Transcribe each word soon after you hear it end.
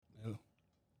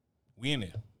We in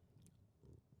there.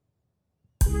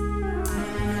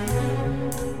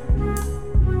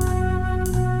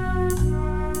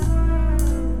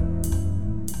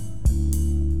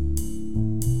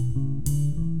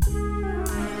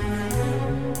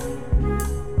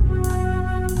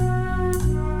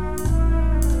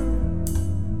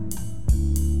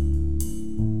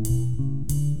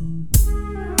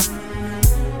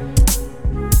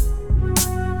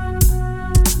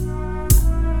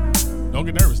 Don't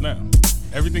get nervous now.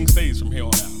 Everything stays from here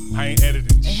on out. I ain't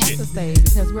editing It shit. has to stay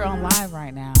because we're on live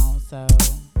right now. So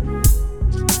You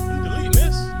deleting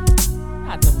this?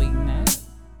 not deleting that.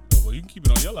 Oh, well, you can keep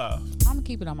it on your live. I'm gonna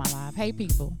keep it on my live. Hey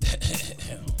people.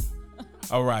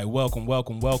 All right, welcome to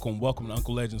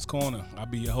Uncle Legend's Corner. I'll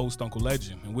be your host, Uncle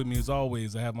Legend. And with me as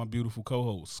always, I have my beautiful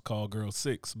co-host, Call Girl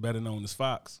 6, better known as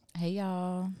Fox. Hey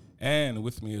y'all. And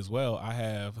with me as well, I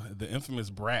have the infamous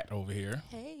Brat over here.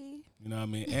 Hey. You know what I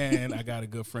mean? And I got a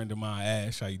good friend of mine,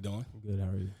 Ash. How you doing? Good, how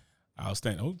are you?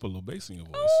 Outstanding. Oh, put a little bass in your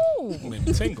voice. Ooh. Made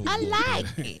me tingle. I a little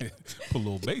like bit. it. Put a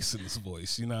little bass in his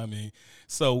voice. You know what I mean?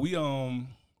 So we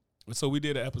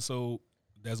did an episode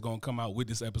that's gonna come out with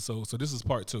this episode. So this is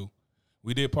part 2.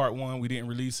 We did part 1. We didn't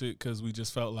release it because we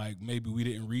just felt like maybe we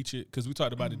didn't reach it because we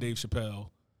talked about the Dave Chappelle.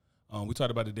 We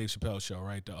talked about the Dave Chappelle show,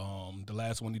 right? The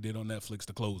last one he did on Netflix,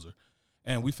 The Closer.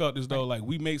 And we felt as though, like,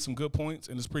 we made some good points,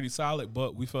 and it's pretty solid,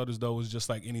 but we felt as though it was just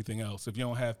like anything else. If you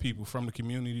don't have people from the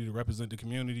community to represent the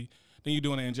community, then you're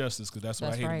doing an injustice, because that's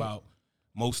what I hate about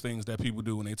most things that people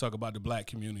do when they talk about the black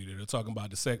community. They're talking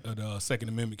about the Second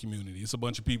Amendment community. It's a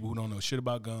bunch of people who don't know shit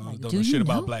about guns, Like, don't do know you shit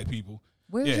know? about black people.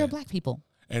 Where's Yeah. your black people?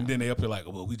 And then they up here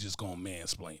like, well, we just going to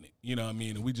mansplain it. You know what I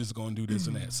mean? And we just going to do this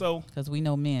and that. So Because we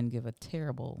know men give a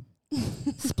terrible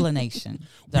explanation.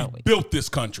 we Don't we? built this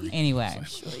country. Anyway,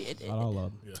 Surely it did. Not all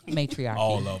of them. matriarchy.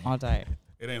 All of 'em. All day.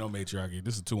 It ain't no matriarchy.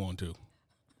 This is 2-on-2.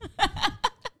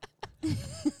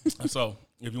 So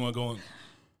if you want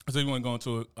to go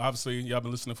into it, obviously y'all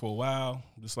been listening for a while.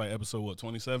 Just like episode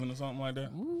 27 or something like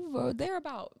that. Ooh, they're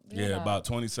about. Yeah, about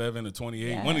 27 or 28.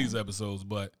 Yeah. One of these episodes.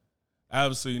 But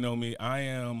obviously, you know me. I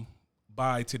am,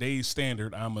 by today's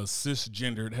standard, I'm a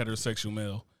cisgendered heterosexual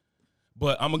male.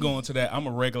 But I'm gonna go into that. I'm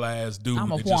a regular ass dude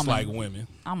I'm a that just woman. like women.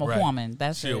 I'm a Right. woman.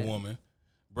 That's She it. a woman.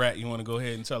 Brat, you want to go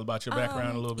ahead and tell about your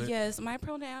background a little bit? Yes, my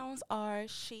pronouns are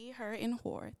she, her, and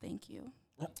whore. Thank you.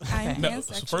 I'm No,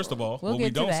 pansexual. so first of all, We'll what we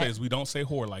get to don't that. say is we don't say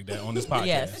whore like that on this podcast.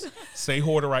 Yes. Say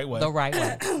whore the right way. The right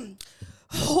way.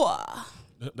 whore.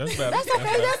 That's better. That's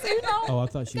okay. That's, you know. Oh, I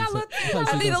thought she was.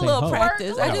 I need a little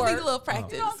practice. I just need a little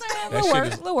practice. You know what I'm saying? That Little shit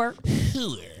work. is- Little work.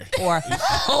 You Or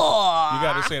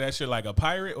got to say that shit like a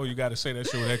pirate, or you got to say that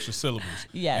shit with extra syllables.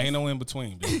 Yes. Ain't no in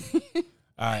between, dude. All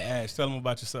right, Ash, tell them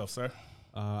about yourself, sir.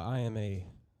 I am a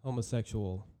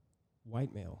homosexual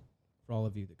white male. For all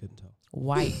of you that couldn't tell.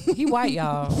 white. He white,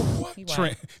 y'all. He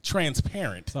white.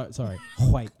 Transparent. Sorry,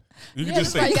 white. You can Yeah,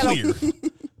 just that's say right, you clear.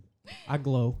 I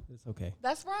glow. It's okay,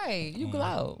 That's right. You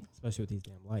glow. especially with these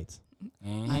damn lights. I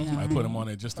know, I put right? them on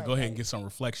it just to go ahead and get some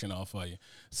reflection off of you.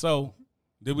 So,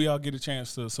 did we all get a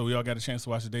chance to? So we all got a chance to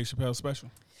watch the Dave Chappelle special.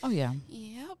 Oh yeah.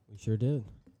 Yep. We sure did.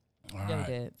 All Yeah, right.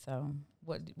 we did. So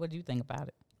what do you think about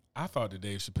it? I thought the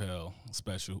Dave Chappelle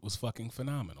special was fucking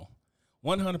phenomenal.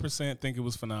 100% think it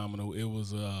was phenomenal. It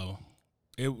was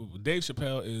Dave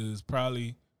Chappelle is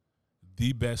probably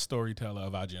the best storyteller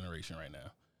of our generation right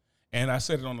now. And I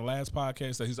said it on the last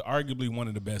podcast that he's arguably one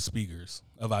of the best speakers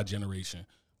of our generation.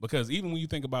 Because even when you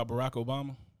think about Barack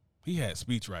Obama, he had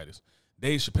speechwriters.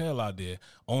 Dave Chappelle out there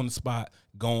on the spot,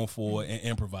 going for it and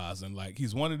improvising. Like,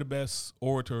 he's one of the best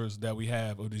orators that we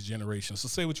have of this generation. So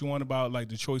say what you want about like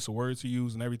the choice of words he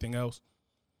used and everything else.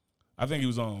 I think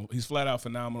he's flat out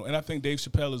phenomenal. And I think Dave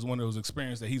Chappelle is one of those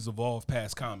experiences that he's evolved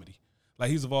past comedy. Like,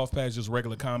 he's evolved past just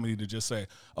regular comedy to just say,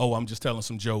 oh, I'm just telling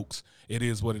some jokes. It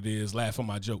is what it is. Laugh at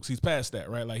my jokes. He's past that,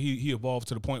 right? Like, he evolved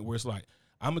to the point where it's like,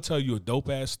 I'm going to tell you a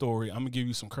dope-ass story. I'm going to give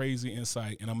you some crazy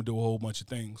insight, and I'm going to do a whole bunch of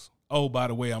things. Oh, by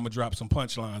the way, I'm going to drop some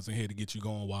punchlines in here to get you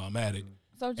going while I'm at it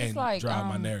So just and like drive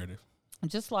my narrative.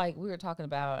 just like we were talking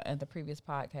about at the previous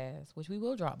podcast, which we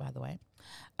will drop, by the way.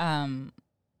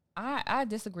 I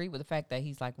disagree with the fact that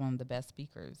he's like one of the best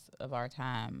speakers of our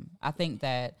time. I think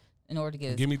that in order to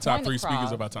get Give me his top point 3 across,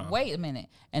 speakers of our time. Wait a minute.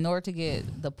 In order to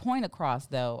get the point across,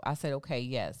 though, I said, okay,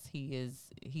 yes,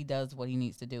 he does what he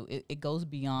needs to do. It goes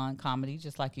beyond comedy,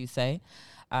 just like you say.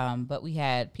 But we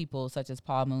had people such as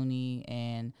Paul Mooney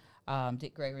and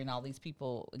Dick Gregory and all these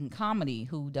people in comedy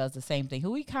who does the same thing,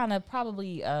 who we kind of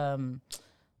probably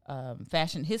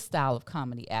fashioned his style of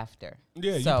comedy after.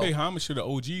 Yeah, So- you pay homage to the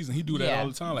OGs, and he do that all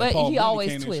the time. Like but Paul he Bunyan always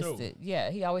came and showed. twisted. Yeah,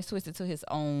 he always twisted to his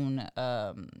own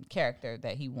character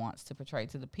that he wants to portray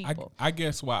to the people. I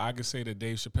guess why I could say that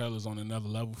Dave Chappelle is on another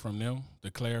level from them,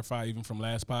 to clarify even from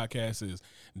last podcast, is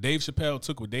Dave Chappelle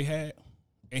took what they had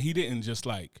and he didn't just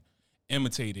like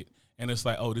imitate it and it's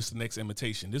like, oh, this is the next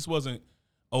imitation. This wasn't,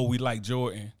 oh, we like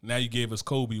Jordan, now you gave us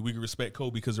Kobe, we can respect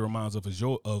Kobe because it reminds us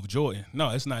of Jordan. No,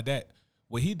 it's not that.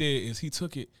 What he did is he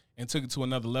took it and took it to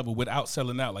another level without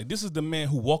selling out. Like, this is the man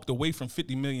who walked away from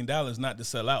 $50 million not to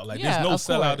sell out. Like, Yeah, there's no of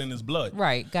sellout course. in his blood.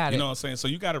 Right, got You it. know what I'm saying? So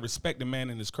you got to respect the man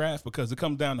in his craft because it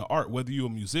comes down to art, whether you're a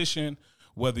musician,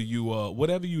 whether you,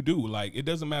 whatever you do. Like, it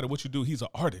doesn't matter what you do. He's an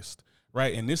artist,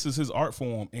 right? And this is his art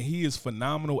form, and he is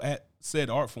phenomenal at said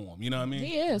art form. You know what I mean?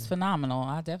 He is phenomenal.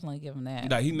 I definitely give him that.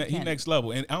 Like, he Can't- next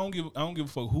level. And I don't give a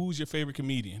fuck who's your favorite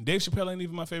comedian. Dave Chappelle ain't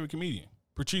even my favorite comedian.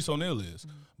 Patrice O'Neal is.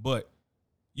 But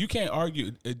you can't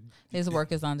argue. His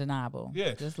work is undeniable.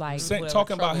 Yeah. Just like Saying- whatever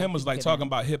talking about trouble him was he's like given. talking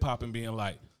about hip hop and being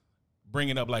like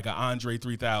bringing up like an Andre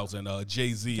 3000,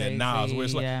 Jay-Z and Nas, where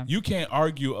it's like yeah. you can't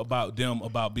argue about them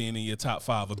about being in your top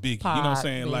 5 of Biggie. You know what I'm Pop,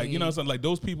 saying? Like, you know what I'm Biggie. saying? Like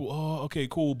those people, oh, okay,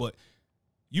 cool, but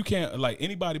you can't, like,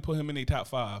 anybody put him in their top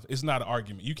 5. It's not an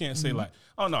argument. You can't say like,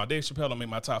 oh no, Dave Chappelle don't make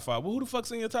my top 5. Well, who the fuck's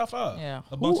in your top 5? Yeah.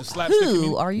 A bunch Who- of slapstick. who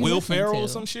comedians? are you Will listening Ferrell or to?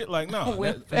 some shit? Like, no,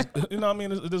 Will you know what I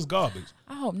mean? It's garbage.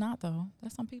 I hope not though.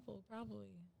 That's some people probably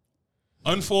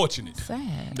Unfortunate.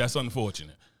 sad. That's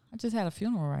unfortunate. I just had a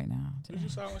funeral right now. Did Today. you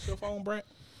silence your phone, Brett?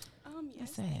 Yes.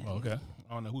 That's sad. Oh, okay.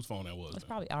 I don't know whose phone that was. It's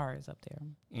probably ours up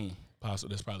there. Possible.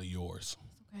 That's probably yours.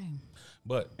 Okay.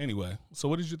 But anyway, so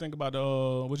what did you think about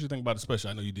the special?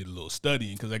 I know you did a little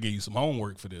studying because I gave you some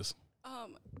homework for this.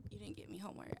 You didn't give me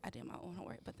homework. I did my own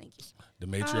homework, but thank you. The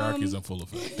matriarchy is in full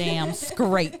effect. Damn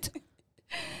straight.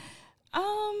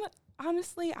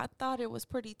 Honestly, I thought it was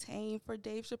pretty tame for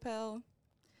Dave Chappelle.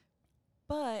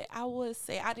 But I would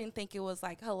say I didn't think it was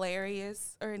like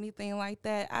hilarious or anything like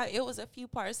that. It was a few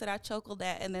parts that I chuckled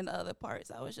at, and then the other parts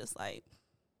I was just like,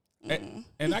 And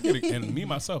I could, and me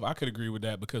myself, I could agree with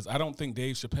that because I don't think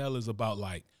Dave Chappelle is about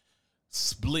like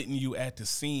splitting you at the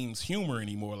seams humor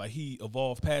anymore. Like he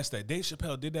evolved past that. Dave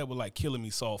Chappelle did that with like Killing Me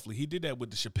Softly. He did that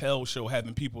with the Chappelle Show,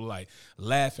 having people like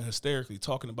laughing hysterically,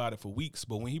 talking about it for weeks.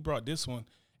 But when he brought this one,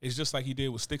 it's just like he did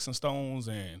with Sticks and Stones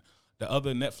and the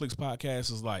other Netflix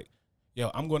podcasts. Is like,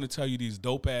 yo, I'm going to tell you these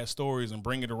dope ass stories and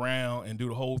bring it around and do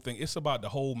the whole thing. It's about the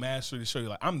whole mastery to show you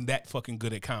like I'm that fucking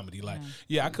good at comedy. Like,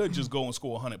 yeah, I could just go and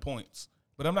score 100 points.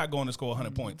 But I'm not going to score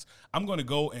 100 points. I'm going to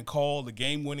go and call the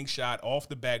game-winning shot off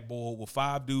the backboard with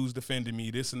 5 dudes defending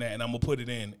me, this and that, and I'm going to put it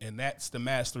in. And that's the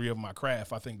mastery of my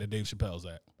craft, I think, that Dave Chappelle's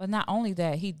at. But not only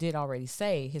that, he did already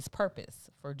say his purpose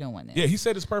for doing it. Yeah, he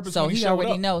said his purpose So when he he showed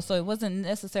already up. knows. So it wasn't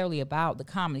necessarily about the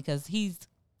comedy because he's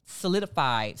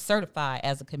certified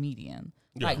as a comedian.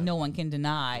 Yeah. Like no one can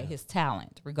deny his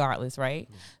talent, regardless, right?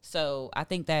 So I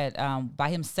think that by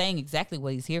him saying exactly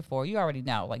what he's here for, you already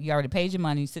know. Like you already paid your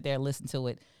money, you sit there and listen to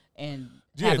it, and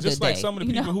Yeah, have a just good like day, some of the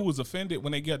you people know? who was offended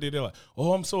when they got there, they're like,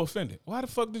 oh, I'm so offended. Why the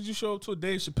fuck did you show up to a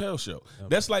Dave Chappelle show?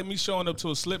 That's like me showing up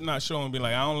to a Slipknot show and being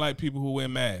like, I don't like people who wear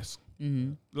masks.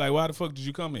 Mm-hmm. Like, why the fuck did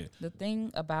you come here? The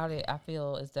thing about it, I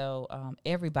feel as though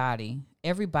everybody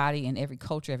in every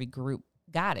culture, every group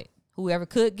got it. Whoever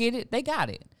could get it, they got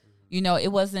it. You know, it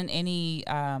wasn't any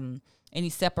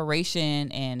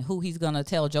separation and who he's gonna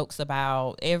tell jokes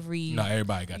about. No,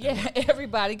 everybody got that. Work.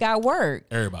 Everybody got work.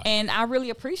 Everybody. And I really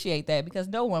appreciate that because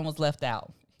no one was left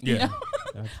out. You Yeah. know?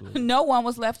 Absolutely. No one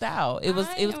was left out. It was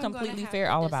I it was am gonna completely have fair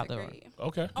to all about the disagree.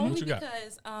 Okay. Only what you got?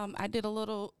 because I did a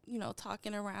little,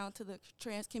 talking around to the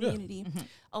trans community.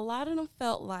 A lot of them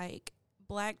felt like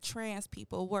black trans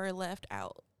people were left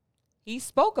out. he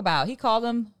spoke about. He called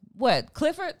them what?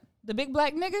 Clifford, the big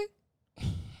black nigga?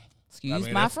 Excuse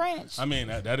my that's- French. I mean,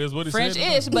 that is what it said.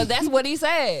 French-ish, but that's what he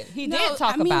said. He did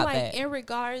talk about like, that. in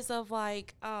regards of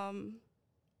like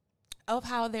of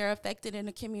how they're affected in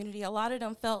the community. A lot of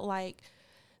them felt like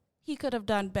he could have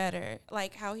done better,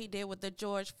 like how he did with the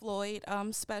George Floyd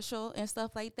special and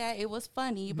stuff like that. It was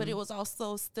funny, but it was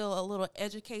also still a little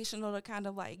educational to kind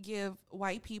of like give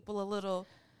white people a little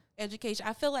education.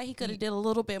 I feel like he could have did a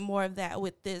little bit more of that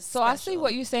with this. So I see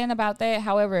what you're saying about that.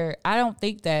 However, I don't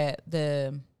think that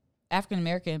the African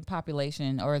American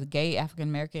population or the gay African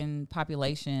American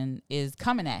population is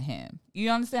coming at him. You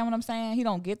understand what I'm saying? He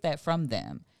don't get that from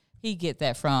them. He get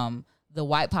that from the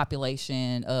white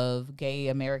population of gay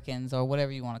Americans or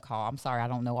whatever you want to call. I'm sorry, I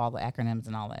don't know all the acronyms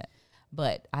and all that.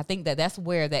 But I think that that's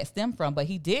where that stemmed from. But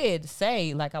he did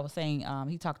say, like I was saying,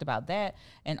 he talked about that,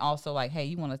 and also like, hey,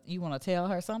 you want to tell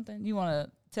her something? You want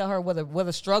to tell her where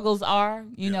the struggles are.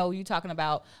 You know, you talking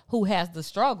about who has the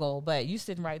struggle, but you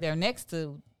sitting right there next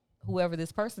to whoever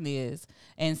this person is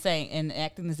and saying and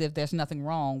acting as if there's nothing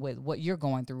wrong with what you're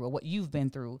going through or what you've been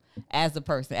through as a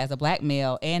person, as a black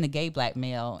male and a gay black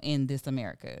male in this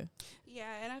America. Yeah,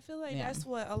 and I feel like that's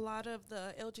what a lot of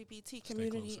the LGBT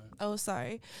community. Oh,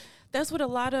 sorry, that's what a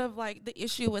lot of like the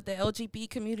issue with the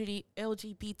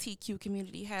LGBTQ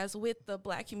community has with the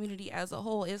black community as a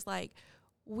whole is like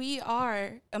we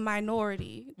are a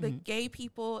minority. The gay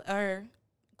people are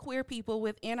queer people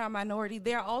within our minority.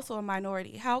 They're also a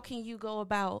minority. How can you go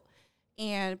about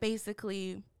and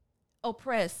basically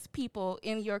oppress people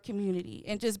in your community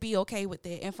and just be okay with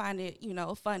it and find it, you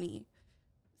know, funny?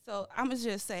 So I'm going to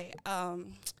just say,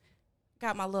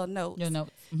 got my little notes. Your notes.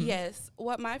 Mm-hmm. Yes.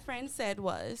 What my friend said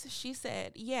was, she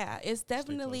said, yeah, it's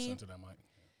definitely,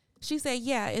 she said,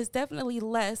 yeah, it's definitely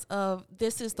less of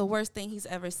this is the worst thing he's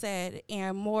ever said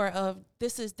and more of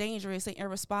this is dangerous and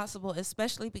irresponsible,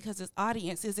 especially because his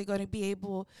audience isn't going to be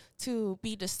able to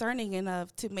be discerning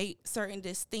enough to make certain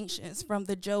distinctions from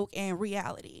the joke and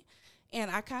reality. And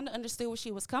I kind of understood where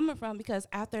she was coming from because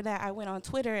after that, I went on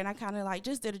Twitter and I kind of like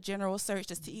just did a general search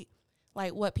to see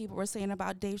like what people were saying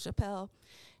about Dave Chappelle.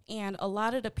 And a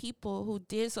lot of the people who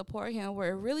did support him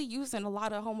were really using a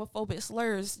lot of homophobic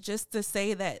slurs just to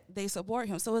say that they support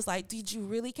him. So it's like, did you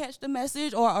really catch the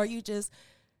message or are you just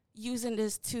using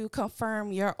this to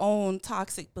confirm your own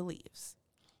toxic beliefs?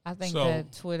 I think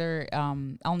that Twitter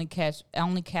only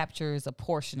captures a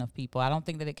portion of people. I don't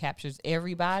think that it captures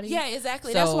everybody. Yeah,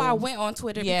 exactly. So, that's why I went on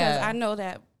Twitter because I know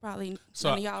that probably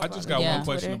none of y'all. I just got one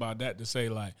question about that to say,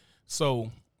 like,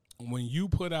 so when you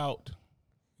put out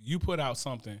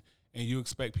something and you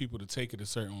expect people to take it a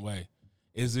certain way,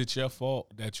 is it your fault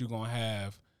that you're gonna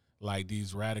have like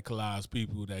these radicalized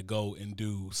people that go and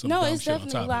do some dumb shit on top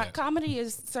of that? No, it's definitely like comedy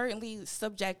is certainly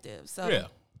subjective. So yeah.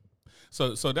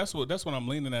 So that's what I'm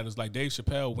leaning at is like Dave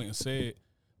Chappelle went and said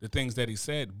the things that he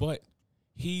said, but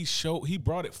he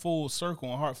brought it full circle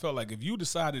and heartfelt. Like if you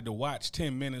decided to watch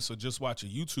 10 minutes or just watch a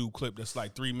YouTube clip that's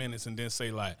like 3 minutes and then say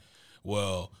like,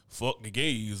 well, fuck the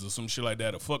gays or some shit like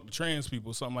that or fuck the trans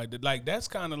people, something like that. Like that's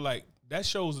kind of like, that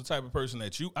shows the type of person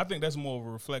that I think that's more of a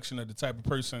reflection of the type of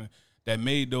person that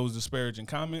made those disparaging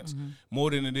comments more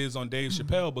than it is on Dave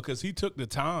Chappelle because he took the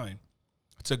time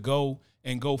to go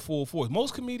full force.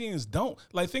 Most comedians don't.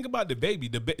 Like, think about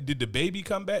DaBaby. Did DaBaby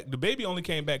come back? DaBaby only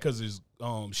came back because his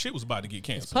shit was about to get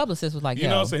canceled. His publicist was like, you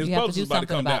know what I'm saying? His publicist was about to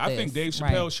come back. This. I think Dave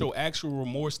Chappelle showed actual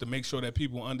remorse to make sure that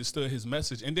people understood his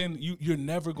message. And then you're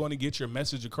never going to get your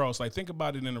message across. Like, think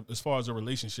about it as far as a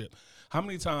relationship. How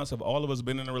many times have all of us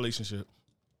been in a relationship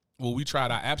where we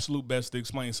tried our absolute best to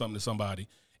explain something to somebody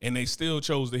and they still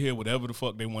chose to hear whatever the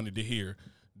fuck they wanted to hear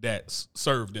that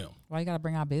served them? Why you gotta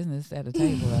bring our business at the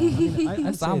table?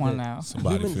 That's what I want now.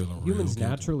 Humans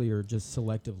naturally are just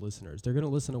selective listeners. They're gonna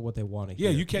listen to what they want to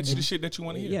hear. Yeah, you catch the shit that you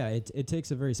want to hear. Yeah, it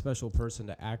takes a very special person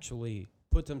to actually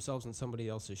put themselves in somebody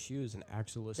else's shoes and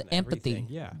actually listen to empathy. Everything.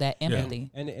 Yeah, that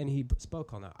empathy. And he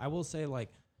spoke on that. I will say,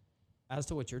 like, as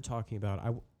to what you're talking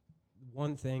about,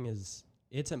 one thing is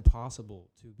it's impossible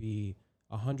to be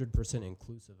 100%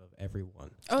 inclusive of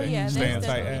everyone. Oh yeah, that's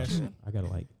definitely true. I gotta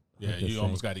like. Yeah, you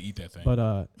almost got to eat that thing.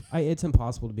 But it's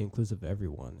impossible to be inclusive of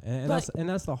everyone, and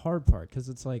that's the hard part because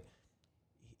it's like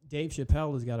Dave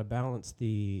Chappelle has got to balance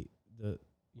the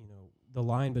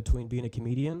line between being a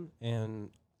comedian and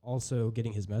also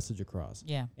getting his message across.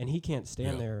 Yeah, and he can't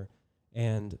stand there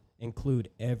and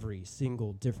include every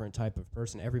single different type of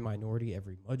person, every minority,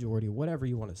 every majority, whatever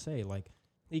you want to say. Like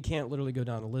he can't literally go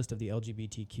down a list of the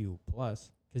LGBTQ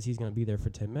plus because he's going to be there for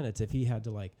 10 minutes if he had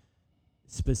to like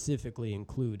specifically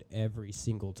include every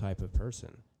single type of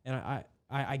person. And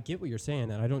I get what you're saying,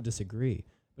 and I don't disagree,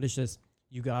 but it's just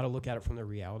you got to look at it from the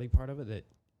reality part of it.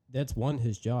 That's one,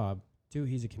 his job. Two,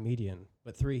 he's a comedian.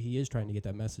 But three, he is trying to get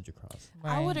that message across.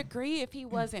 Right. I would agree if he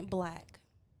wasn't black.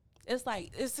 It's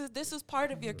like this is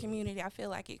part of your community. I feel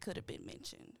like it could have been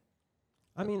mentioned.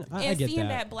 I mean, I get seeing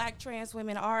that black trans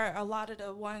women are a lot of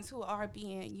the ones who are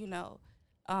being,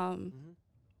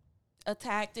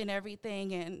 attacked and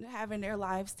everything and having their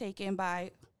lives taken by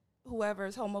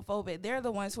whoever's homophobic. They're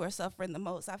the ones who are suffering the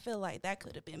most. I feel like that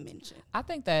could have been mentioned. I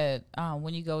think that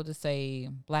when you go to say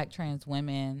black trans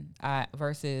women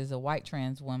versus a white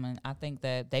trans woman, I think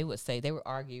that they would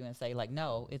argue and say like,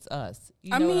 no, it's us.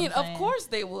 You know what I'm of course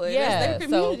they would. Yeah, that's their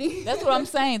community. So that's what I'm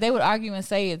saying. They would argue and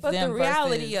say it's but them the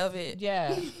reality versus, of it.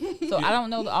 Yeah. So I don't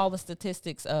know all the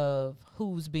statistics of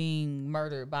who's being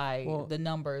murdered by the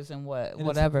numbers and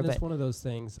whatever. It's one of those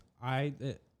things.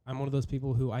 I'm one of those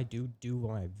people who I do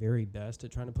my very best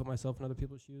at trying to put myself in other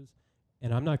people's shoes,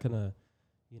 and I'm not gonna,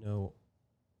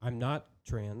 I'm not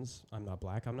trans. I'm not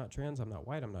black. I'm not trans. I'm not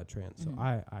white. I'm not trans. Mhm.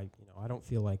 So I don't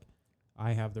feel like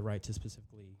I have the right to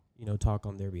specifically, talk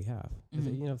on their behalf.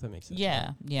 Mhm. If that makes sense. Yeah,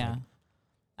 right? yeah. Like,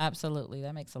 Absolutely.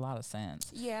 That makes a lot of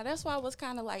sense. Yeah, that's why I was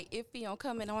kind of like iffy on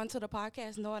coming on to the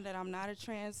podcast, knowing that I'm not a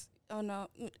trans. No,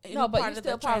 but you're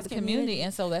still part of the community,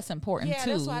 and so that's important yeah,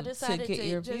 too. that's why I decided to get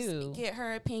your just view. get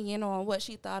her opinion on what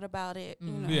she thought about it.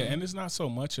 You know? Yeah, and it's not so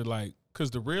much of like,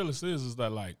 because the realist is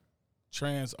that like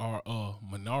trans are a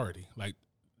minority. Like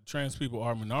trans people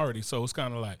are a minority, so it's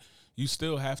kind of like you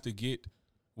still have to get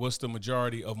what's the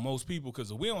majority of most people, because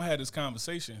if we don't have this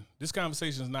conversation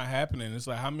is not happening. It's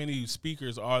like, how many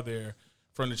speakers are there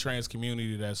from the trans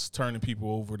community that's turning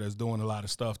people over, that's doing a lot of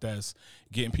stuff, that's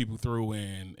getting people through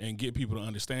and get people to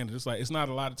understand it. It's like, it's not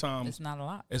a lot of times. It's not a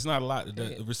lot. It's not a lot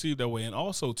that received that way. And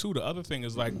also, too, the other thing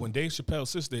is like when Dave Chappelle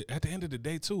says that, at the end of the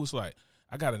day, too, it's like,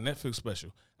 I got a Netflix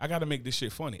special. I got to make this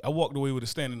shit funny. I walked away with a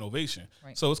standing ovation.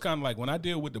 Right. So it's kind of like when I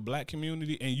deal with the black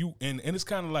community and it's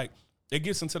kind of like, it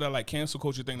gets into that like cancel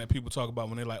culture thing that people talk about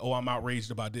when they're like, oh, I'm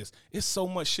outraged about this. It's so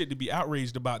much shit to be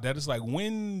outraged about that it's like,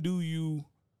 when do you...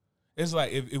 It's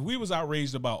like if we was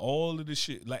outraged about all of this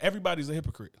shit, like everybody's a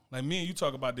hypocrite. Like me and you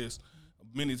talk about this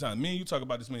many times. Me and you talk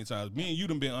about this many times. Me and you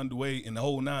done been underway in the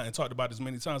whole nine and talked about this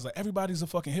many times. Like everybody's a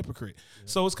fucking hypocrite. Yeah.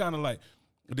 So it's kind of like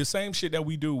the same shit that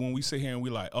we do when we sit here and we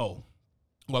like, oh,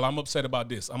 well, I'm upset about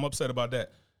this. I'm upset about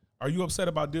that. Are you upset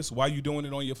about this? Why you doing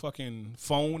it on your fucking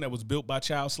phone that was built by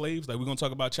child slaves? Like we're gonna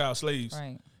talk about child slaves,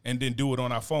 right? And then do it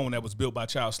on our phone that was built by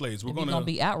child slaves. We're gonna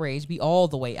be outraged, be all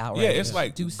the way outraged. Yeah, it's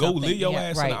like do go live your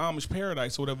ass right. in the Amish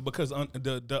paradise or whatever. Because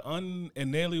the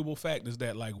unalienable fact is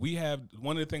that like we have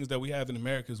one of the things that we have in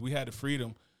America is we had the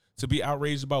freedom to be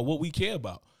outraged about what we care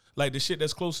about. Like the shit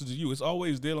that's closest to you. It's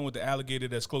always dealing with the alligator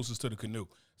that's closest to the canoe.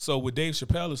 So with Dave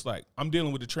Chappelle, it's like I'm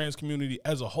dealing with the trans community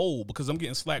as a whole because I'm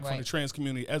getting slack from the trans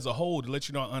community as a whole to let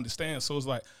you know I understand. So it's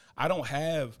like I don't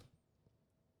have.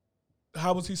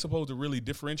 How was he supposed to really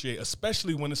differentiate,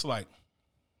 especially when it's like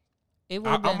I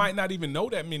might not even know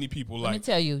that many people. Let me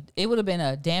tell you, it would have been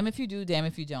a damn if you do, damn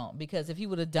if you don't. Because if he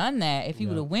would have done that, if he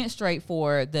would have went straight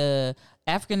for the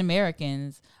African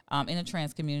Americans in the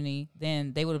trans community,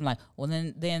 then they would have been like, well,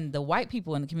 then the white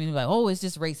people in the community like, oh, it's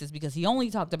just racist because he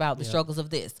only talked about the struggles of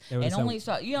this and only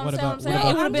talked. You know what I'm saying?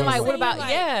 It would have been like, what about?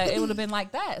 Yeah, it would have been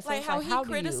like that. So like how he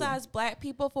criticized black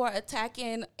people for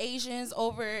attacking Asians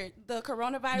over the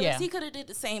coronavirus. Yeah. He could have did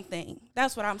the same thing.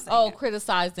 That's what I'm saying. Oh,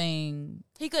 criticizing.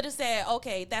 He could have said,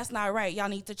 okay, that's not right. Y'all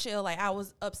need to chill. Like, I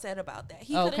was upset about that.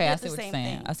 He could have did the same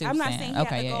thing. I'm not saying he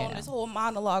had to go on this whole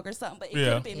monologue or something, but it could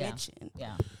have been mentioned.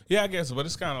 Yeah, I guess, but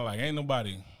it's kind of like, ain't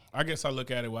nobody. I guess I look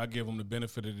at it where I give him the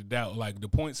benefit of the doubt. Like, the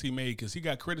points he made, because he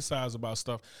got criticized about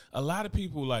stuff. A lot of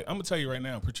people, like, I'm going to tell you right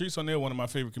now, Patrice O'Neal, one of my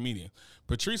favorite comedians.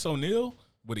 Patrice O'Neal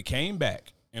would have came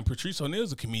back, and Patrice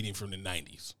O'Neal's a comedian from the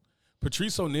 90s.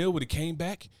 Patrice O'Neal would have came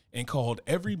back and called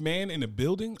every man in the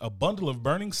building a bundle of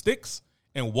burning sticks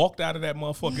and walked out of that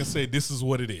motherfucker and said, this is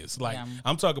what it is. Like,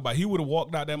 I'm talking about, he would have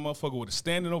walked out that motherfucker with a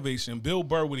standing ovation. Bill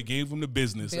Burr would have gave him the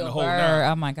business and the whole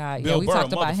nine. Oh, my God. Bill we Burr,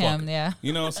 talked about him,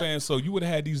 You know what I'm saying? So you would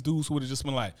have had these dudes who would have just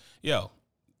been like, yo,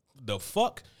 the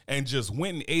fuck? And just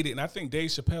went and ate it. And I think Dave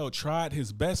Chappelle tried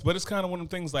his best, but it's kind of one of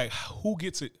them things like, who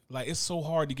gets it? Like, it's so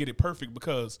hard to get it perfect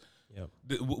because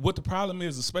what the problem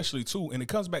is, especially too, and it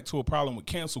comes back to a problem with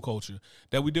cancel culture,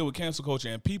 that we deal with cancel culture.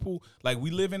 And people, like,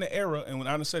 we live in an era, and when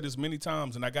I done said this many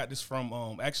times, and I got this from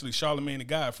actually Charlamagne the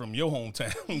Guy from your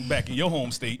hometown, back in your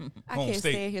home state. I can't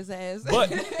stand his ass.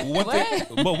 But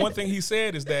one thing he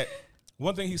said is that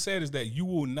you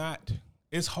will not,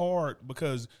 it's hard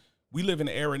because we live in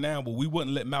an era now where we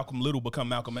wouldn't let Malcolm Little become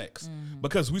Malcolm X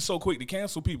because we so quick to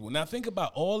cancel people. Now think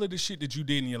about all of the shit that you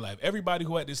did in your life. Everybody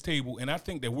who at this table, and I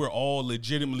think that we're all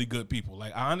legitimately good people.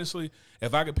 Like, honestly,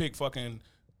 if I could pick fucking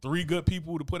 3 good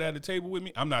people to put at the table with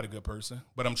me, I'm not a good person,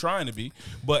 but I'm trying to be.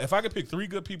 But if I could pick 3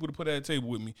 good people to put at the table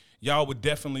with me, y'all would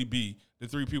definitely be the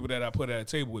 3 people that I put at the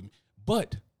table with me.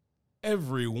 But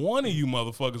every one of you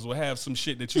motherfuckers will have some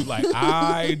shit that you like,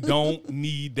 I don't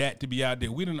need that to be out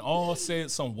there. We done all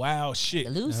said some wild shit.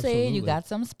 Lucy, you got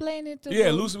some explaining to do. Yeah,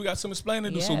 Lucy, we got some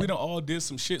explaining to do. So we done all did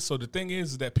some shit. So the thing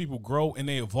is that people grow and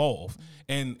they evolve.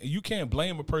 And you can't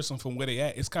blame a person from where they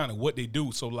at. It's kind of what they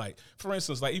do. So like, for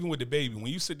instance, like even with the baby, when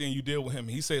you sit there and you deal with him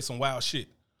and he said some wild shit,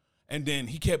 and then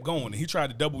he kept going and he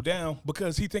tried to double down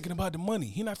because he thinking about the money.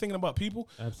 He not thinking about people.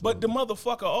 Absolutely. But the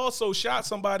motherfucker also shot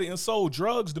somebody and sold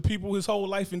drugs to people his whole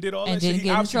life and did all and that shit. Didn't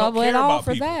get in trouble at all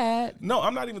for that. No,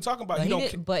 I'm not even talking about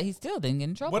but he still didn't get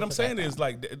in trouble. What I'm saying is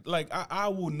like I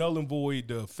will null and void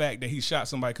the fact that he shot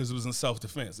somebody because it was in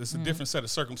self-defense. It's a different set of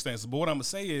circumstances. But what I'm gonna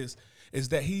say is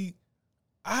that he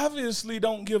obviously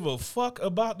don't give a fuck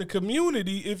about the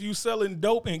community if you selling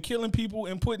dope and killing people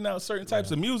and putting out certain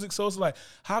types of music. So it's like,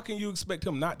 how can you expect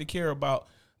him not to care about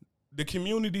the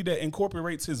community that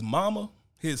incorporates his mama,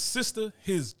 his sister,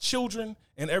 his children,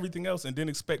 and everything else, and then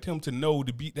expect him to know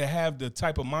to have the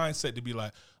type of mindset to be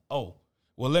like, oh,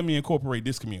 well, let me incorporate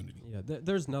this community. Yeah,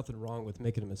 there's nothing wrong with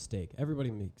making a mistake.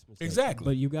 Everybody makes mistakes. Exactly.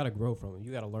 But you got to grow from them.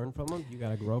 You got to learn from them. You got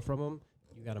to grow from them.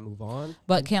 You got to move on.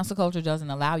 But cancel culture doesn't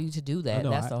allow you to do that.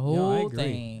 That's the whole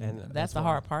thing. And that's the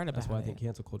hard part about it. That's why I think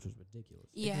cancel culture is ridiculous.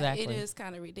 Yeah, Exactly. it is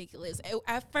kind of ridiculous.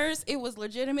 At first, it was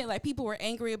legitimate. Like, people were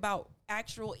angry about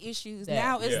actual issues.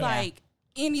 Now it's like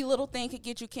any little thing could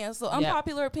get you canceled.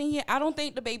 Unpopular opinion, I don't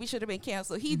think DaBaby should have been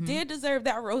canceled. He did deserve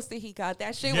that roast that he got.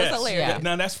 That shit was hilarious. Yeah.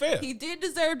 Now, that's fair. He did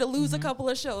deserve to lose a couple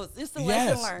of shows. It's the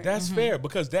lesson learned. That's fair,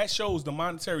 because that shows the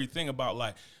monetary thing about,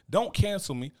 like, don't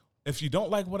cancel me. If you don't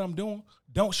like what I'm doing,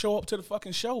 don't show up to the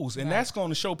fucking shows. And that's going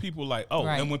to show people like, oh,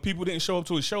 and when people didn't show up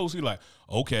to his shows, he like,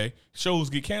 okay,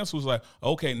 shows get canceled. It's like,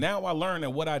 okay, now I learned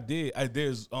that what I did,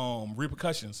 there's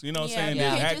repercussions. You know what I'm saying? You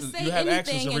can't just say you have actions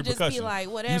and anything and just repercussions. be like,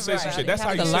 whatever. You say some shit. That's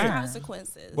how you learn.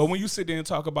 Consequences. But when you sit there and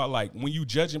talk about, like, when you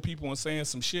judging people and saying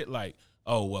some shit like,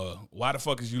 oh, why the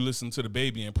fuck is you listening to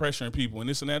DaBaby and pressuring people and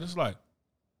this and that? It's like,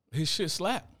 his shit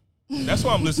slap. That's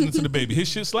why I'm listening to DaBaby. His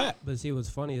shit slap. But see, what's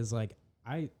funny is, like,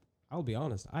 I'll be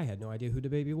honest, I had no idea who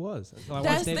DaBaby was until I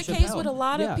That's watched the Dave case Chappelle. with a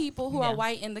lot of people who are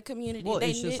white in the community. Well,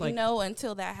 They it's just didn't like, know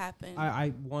until that happened.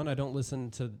 I don't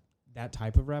listen to that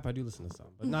type of rap. I do listen to some,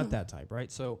 but not that type, right?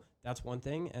 So that's one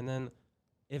thing. And then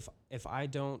if I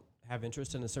don't have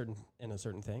interest in a certain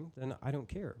thing, then I don't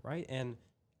care, right? And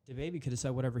DaBaby could have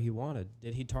said whatever he wanted.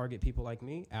 Did he target people like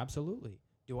me? Absolutely.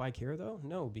 Do I care though?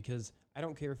 No, because I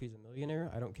don't care if he's a millionaire.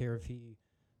 I don't care if he,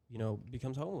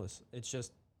 becomes homeless.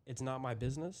 It's not my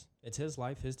business. It's his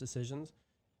life, his decisions.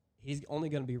 He's only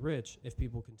going to be rich if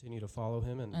people continue to follow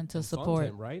him and to fund support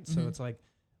him, right? So it's like,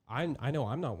 I know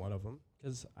I'm not one of them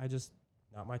because I just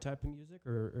not my type of music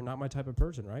or not my type of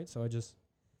person, right? So I just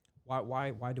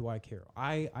why do I care?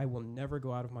 I will never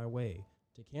go out of my way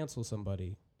to cancel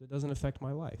somebody that doesn't affect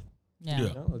my life.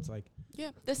 Yeah. It's like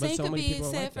the same so could many be people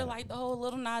are said like for that. like the whole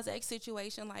Lil Nas X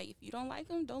situation. Like, if you don't like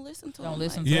him, don't listen to him. Don't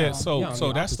listen Like, to Yeah, him. so Yeah, so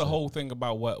the that's the opposite. whole thing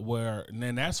about and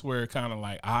then that's where kind of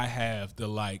like I have the,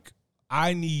 like,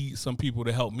 I need some people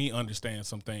to help me understand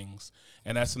some things.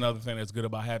 And that's another thing that's good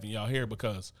about having y'all here,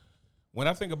 because when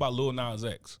I think about Lil Nas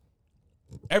X,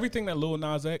 everything that Lil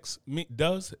Nas X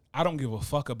does, I don't give a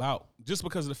fuck about, just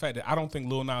because of the fact that I don't think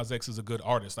Lil Nas X is a good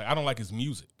artist. Like, I don't like his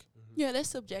music. Yeah, that's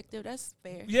subjective. That's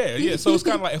fair. Yeah. So it's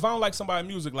kind of like, if I don't like somebody's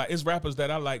music, like, it's rappers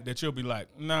that I like that you'll be like,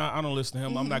 nah, I don't listen to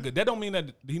him. I'm not good. That don't mean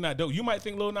that he not dope. You might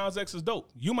think Lil Nas X is dope.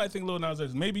 You might think Lil Nas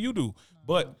X, maybe you do,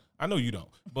 but I know you don't.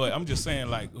 But I'm just saying,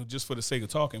 like, just for the sake of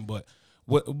talking. But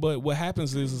what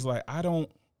happens is like, I don't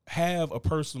have a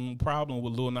personal problem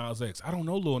with Lil Nas X. I don't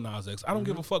know Lil Nas X. I don't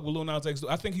give a fuck what Lil Nas X do.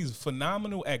 I think he's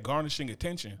phenomenal at garnishing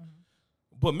attention.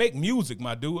 But make music,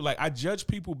 my dude. Like, I judge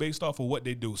people based off of what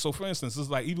they do. So, for instance, it's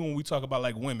like, even when we talk about,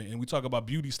 like, women and we talk about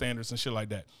beauty standards and shit like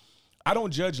that, I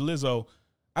don't judge Lizzo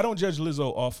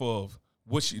off of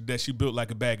that she built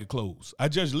like a bag of clothes. I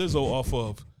judge Lizzo off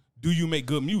of, do you make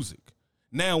good music?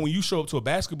 Now, when you show up to a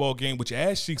basketball game with your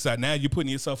ass cheeks out, now you're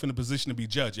putting yourself in a position to be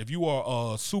judged. If you are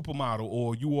a supermodel,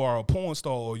 or you are a porn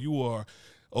star,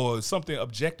 or something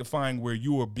objectifying where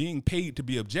you are being paid to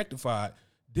be objectified,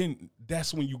 then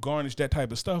that's when you garnish that type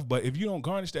of stuff. But if you don't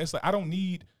garnish that, it's like, I don't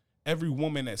need every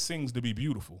woman that sings to be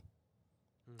beautiful.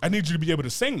 I need you to be able to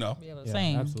sing, though. Be able to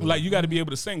sing. Absolutely. Like, you got to be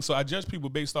able to sing. So I judge people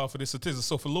based off of the statistics.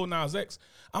 So for Lil Nas X,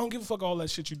 I don't give a fuck all that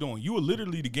shit you're doing. You are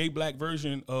literally the gay black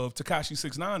version of Tekashi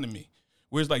 6ix9ine to me.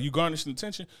 Where it's like, you garnishing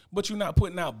attention, but you're not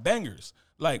putting out bangers.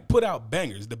 Like, put out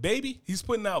bangers. DaBaby, he's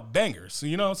putting out bangers. So,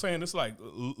 you know what I'm saying? It's like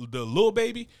the Lil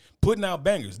Baby putting out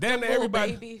bangers. Damn near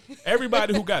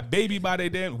everybody who got baby by their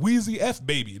damn Wheezy F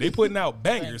Baby, they putting out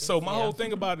bangers. So my whole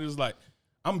thing about it is like,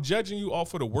 I'm judging you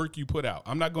off of the work you put out.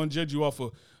 I'm not going to judge you off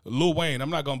of Lil Wayne. I'm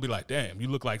not going to be like, damn, you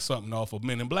look like something off of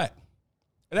Men in Black.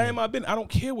 That ain't my business. I don't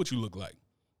care what you look like.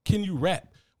 Can you rap?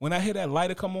 When I hear that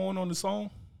lighter come on the song,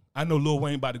 I know Lil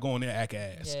Wayne about to go in there and act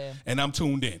ass. Yeah. And I'm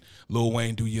tuned in. Lil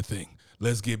Wayne, do your thing.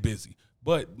 Let's get busy.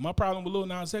 But my problem with Lil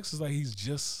Nas X is like, he's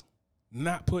just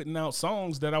not putting out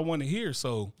songs that I want to hear.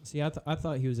 So See, I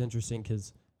thought he was interesting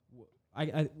because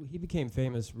he became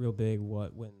famous real big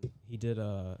when he did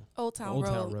Old Town Old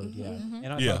Road. Town Road, yeah. Mhm. And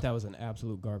I Yeah. thought that was an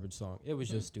absolute garbage song. It was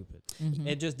just stupid. Mhm.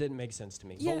 It just didn't make sense to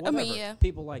me. Yeah, but I mean, whatever. yeah.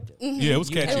 People liked it. Mhm. Yeah, it was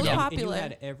You catchy had, It was though. popular. And you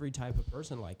had every type of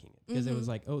person liking it because it was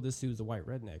like, oh, this suits the white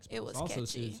rednecks. But It was also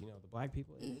catchy. suits the black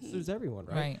people. It Mhm. suits everyone,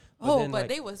 right? Right. Oh, then, but like-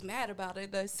 they was mad about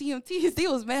it. The CMTs, they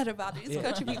was mad about it. These Yeah.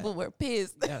 country people were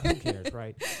pissed. Yeah, who cares,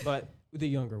 right? But the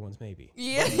younger ones maybe.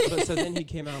 Yeah. But so then he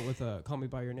came out with "Call Me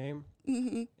by Your Name,"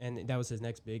 hmm and that was his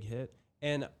next big hit.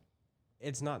 And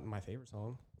it's not my favorite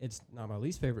song. It's not my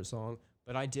least favorite song.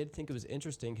 But I did think it was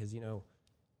interesting because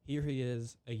here he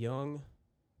is, a young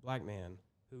black man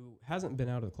who hasn't been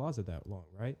out of the closet that long,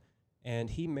 right? And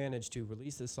he managed to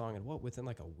release this song in within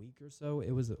like a week or so.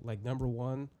 It was like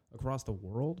 #1 across the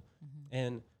world.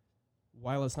 And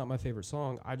while it's not my favorite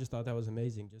song, I just thought that was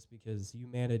amazing just because you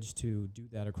managed to do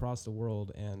that across the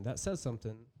world. And that says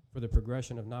something for the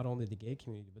progression of not only the gay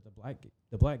community, but the black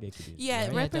gay community. Yeah,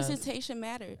 right? representation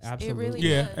matters. Absolutely. It really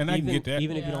Yeah, does. and I can even, get that.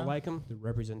 Even if you Yeah. don't like them, the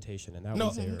representation. And that No,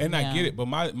 was there. and I Yeah. get it, but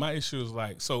my issue is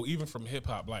like, so even from hip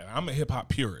hop, like I'm a hip hop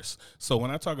purist. So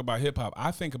when I talk about hip hop,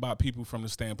 I think about people from the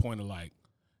standpoint of like,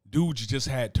 dudes just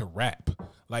had to rap.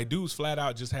 Like dudes flat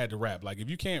out just had to rap. Like if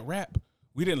you can't rap,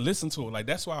 we didn't listen to it. Like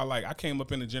that's why I came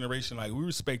up in a generation like we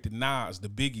respected Nas, the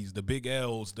Biggies, the Big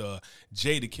L's, the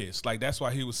Jadakiss. Like that's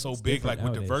why he was so It's big, different like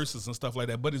with the nowadays. verses and stuff like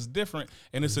that. But it's different,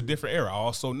 and it's a different era. I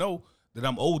also know that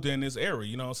I'm older in this era.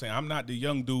 You know what I'm saying? I'm not the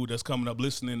young dude that's coming up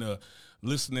listening to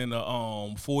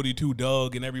 42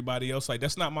 Doug and everybody else. Like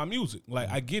that's not my music. Like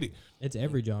I get it. It's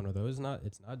every genre though. It's not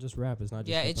just rap. It's not just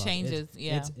Yeah, it hip-hop. changes,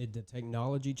 yeah. The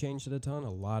technology changed it a ton.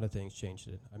 A lot of things changed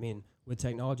it. I mean, with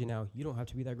technology now, you don't have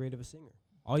to be that great of a singer.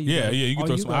 You can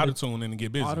throw some auto tune in and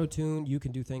get busy. Auto tune. You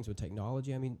can do things with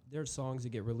technology. I mean, there's songs that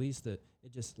get released that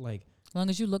it just like As long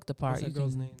as you look the part, what's you that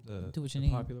girl's can name? The, do what you the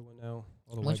need. popular one now.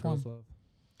 All the Which white girls one? love.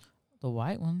 The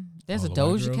white one. There's Oh, a the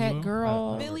white Doja girl Cat love?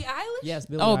 girl. Billie Eilish? Yes,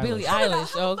 Billie Oh, Eilish. Billie How did I-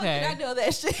 Eilish. how the fuck did I Okay. know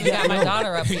that shit. We got my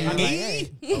daughter up here. I'm like, Me?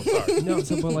 hey. Oh, sorry. No,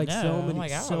 so but like No, so I'm many,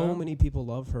 like, I don't so know. many people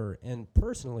love her, and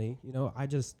personally,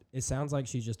 it sounds like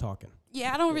she's just talking.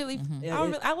 Yeah, I don't really. Yeah, I,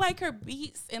 don't really I like her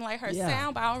beats and like her Yeah.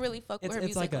 sound, but I don't really fuck with It's her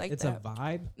it's music like like a that.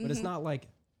 vibe, but it's Mhm. not like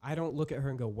I don't look at her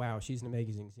and go, "Wow, she's an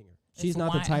amazing singer." She's It's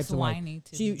not the whiny- type it's to like. whiny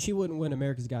too. She wouldn't win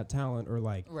America's Got Talent or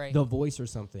like Right. The Voice or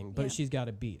something, but Yeah. she's got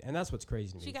a beat, and that's what's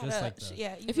crazy to me. She Just got like a the-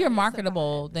 yeah. If you're right, it's the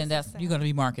marketable, vibe, then it's that's the you're sound. gonna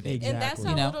be marketed. Exactly. And that's how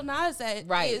You know? Little Nas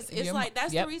Right. is. It's You're like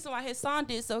that's yep. the reason why his song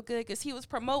did so good because he was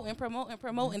promoting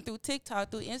through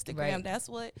TikTok, through Instagram. Right. That's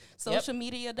what social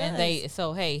media does.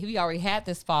 And he already had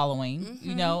this following,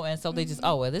 and so they just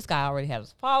this guy already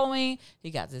has a following.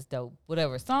 He got this dope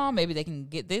whatever song. Maybe they can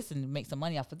get this and make some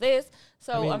money off of this.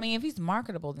 So I mean if he's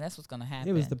marketable, then that's what's gonna happen.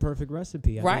 It was the perfect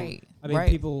recipe. Right, I mean, right.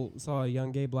 people saw a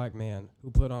young gay black man who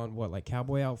put on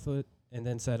cowboy outfit and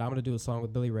then said, "I'm gonna do a song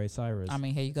with Billy Ray Cyrus." I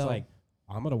mean, here you it's go. like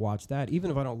I'm gonna watch that, even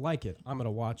if I don't like it. I'm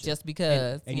gonna watch it. Just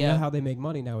because, And you know how they make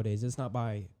money nowadays? It's not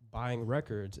by buying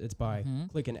records; it's by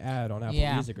clicking ad on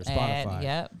Apple Music or Spotify.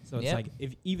 Yep. So it's like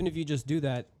even if you just do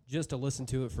that just to listen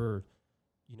to it for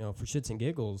shits and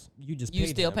giggles, you just you paid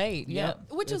still him. paid.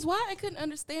 Yep. Which is why I couldn't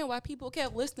understand why people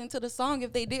kept listening to the song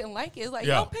if they didn't like it. It's like,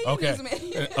 Yeah. don't pay Okay.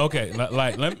 this man. Okay.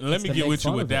 Like let me to get make with you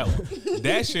fun with of that it. one.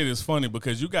 That shit is funny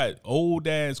because you got old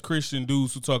ass Christian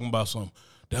dudes who talking about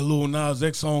that Lil Nas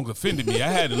X song offended me. I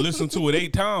had to listen to it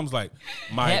 8 times. Like,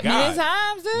 my That many God.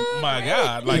 times, dude. My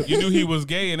God, like you knew he was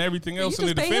gay and everything else, You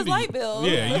and it just pay his offended you. light bill.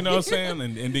 Yeah, you know what I'm saying.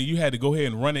 And then you had to go ahead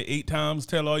and run it 8 times,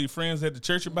 tell all your friends at the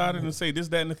church about it, and say this,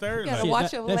 that, and the third. You gotta Like,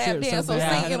 watch that- him that lap shit was so dance on bad,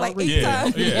 I had Satan it like on 8 repeat.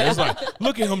 times. yeah, it's like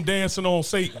look at him dancing on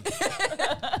Satan.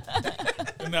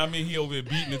 And I mean, he over there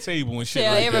beating the table and shit.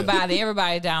 Tell like that.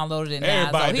 everybody downloaded it now.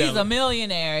 Everybody So he's a download-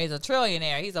 millionaire. He's a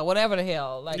trillionaire. He's a whatever the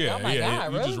hell. Like, Yeah, oh my yeah,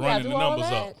 God, you really? just We gotta running do the all numbers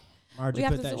that? up. Margie We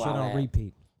have put to that do shit all on that.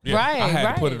 repeat. Yeah, Right, I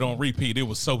had to put it right. on repeat. It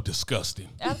was so disgusting.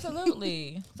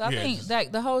 Absolutely. So I Yeah, think just-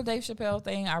 that the whole Dave Chappelle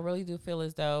thing, I really do feel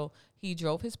as though he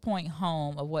drove his point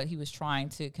home of what he was trying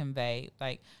to convey.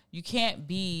 Like, you can't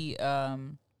be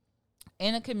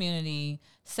in a community,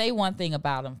 say one thing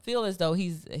about him, feel as though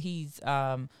he's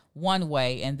one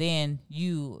way, and then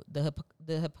the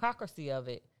hypocrisy of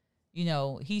it.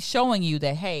 He's showing you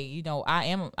that, hey,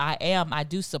 I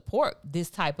do support this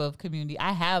type of community.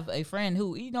 I have a friend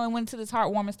who, he went into this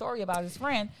heartwarming story about his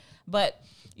friend, but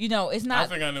it's not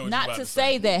think I know what you're not about to to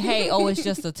say say. that, hey, it's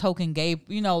just a token gay,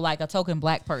 like a token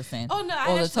black person. Oh no, or I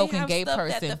the actually token have gay stuff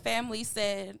person. that the family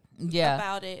said Yeah.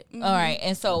 about it. Mhm. All right,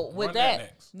 and so with Run that that,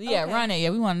 next. yeah, Okay. run it. Yeah,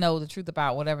 we want to know the truth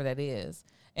about whatever that is.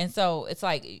 And so it's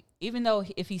like, even though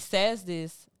if he says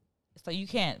this, it's like you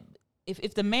can't.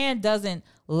 if the man doesn't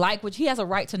like what he has a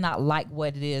right to not like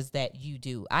what it is that you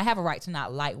do. I have a right to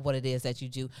not like what it is that you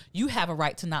do. You have a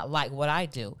right to not like what I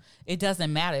do. It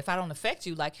doesn't matter if I don't affect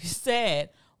you, like you said.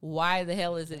 Why the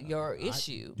hell is it your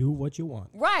issue? Do what you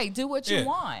want. Right, do what you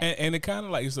want. And it kind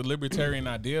of like it's a libertarian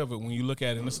idea of it when you look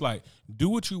at it. And it's like, do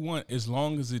what you want as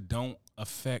long as it don't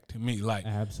affect me. Like,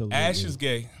 Absolutely. Ash is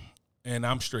gay and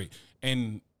I'm straight.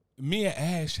 And me and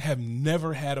Ash have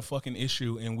never had a fucking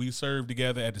issue, and we served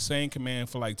together at the same command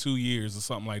for like 2 years or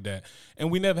something like that.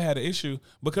 And we never had an issue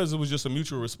because it was just a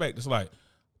mutual respect. It's like,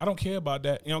 I don't care about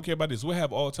that. You don't care about this. We'll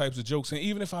have all types of jokes. And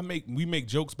even if we make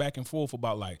jokes back and forth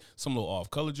about like some little off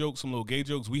color jokes, some little gay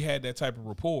jokes, we had that type of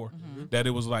rapport that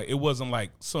it was like, it wasn't like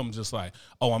some just like,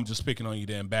 oh, I'm just picking on you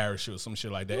to embarrass you or some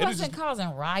shit like that. It wasn't causing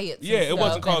riots. Yeah, it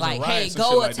wasn't causing like, riots. Hey,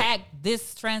 go attack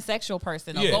this transsexual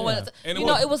person. Or go And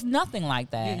it was nothing like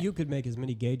that. You could make as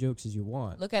many gay jokes as you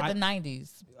want. Look at the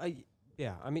 90s.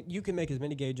 Yeah, I mean, you can make as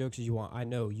many gay jokes as you want. I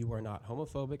know you are not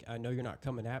homophobic. I know you're not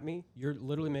coming at me. You're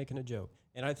literally making a joke.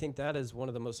 And I think that is one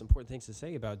of the most important things to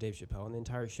say about Dave Chappelle and the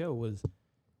entire show was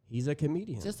he's a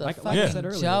comedian. Just a like fucking I said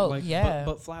earlier, joke, like, yeah.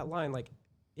 But flat line, like,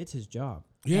 it's his job.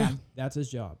 Yeah. That's his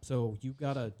job. So you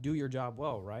got to do your job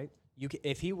well, right?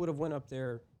 If he would have went up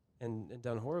there and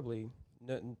done horribly,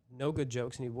 no good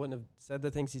jokes, and he wouldn't have said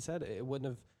the things he said, it wouldn't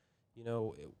have,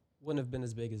 it wouldn't have been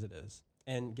as big as it is.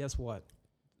 And guess what?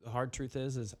 The hard truth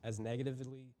is as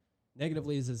negatively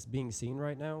as it's being seen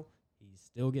right now, he's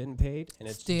still getting paid, and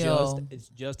it's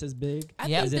just as big. I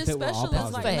Yep. think as this if it were all special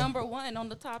is positive. like #1 on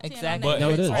the top 10. Exactly. On But No,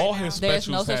 it is. Netflix all right his now. There's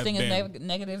no specials such have thing as been-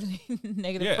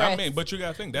 negative Yeah, press. I mean, but you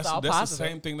gotta think that's all the positive.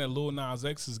 same thing that Lil Nas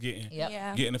X is getting. Yep.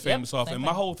 Yeah. Getting the famous off. same And my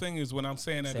thing. whole thing is when I'm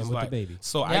saying that Same is with like, the baby.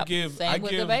 so Yep. I give Same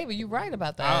with the baby. You're right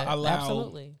about that. I allow,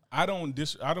 Absolutely. I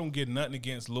don't get nothing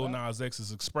against Lil Nas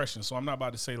X's expression. So I'm not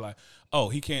about to say like, oh,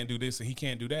 he can't do this and he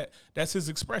can't do that. That's his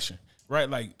expression, right?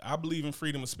 Like I believe in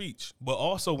freedom of speech, but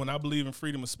also when I believe in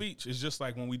freedom of speech, it's just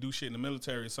like when we do shit in the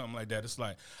military or something like that. It's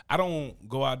like I don't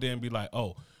go out there and be like,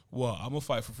 oh, well, I'm gonna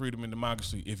fight for freedom and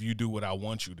democracy if you do what I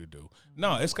want you to do.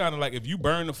 No, it's kind of like if you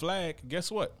burn the flag,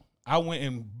 guess what? I went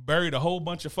and buried a whole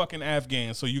bunch of fucking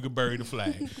Afghans so you could bury the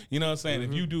flag. You know what I'm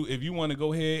saying? If you want to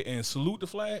go ahead and salute the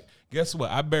flag, guess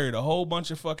what? I buried a whole bunch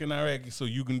of fucking Iraqis so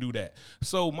you can do that.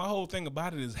 So my whole thing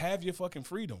about it is have your fucking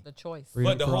freedom. The choice.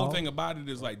 Freedom But the for whole all. thing about it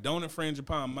is like don't infringe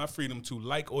upon my freedom to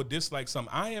like or dislike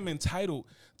something. I am entitled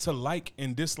to like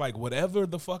and dislike whatever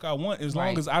the fuck I want as long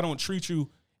Right. as I don't treat you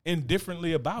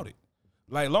indifferently about it.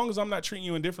 Like, long as I'm not treating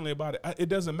you indifferently about it, it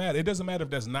doesn't matter. It doesn't matter if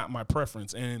that's not my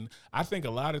preference. And I think a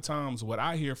lot of times what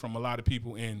I hear from a lot of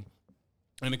people in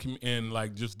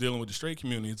like just dealing with the straight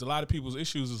community, it's a lot of people's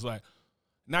issues is like,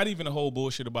 not even the whole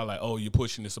bullshit about like, oh, you're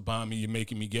pushing this upon me, you're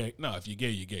making me gay. No, if you're gay,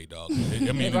 you're gay, dog. I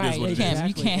mean, Right, it is what you it can't-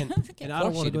 is. you can't- And, can't and I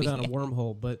don't force want you to go to down be a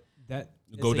wormhole, but that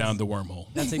Go is down the wormhole.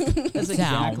 That's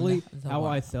exactly the how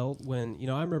I wormhole. felt when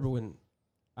I remember when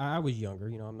I was younger.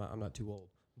 I'm not too old,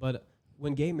 but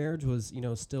when gay marriage was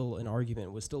still an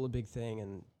argument, was still a big thing,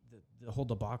 and the whole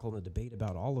debacle and the debate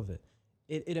about all of it,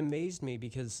 it amazed me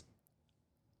because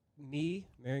me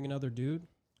marrying another dude,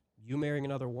 you marrying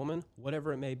another woman,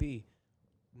 whatever it may be,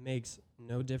 makes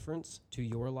no difference to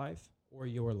your life or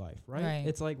your life, right? Right.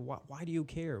 It's like, why do you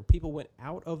care? People went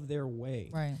out of their way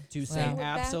Right. to say Same with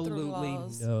bathroom absolutely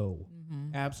laws. no.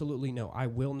 Mm-hmm. Absolutely no. I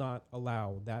will not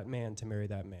allow that man to marry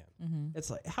that man. Mm-hmm. It's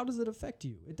like, how does it affect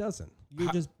you? It doesn't.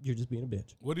 How- You're just being a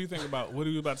bitch. What do you think about, what are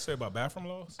you about to say about bathroom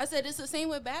laws? I said it's the same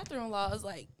with bathroom laws.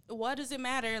 Like, what does it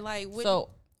matter? Like,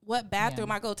 what bathroom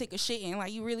yeah. I go take a shit in?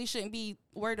 Like, you really shouldn't be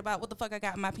worried about what the fuck I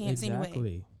got in my pants anyway.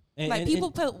 Exactly. Like, people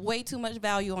put way too much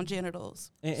value on genitals.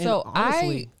 And So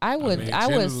honestly, I would mean, I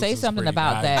would genitals say is something pretty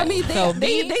about high. that. I mean, so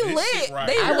they me- lit. shit right.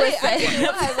 They I would lit.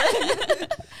 say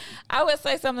I would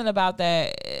say something about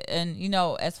that, and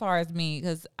as far as me,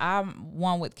 because I'm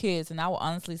one with kids, and I will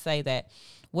honestly say that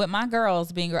with my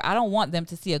girls being, I don't want them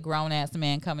to see a grown ass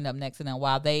man coming up next to them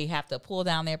while they have to pull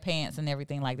down their pants and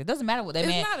everything like that. It doesn't matter what that It's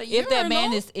man, not a if that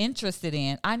man urinal. is interested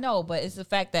in. I know, but it's the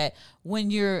fact that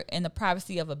when you're in the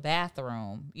privacy of a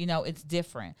bathroom, it's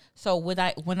different. So when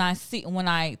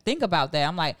I think about that,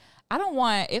 I'm like, I don't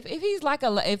want if he's like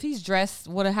if he's dressed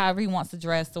however he wants to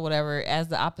dress or whatever as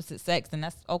the opposite sex, then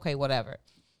that's okay, whatever.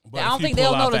 But I if don't he think pull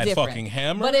they'll know out the that difference. fucking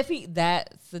hammer? But if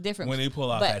that's the difference. When he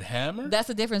pull out But that hammer? that's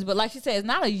the difference. But like you said, it's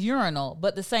not a urinal. But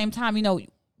at the same time, little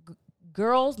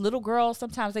girls,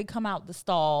 sometimes they come out the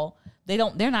stall.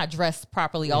 They're not dressed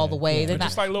properly all the way. yeah. They're But not,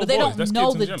 just like little but they boys, don't that's know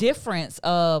kids in the general. difference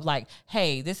of like,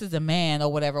 hey, this is a man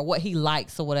or whatever, what he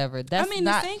likes or whatever. That's I mean,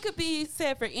 not, the same could be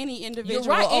said for any individual.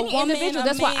 you're right. A Any woman, individual. a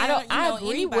That's why man, I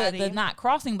agree with anybody. the not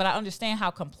crossing, but I understand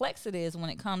how complex it is when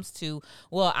it comes to,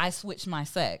 well, I switched my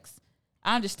sex.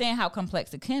 I understand how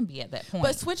complex it can be at that point.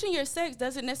 But switching your sex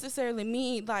doesn't necessarily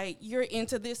mean like you're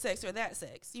into this sex or that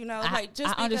sex. You know, like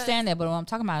just I understand that, but what I'm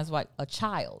talking about is like a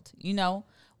child. You know,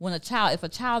 when if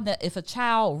a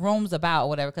child roams about or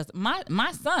whatever, because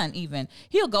my son even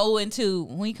he'll go into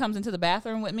when he comes into the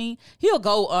bathroom with me, he'll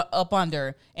go up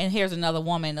under and here's another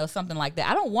woman or something like that.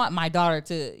 I don't want my daughter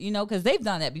to, you know, because they've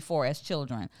done that before as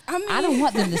children. I mean, I don't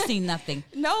want them to see nothing.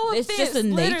 No it's offense, just a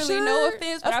literally nature no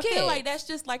offense, but of I feel kids. like that's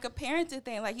just like a parenting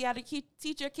thing. Like you got to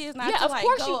teach your kids not Yeah, to of like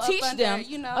course go you up teach under, them.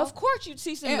 you know. Of course you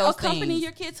teach them And those accompany things.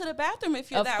 your kid to the bathroom if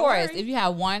you're Of that course, worried. if you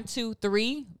have 1, 2,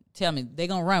 3, tell me they're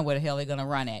gonna run where the hell they're gonna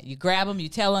run at. You grab them, you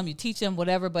tell them, you teach them,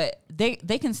 whatever. But they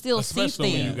can still see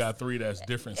Especially things. when you got 3 that's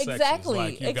different sexes. Exactly,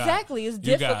 Like you exactly. It's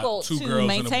you got difficult 2 to girls and a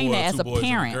maintain boy, that as 2 a boys and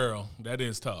parent. girl. That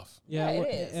is tough. Yeah, Yeah, it well,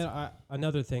 is. and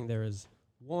another thing there is,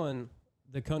 one,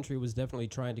 the country was definitely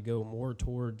trying to go more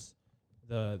towards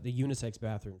the unisex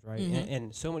bathrooms, right? Mm-hmm.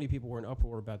 And so many people were in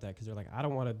uproar about that because they're like, I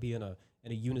don't want to be in a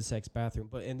unisex bathroom.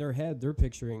 But in their head, they're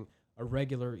picturing a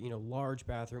regular, you know, large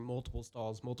bathroom, multiple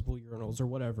stalls, multiple urinals or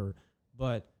whatever.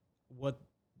 But what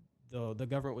the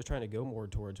government was trying to go more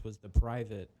towards was the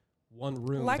private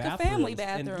one-room Like a bathrooms. family And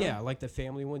bathroom. yeah, like the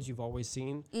family ones you've always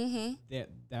seen. Mm-hmm.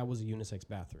 That was a unisex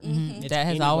bathroom. Mhm. It's That has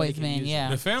anybody always can been, use it. yeah.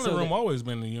 The family So room that- always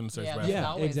been the unisex Yeah, bathroom. It's Yeah,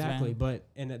 always exactly. been.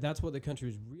 And that's what the country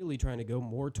was really trying to go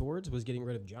more towards, was getting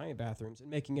rid of giant bathrooms and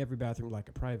making every bathroom like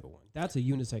a private one. That's a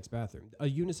unisex bathroom. A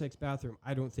unisex bathroom,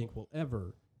 I don't think will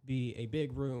ever be a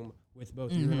big room with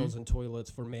both Mhm. urinals and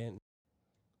toilets for men.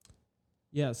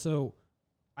 Yeah, so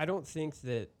I don't think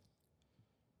that.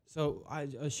 So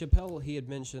Chappelle, he had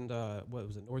mentioned what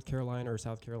was it, North Carolina or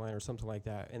South Carolina or something like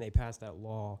that, and they passed that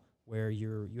law where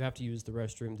you have to use the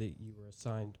restroom that you were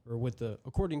assigned, or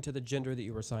according to the gender that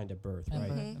you were assigned at birth,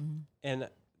 right? Mhm. And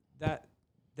that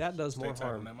does more Stay tight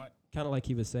on harm. that mic. Kind of like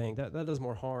he was saying, that does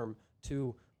more harm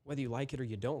to whether you like it or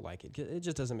you don't like it. 'Cause it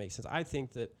just doesn't make sense. I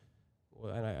think that,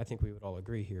 well, and I think we would all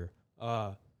agree here.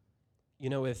 You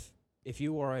know, if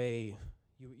you are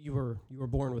you were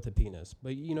born with a penis,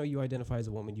 but you know you identify as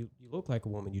a woman, you look like a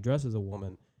woman, you dress as a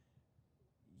woman,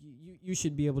 you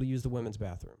should be able to use the women's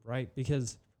bathroom, right?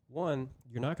 Because one,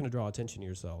 you're not going to draw attention to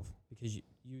yourself because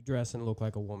you dress and look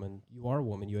like a woman. You are a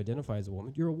woman. You identify as a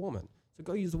woman. You're a woman. So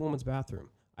go use the woman's bathroom.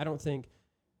 I don't think,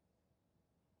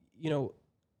 you know,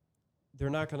 they're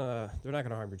not gonna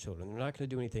harm your children. They're not gonna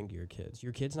do anything to your kids.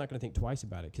 Your kid's not gonna think twice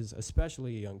about it, because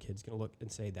especially a young kid's gonna look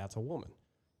and say that's a woman.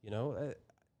 You know,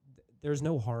 there's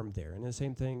no harm there. And the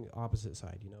same thing, opposite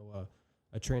side. You know,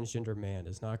 a transgender man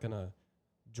is not gonna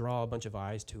draw a bunch of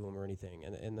eyes to him or anything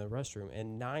in the restroom.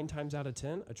 And 9 times out of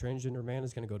 10, a transgender man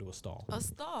is gonna go to a stall. A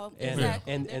stall, And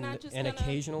exactly. and They're and, not just and gonna-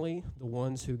 occasionally the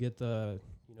ones who get the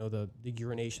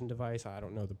urination device, I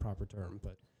don't know the proper term,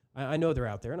 but I know they're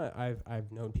out there, and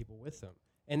I've known people with them,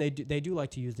 and they do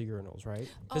like to use the urinals, right?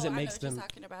 Because oh, it makes I know what them you're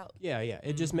talking about. yeah,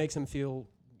 it just makes them feel,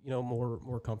 you know,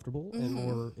 more comfortable and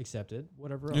more accepted,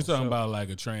 whatever else. You're talking So, about like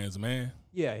a trans man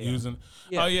yeah. using.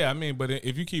 Yeah. Oh yeah, I mean, but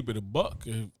if you keep it a buck,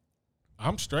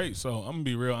 I'm straight, so I'm gonna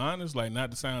be real honest. Like, not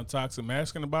to sound toxic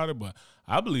masculine about it, but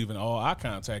I believe in all eye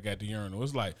contact at the urinal.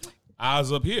 It's like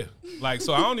eyes up here, like,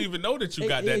 so I don't even know that you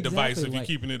got that device if Exactly, you're like,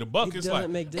 keeping it a buck. it It's doesn't like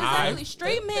make difference. Exactly.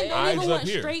 Straight men don't eyes even up want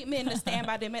here. straight men to stand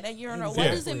by them at a urinal. What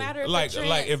Exactly. does it matter if like they're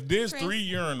like trans- if there's trans- 3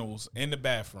 urinals in the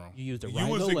bathroom, You use the you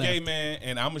right was or a gay left. man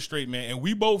and I'm a straight man, and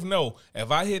we both know if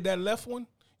I hit that left one,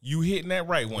 you hitting that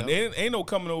right one. Ain't no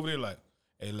coming over there like,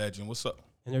 hey, legend, what's up?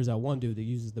 And there's that one dude that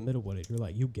uses the middle one. You're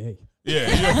like, you gay. Yeah,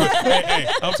 hey,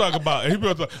 I'm talking about. He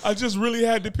was like, I just really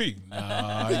had to pee.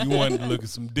 Nah, you wanted to look at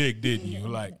some dick, didn't you?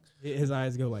 Like, His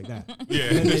eyes go like that, yeah,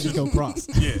 and then they just go cross.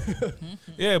 yeah,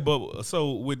 yeah. But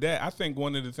so with that, I think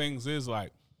one of the things is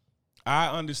like, I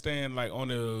understand like on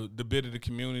the bit of the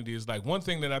community is like one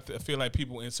thing that I feel like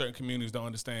people in certain communities don't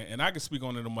understand, and I can speak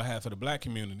on it on behalf of the black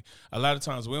community. A lot of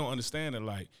times we don't understand that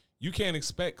like you can't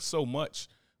expect so much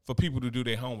for people to do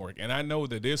their homework, and I know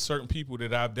that there's certain people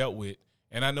that I've dealt with.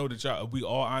 And I know that we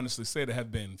all honestly say that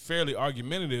have been fairly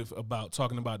argumentative about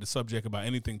talking about the subject, about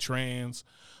anything trans,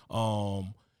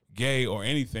 gay, or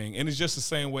anything. And it's just the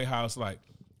same way how it's like,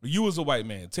 you as a white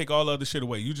man, take all other shit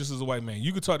away. You just as a white man,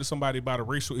 you could talk to somebody about a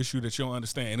racial issue that you don't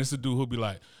understand. And it's a dude who'll be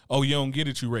like, oh, you don't get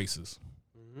it, you racist.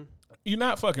 You're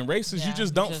not fucking racist. Yeah, you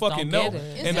just don't fucking know. get it.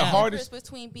 It's And the the hardest... difference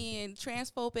between being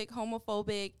transphobic,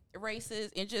 homophobic,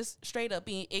 racist, and just straight up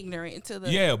being ignorant to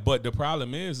the. Yeah, but the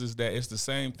problem is that it's the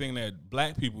same thing that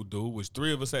black people do, which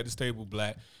 3 of us at this table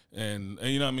black, and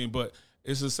you know what I mean? But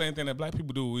It's the same thing that black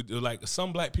people do. Like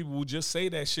some black people will just say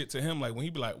that shit to him. Like when he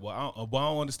be like, "Well, I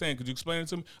don't understand. Could you explain it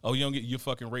to me?" Oh, you don't get, you're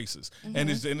fucking racist. And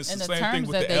it's the same thing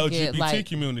with the LGBT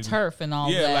community. TERF and all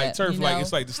that. Yeah, like TERF. you Like know?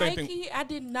 it's like the same thing. High-key, I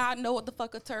did not know what the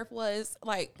fuck a TERF was.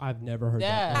 Like, I've never heard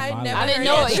Yeah. that. in I my never life. I didn't heard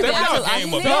know it. it Step either out until I game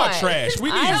seen up. Y'all it. trash.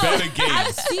 We need I better I've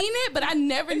games. seen it, but I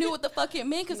never knew what the fuck it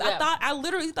meant because Yeah. I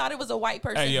literally thought it was a white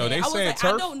person. Hey, yo, name. they I was said like,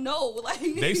 I TERF. don't know. Like,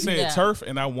 They said Yeah. TERF,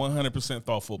 and I 100%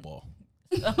 thought football.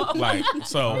 Like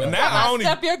so, now I don't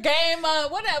even. Step your game up,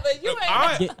 whatever. You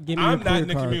ain't. Give me I'm your not clear in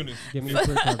the card. community. Give me your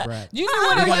clear card, Brad. You knew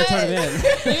what You it gotta turn was.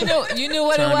 it in. You knew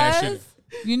what Turn that it shit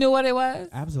was. You knew what it was.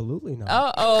 Absolutely not.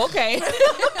 Oh, okay.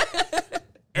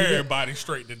 Everybody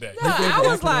straight today. No, They gave I the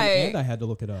was acronym like, and I had to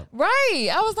look it up. right.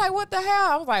 I was like, what the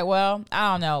hell? I was like, well,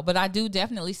 I don't know, but I do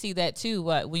definitely see that too.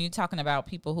 But when you're talking about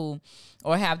people who,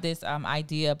 or have this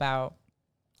idea about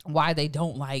why they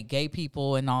don't like gay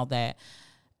people and all that,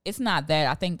 it's not that.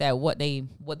 I think that what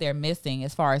they're missing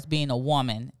as far as being a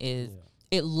woman is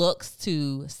it looks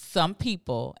to some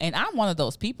people, and I'm one of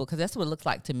those people because that's what it looks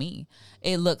like to me.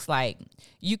 It looks like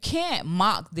you can't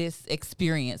mock this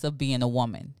experience of being a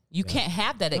woman. You can't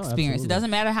have that experience. absolutely. It doesn't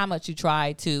matter how much you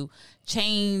try to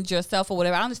change yourself or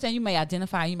whatever. I understand you may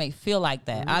identify, you may feel like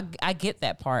that. I get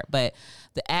that part, but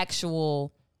the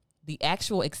actual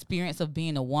experience of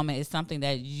being a woman is something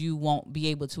that you won't be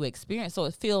able to experience. So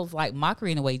it feels like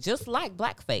mockery in a way, just like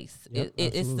blackface. Yep,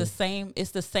 It's absolutely. the same.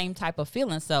 It's the same type of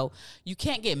feeling. So you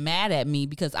can't get mad at me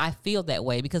because I feel that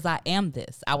way because I am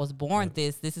this. I was born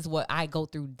this. This is what I go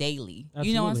through daily.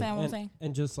 You know what I'm saying? Absolutely. What I'm saying?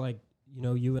 And just like,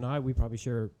 you and I, we probably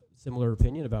share similar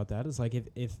opinion about that. It's like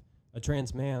if a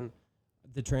trans man,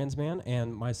 the trans man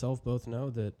and myself both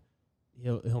know that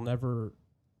he'll never.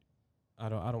 I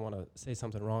don't want to say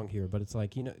something wrong here, but it's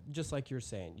like, just like you're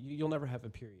saying, you'll never have a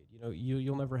period.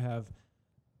 You'll never have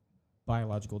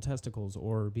biological testicles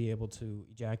or be able to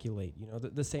ejaculate.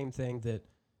 The same thing that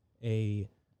a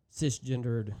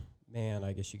cisgendered man,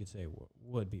 I guess you could say,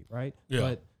 would be, right?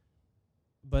 Yeah.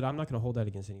 But I'm not going to hold that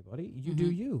against anybody. You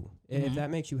do you. And if that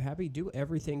makes you happy, do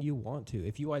everything you want to.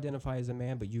 If you identify as a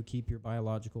man, but you keep your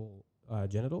biological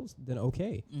genitals, then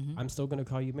okay. I'm still going to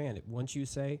call you man. Once you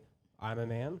say, I'm a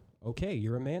man, okay,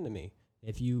 you're a man to me.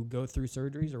 If you go through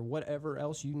surgeries or whatever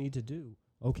else you need to do,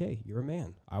 okay, you're a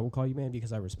man. I will call you man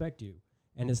because I respect you.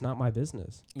 And it's not my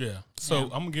business. Yeah. So Yeah. I'm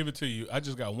gonna give it to you. I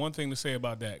just got one thing to say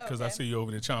about that because I Okay. see you over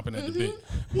there chomping at the bit.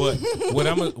 But what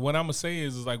I'm gonna say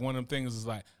is like one of them things is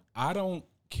like I don't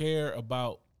care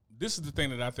about. This is the thing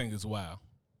that I think is wild.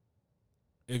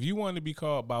 If you want to be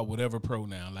called by whatever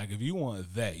pronoun, like if you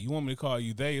want they, you want me to call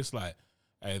you they, it's like,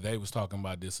 hey, they was talking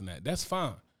about this and that. That's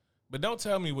fine. But don't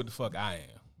tell me what the fuck I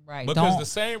am. Right. Because Don't- the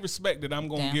same respect that I'm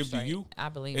going to Damn give straight. to you, I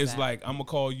believe it's that. like I'm going to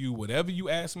call you whatever you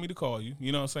ask me to call you.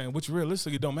 You know what I'm saying? Which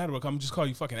realistically don't matter. Like, I'm just call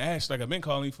you fucking Ash like I've been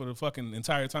calling you for the fucking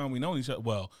entire time we known each other.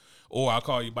 Well, or I'll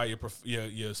call you by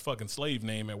your fucking slave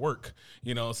name at work.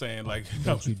 You know what I'm saying? Like,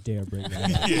 Don't you dare bring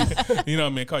that up. yeah, you know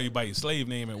what I mean? Call you by your slave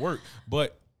name at work.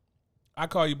 But I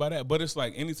call you by that. But it's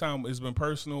like anytime it's been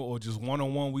personal or just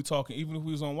one-on-one we talking, even if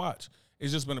we was on watch,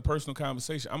 it's just been a personal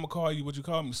conversation. I'm going to call you what you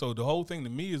call me. So the whole thing to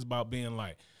me is about being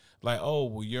like, oh,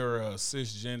 well, you're a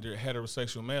cisgender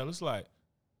heterosexual male. It's like,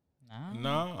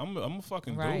 nah, I'm a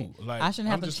fucking Right. dude. Like, I shouldn't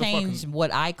have I'm to just a change fucking-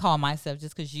 what I call myself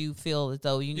just because you feel as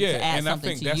though you need yeah, to add and I something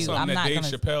think to that's you. something I'm that not Dave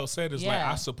gonna. Chappelle said is like,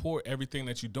 Yeah. I support everything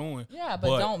that you're doing. Yeah,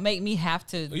 but don't make me have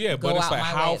to. Yeah, go but it's out like, my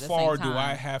how way at the far same do I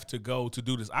time. have to go to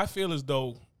do this? I feel as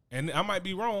though, and I might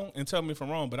be wrong, and tell me if I'm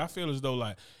wrong, but I feel as though,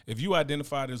 like, if you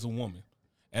identified as a woman,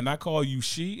 and I call you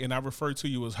she, and I refer to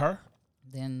you as her,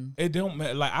 Then it don't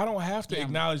matter. Like, I don't have to Yeah.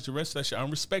 acknowledge the rest of that shit. I'm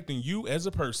respecting you as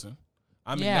a person.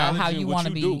 I'm Yeah, how acknowledging you what wanna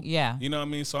you be, do. yeah. You know what I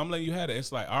mean? So I'm letting you have it.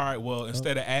 It's like, all right, well,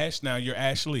 instead of Ash, now you're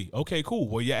Ashley. Okay, cool.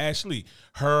 Well, you're Ashley.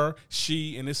 Her,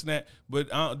 she, and this and that. But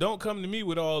don't come to me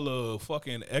with all the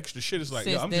fucking extra shit. It's like,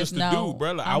 Sis, yo, I'm there's just a no- dude,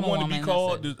 bro. Like, I I'm a want to be woman,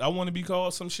 called. that's it. I want to be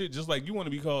called some shit, just like you want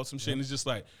to be called some shit. And it's just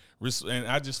like, and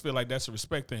I just feel like that's a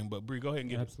respect thing. But Bree, go ahead and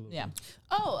get it. Absolutely. yeah,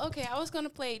 Oh, okay. I was gonna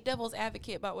play devil's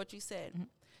advocate about what you said.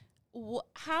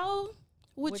 How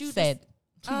would which you said.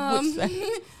 Which said.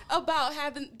 about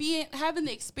having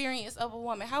the experience of a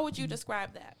woman? How would you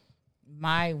describe that?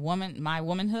 my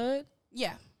womanhood.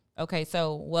 Yeah. Okay,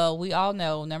 so we all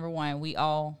know, number one, we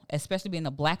all, especially being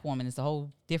a black woman, is a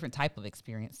whole different type of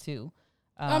experience too.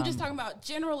 I'm just talking about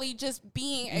generally just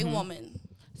being a woman.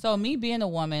 So me being a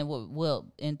woman will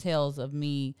entails of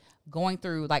me going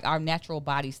through like our natural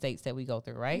body states that we go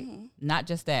through, right? Not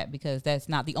just that, because that's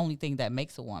not the only thing that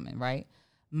makes a woman, right?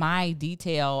 My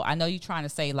detail, I know you're trying to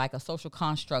say like a social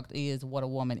construct is what a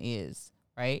woman is,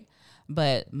 right?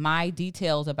 But my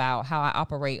details about how I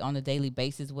operate on a daily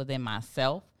basis within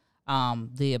myself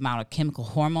the amount of chemical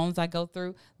hormones I go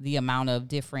through, the amount of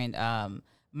different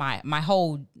my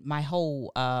whole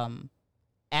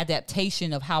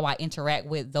adaptation of how I interact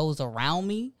with those around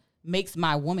me makes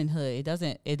my womanhood.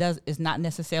 It's not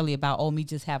necessarily about me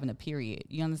just having a period.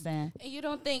 You understand? And you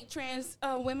don't think trans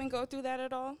women go through that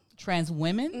at all? Trans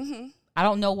women? Mm-hmm. I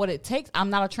don't know what it takes. I'm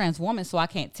not a trans woman, so I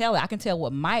can't tell it. I can tell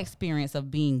what my experience of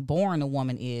being born a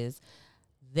woman is.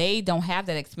 They don't have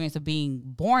that experience of being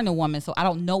born a woman, so I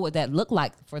don't know what that looked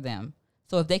like for them.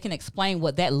 So if they can explain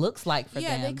what that looks like for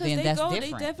them, then that's different.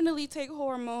 They definitely take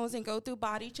hormones and go through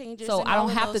body changes. So and I don't all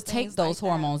of have to those take things those like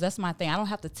hormones. That's my thing. I don't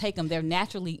have to take them. They're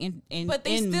naturally in But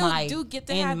they in still my, do get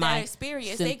to in have my that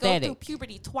experience. synthetic. They go through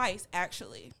puberty twice,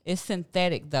 actually. It's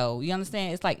synthetic, though. You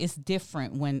understand? It's like it's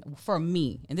different for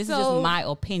me, and this is So- just my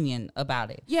opinion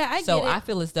about it. Yeah, I So get it. I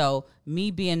feel as though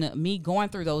me going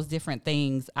through those different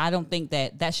things, I don't think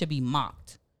that should be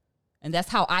mocked, and that's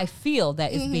how I feel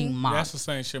that it's being mocked. That's the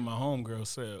same shit my homegirl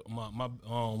said. My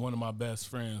one of my best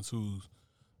friends who's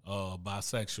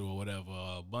bisexual or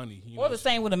whatever, Bunny. Or the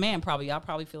same with a man, probably. Y'all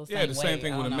probably feel the same way. Yeah, the same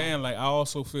thing I with a don't know. man. Like I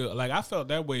also feel like I felt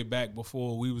that way back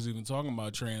before we was even talking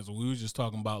about trans. We was just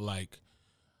talking about like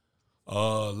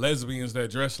lesbians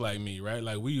that dress like me, right?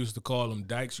 Like we used to call them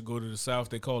dykes. You go to the South,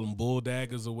 they call them bull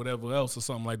daggers or whatever else or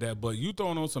something like that. But you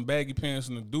throwing on some baggy pants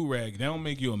and a do-rag, they don't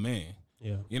make you a man.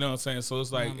 Yeah. You know what I'm saying? So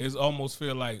it's like, it's almost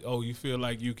feel like, you feel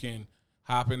like you can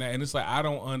hop in that. And it's like, I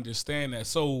don't understand that.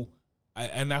 So,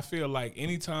 I feel like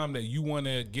anytime that you want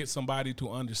to get somebody to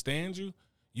understand you,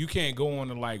 you can't go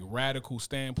on a like radical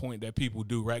standpoint that people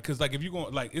do, right? Because like if you're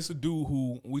going, like it's a dude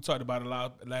who, we talked about a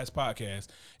lot last podcast,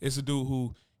 it's a dude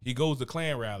who, he goes to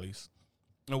Klan rallies.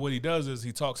 And what he does is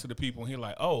he talks to the people and he's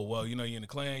like, oh, well, you know, you're in the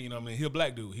Klan, you know what I mean? He a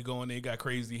black dude. He go in there, he got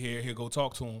crazy hair, he'll go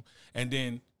talk to him. And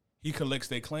then he collects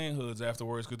their Klan hoods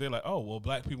afterwards because they're like, oh, well,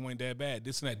 black people ain't that bad,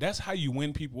 this and that. That's how you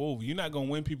win people over. You're not going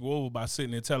to win people over by sitting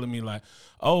there telling me like,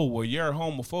 oh, well, you're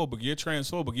homophobic, you're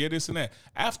transphobic, you're this and that.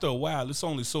 After a while, it's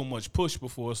only so much push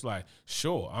before it's like,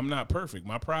 sure, I'm not perfect.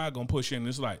 My pride going to push in.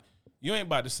 It's like, you ain't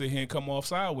about to sit here and come off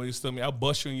sideways to me. I'll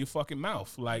bust you in your fucking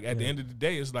mouth. Like, at the end of the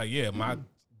day, it's like, yeah, my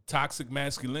toxic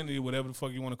masculinity, whatever the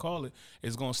fuck you want to call it,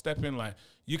 is going to step in. Like,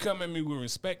 you come at me with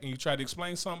respect and you try to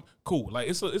explain something, cool. Like,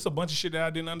 it's a bunch of shit that I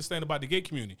didn't understand about the gay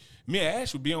community. Me and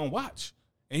Ash would be on watch,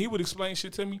 and he would explain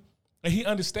shit to me. And he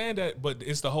understand that, but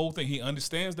it's the whole thing. He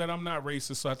understands that I'm not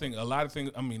racist, so I think a lot of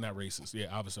things, I mean, not racist. Yeah,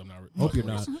 obviously I'm not racist. Hope you're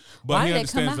not. But Why he did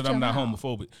it come understands out that your I'm not mouth?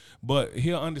 homophobic. But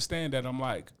he'll understand that I'm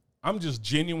like, I'm just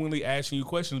genuinely asking you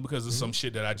questions because of some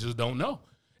shit that I just don't know.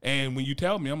 And when you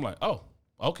tell me, I'm like, oh,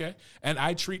 okay. And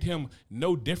I treat him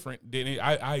no different than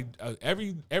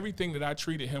everything that I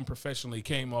treated him professionally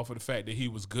came off of the fact that he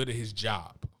was good at his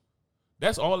job.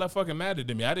 That's all that fucking mattered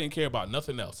to me. I didn't care about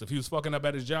nothing else. If he was fucking up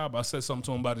at his job, I said something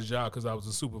to him about his job because I was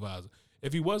a supervisor.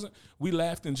 If he wasn't, we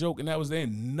laughed and joked, and that was there.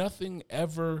 Nothing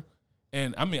ever.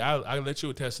 And I mean, I'll let you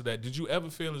attest to that. Did you ever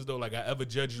feel as though like I ever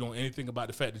judged you on anything about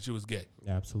the fact that you was gay?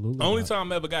 Absolutely. The only not.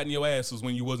 time I ever got in your ass was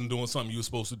when you wasn't doing something you were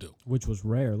supposed to do. Which was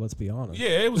rare, let's be honest.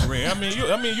 Yeah, it was rare. I mean,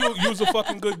 you was a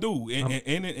fucking good dude,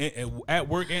 and at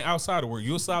work and outside of work.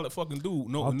 You're a solid fucking dude.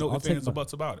 No I'll ifs, take ands, or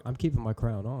buts about it. I'm keeping my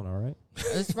crown on, all right?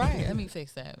 That's right. Let me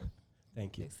fix that.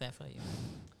 Thank you. Fix that for you.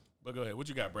 But go ahead. What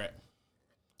you got, Brad?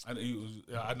 I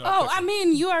know. Oh, I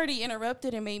mean, you already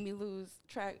interrupted and made me lose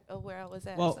track of where I was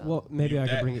at. so. Well, maybe I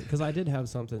could that- bring it because I did have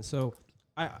something. So,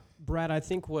 Brad, I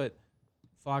think what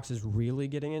Fox is really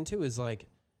getting into is like,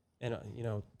 and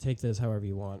take this however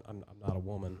you want. I'm not a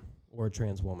woman or a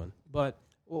trans woman, but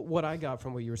what I got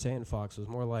from what you were saying, Fox, was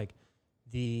more like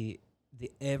the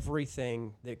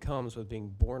everything that comes with being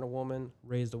born a woman,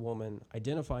 raised a woman,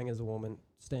 identifying as a woman,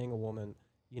 staying a woman.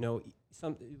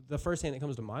 The first thing that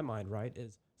comes to my mind, right,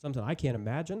 is something I can't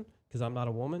imagine because I'm not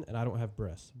a woman and I don't have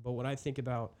breasts. But when I think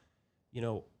about,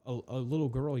 a little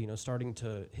girl, starting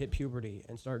to hit puberty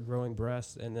and start growing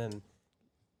breasts, and then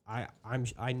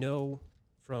I know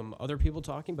from other people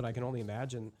talking, but I can only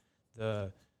imagine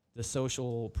the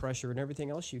social pressure and everything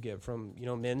else you get from,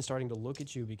 men starting to look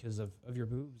at you because of your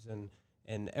boobs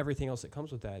and everything else that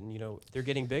comes with that. And, they're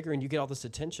getting bigger and you get all this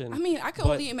attention. I mean, I can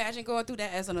but- only imagine going through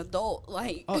that as an adult.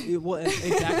 Like, well,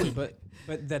 exactly.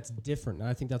 But that's different. And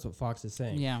I think that's what Fox is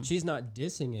saying. Yeah. She's not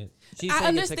dissing it. She's I saying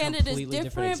understand it's it a is completely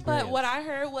different, but what experience.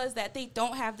 I heard was that they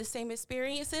don't have the same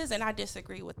experiences, and I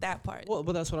disagree with that part. Well,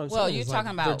 that's what I'm Well, saying. you're is,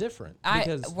 talking they're about different. I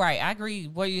because agree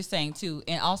what you're saying too,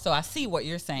 and also I see what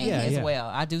you're saying Yeah, as yeah. well.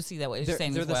 I do see that what you're they're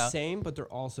saying as the well. same, but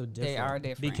they're also different. They are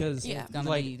different because Yeah. It's gonna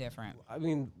like, be different. I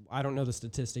mean, I don't know the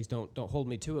statistics. Don't hold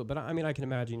me to it. But I mean, I can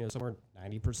imagine, somewhere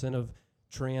 90% of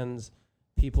trans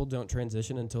people don't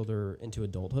transition until they're into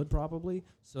adulthood, probably.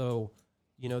 So,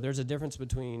 you know, there's a difference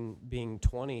between being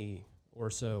 20 or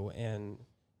so and,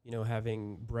 you know,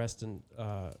 having breast and,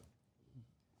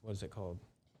 what is it called?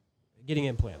 Getting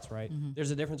implants, right? Mm-hmm. There's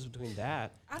a difference between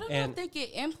that. I don't know if they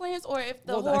get implants or if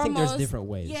the well, hormones. I think there's different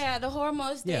ways. Yeah, the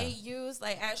hormones Yeah. they use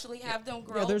like actually have them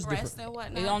grow there's breasts different- and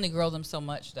whatnot. They only grow them so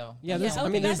much, though. Yeah, there's, Yeah, I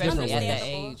mean, there's that's different Especially at ways. that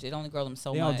understandable. age, it only grow them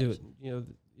so They much. all do it. You know,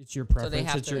 it's your they preference.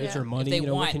 have It's to, your yeah. money. If they You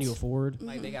know, what can want- you afford?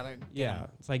 Like they gotta. Yeah,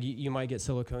 it's like you might get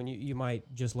silicone. You might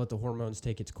just let the hormones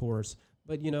take its course.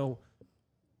 But, you know,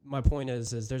 my point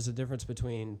is there's a difference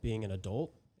between being an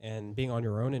adult and being on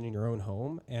your own and in your own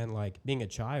home and like being a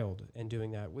child and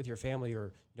doing that with your family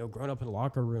or, you know, growing up in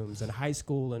locker rooms and high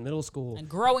school and middle school. And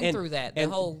growing And- through that, the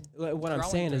and whole. what I'm growing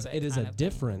saying through is that it is a kind of thing.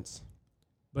 difference,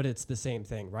 but it's the same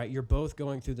thing, right? You're both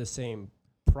going through the same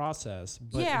process,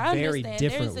 but yeah, I very understand.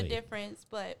 differently. There's a difference,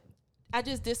 but I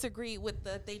just disagree with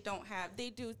they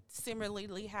do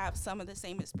similarly have some of the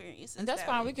same experiences. And that's that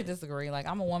fine. We do. could disagree. Like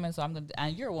I'm a woman, so I'm gonna.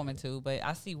 And you're a woman too, but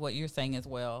I see what you're saying as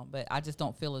well. But I just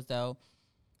don't feel as though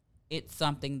it's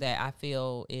something that I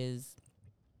feel is.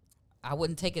 I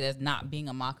wouldn't take it as not being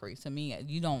a mockery. To me,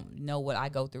 you don't know what I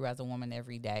go through as a woman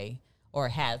every day, or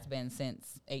has been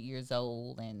since 8 years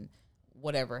old, and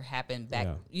whatever happened back,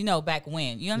 Yeah. you know, back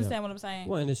when. You understand what I'm saying?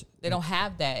 Well, and it's, They don't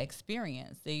have that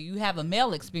experience. You have a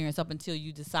male experience up until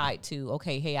you decide to,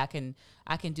 okay, hey, I can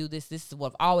do this. This is what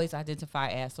I've always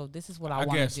identified as. So this is what I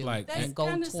want guess, to do like, That's and go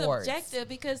kind of towards. subjective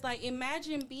because, like,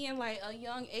 imagine being like a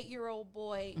young 8-year-old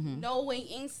boy, Mm-hmm. knowing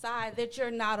inside that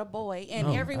you're not a boy, and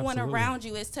No, everyone absolutely. around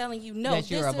you is telling you, no, That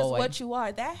this you're a is boy. what you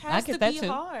are. That I has get to that be too.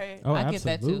 hard. oh, I get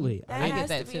that too. absolutely. That I get has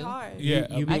that to be too. hard.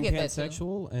 Yeah, you I being get that too.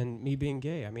 pansexual and me being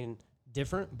gay. I mean,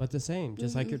 different but the same.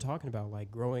 Just like you're talking about. Like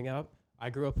growing up, I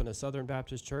grew up in a Southern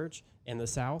Baptist church in the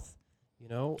South. You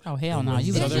know, Oh hell in no! the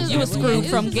You Southern was, you was family. screwed It's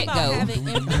from just get about go. having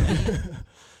empathy.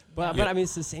 but Yeah. I mean,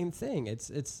 it's the same thing. It's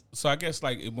So I guess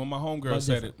like when my homegirl But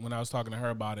said different. it when I was talking to her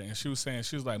about it, and she was saying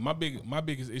she was like my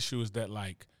biggest issue is that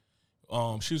like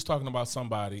she was talking about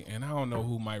somebody, and I don't know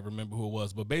who might remember who it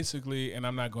was, but basically, and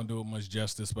I'm not gonna do it much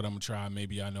justice, but I'm gonna try.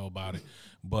 Maybe I know about it,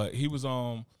 but he was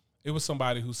it was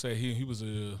somebody who said he was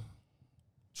a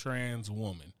trans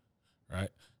woman, right?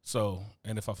 So,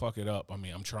 and if I fuck it up, I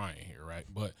mean I'm trying here, right?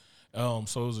 But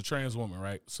so it was a trans woman,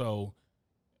 right? So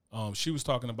she was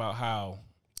talking about how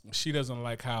she doesn't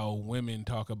like how women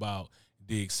talk about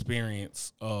the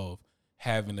experience of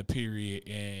having a period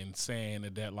and saying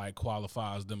that like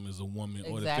qualifies them as a woman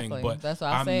or the Exactly. thing. But That's what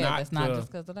I I'm said. not That's not the- just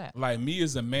because of that. like me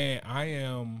as a man, I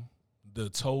am the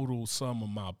total sum of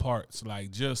my parts.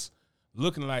 Like just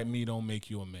looking like me don't make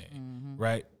you a man, Mm-hmm.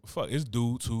 right? Fuck, it's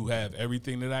dudes who have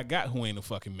everything that I got who ain't a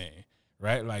fucking man,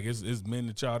 right? Like it's men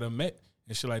that y'all done met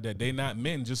and shit like that. They not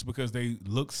men just because they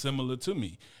look similar to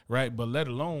me, right? But let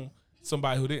alone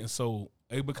somebody who didn't. So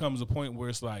it becomes a point where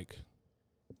it's like,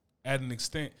 at an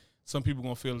extent, some people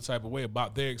gonna feel the type of way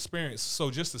about their experience. So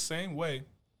just the same way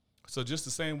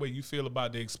you feel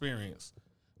about the experience,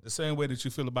 the same way that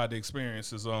you feel about the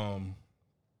experience is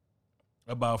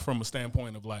about from a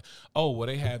standpoint of like, oh, well,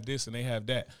 they have this and they have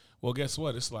that. Well, guess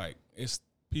what? It's like it's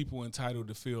people entitled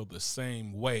to feel the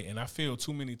same way. And I feel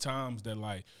too many times that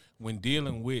like when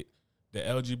dealing with the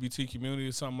LGBT community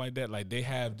or something like that, like they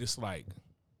have this like,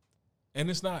 and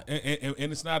it's not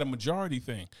and it's not a majority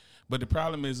thing. But the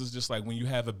problem is, it's just like when you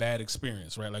have a bad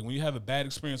experience, right? Like when you have a bad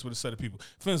experience with a set of people.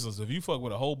 For instance, if you fuck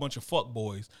with a whole bunch of fuck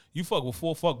boys, you fuck with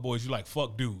 4 fuck boys, you like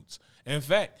fuck dudes. In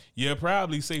fact, you'll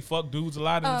probably say fuck dudes a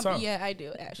lot of the time. Yeah, I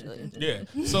do actually. Yeah.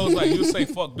 So it's like you'll say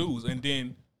fuck dudes, and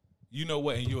then you know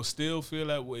what, and you'll still feel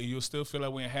that way. You'll still feel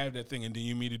that way and have that thing, and then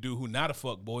you meet a dude who not a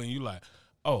fuck boy, and you like,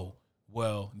 oh,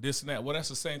 well, this and that. Well, that's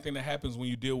the same thing that happens when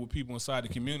you deal with people inside the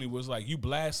community. Where it's like you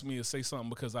blast me or say something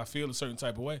because I feel a certain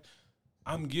type of way.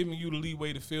 I'm giving you the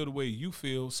leeway to feel the way you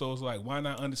feel. So it's like, why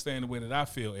not understand the way that I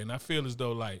feel? And I feel as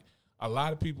though like a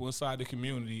lot of people inside the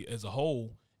community as a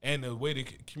whole and the way the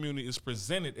community is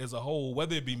presented as a whole,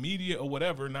 whether it be media or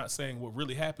whatever, not saying what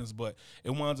really happens, but it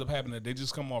winds up happening that they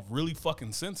just come off really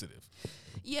fucking sensitive.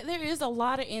 Yeah, there is a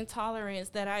lot of intolerance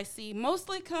that I see,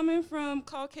 mostly coming from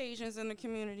Caucasians in the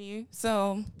community.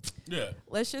 So Yeah.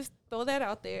 let's just throw that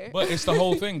out there. But it's the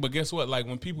whole thing. But guess what? Like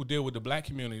when people deal with the black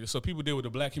community, so people deal with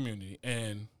the black community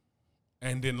and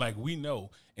then like we know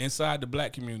inside the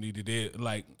black community they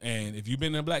like, and if you've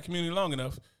been in the black community long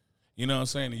enough, you know what I'm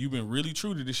saying, and you've been really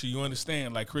true to this shit, you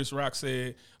understand, like Chris Rock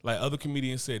said, like other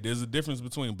comedians said, there's a difference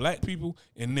between black people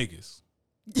and niggas.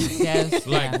 Yes,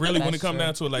 Like yeah, really when that's it comes true.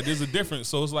 down to it, like there's a difference.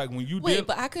 So it's like when you Wait, deal,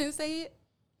 but I couldn't say it.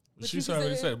 But she you can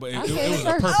already say said it. it, but I it said was it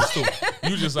a first. purpose to it.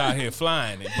 You just out here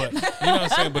flying it. But you know what I'm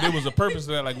saying? But it was a purpose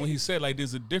to that. Like when he said like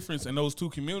there's a difference in those two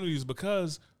communities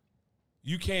because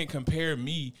You can't compare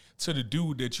me to the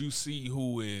dude that you see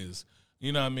who is,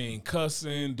 you know what I mean,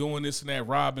 cussing, doing this and that,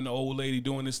 robbing the old lady,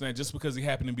 doing this and that, just because he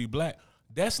happened to be black.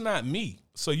 That's not me.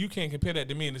 So you can't compare that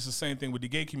to me. And it's the same thing with the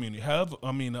gay community. However,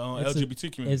 I mean, LGBT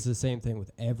community. It's the same thing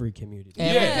with every community.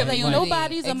 Yeah, like,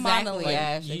 nobody's a monolith.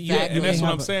 Exactly. Yeah, and that's They what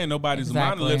have I'm saying. Nobody's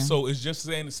Exactly. a monolith. So it's just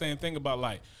saying the same thing about,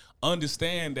 like,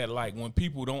 understand that, like, when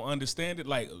people don't understand it,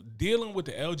 like, dealing with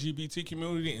the LGBT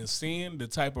community and seeing the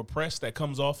type of press that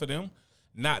comes off of them,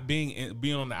 not being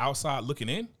on the outside looking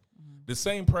in, the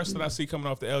same press that I see coming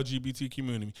off the LGBT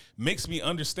community makes me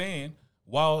understand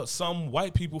why some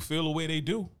white people feel the way they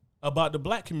do about the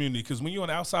black community. Because when you're on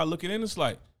the outside looking in, it's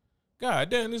like, God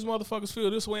damn, these motherfuckers feel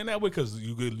this way and that way. Because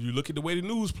you look at the way the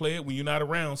news play it when you're not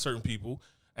around certain people.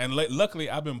 And luckily,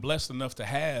 I've been blessed enough to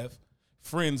have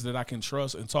friends that I can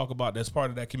trust and talk about that's part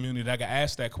of that community that I can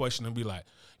ask that question and be like,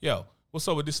 yo, what's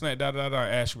up with this and that, da, da, da,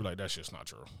 Ash be like, that's just not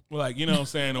true. Like, you know what I'm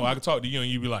saying? Or I can talk to you and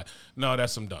you be like, no,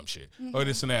 that's some dumb shit. Or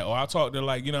this and that. Or I talk to,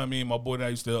 like, you know what I mean, my boy that I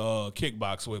used to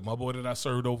kickbox with, my boy that I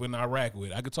served over in Iraq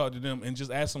with. I could talk to them and just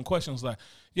ask some questions like,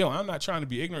 yo, I'm not trying to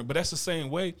be ignorant, but that's the same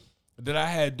way that I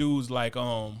had dudes like you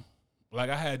know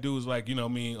what I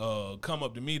mean, come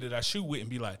up to me that I shoot with and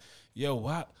be like, yo,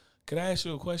 what? Could I ask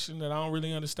you a question that I don't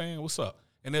really understand? What's up?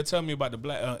 And they'll tell me about the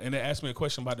black, and they ask me a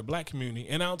question about the black community,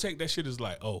 and I don't take that shit as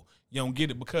like, oh, you don't get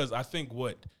it, because I think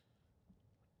what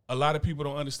a lot of people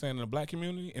don't understand in the black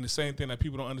community, and the same thing that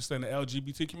people don't understand in the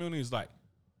LGBT community, is like,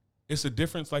 it's a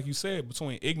difference, like you said,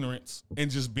 between ignorance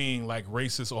and just being like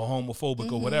racist or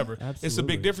homophobic or whatever. Absolutely. It's a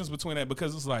big difference between that,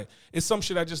 because it's like, it's some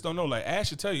shit I just don't know. Like Ash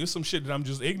should tell you, it's some shit that I'm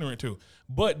just ignorant to.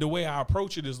 But the way I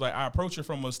approach it is like, I approach it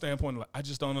from a standpoint of like, I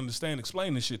just don't understand.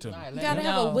 Explain this shit to me. Right, You let gotta me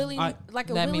have know. a Let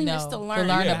me willingness know. to learn.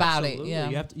 Yeah, about Absolutely.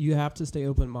 it. Yeah. You have to stay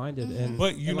open minded. And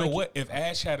But you and know like, what? If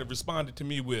Ash had responded to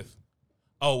me with,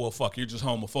 oh, well, fuck, you're just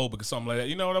homophobic or something like that,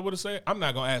 you know what I would have said? I'm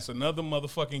not going to ask another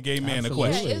motherfucking gay man a Absolutely.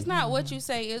 question. Yeah, it's not what you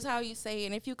say, it's how you say it.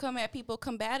 And if you come at people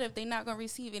combative, they're not gonna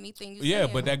receive anything you Yeah,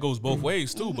 say. but that goes both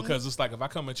ways too, because it's like if I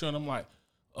come at you and I'm like,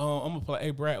 I'm gonna play,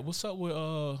 hey Brad, what's up with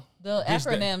The this,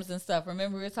 that? acronyms and stuff.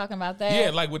 Remember we were talking about that? Yeah,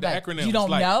 like with the acronyms, You don't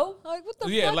like- know? Like what the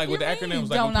yeah, fuck like with the you acronyms, mean? like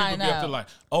when Don't I people get up to know? like,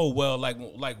 oh well, like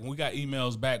when we got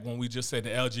emails back when we just said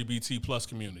the LGBT plus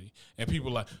community, and people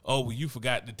like, oh well, you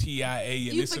forgot the TIA and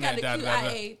you this and forgot that, the da, da, da.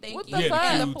 QIA. Thank What you. the Yeah, fuck?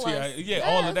 And the the Q, plus. TIA, yeah, Yeah,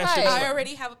 all of that that's shit. right. is I like-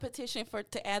 already have a petition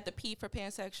to add the P for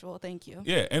pansexual. Thank you.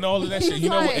 Yeah, and all of that shit, you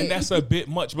know, Right. and that's a bit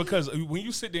much, because when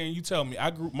you sit there and you tell me,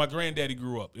 my granddaddy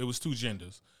grew up, it was two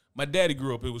genders. My daddy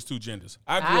grew up, it was two genders.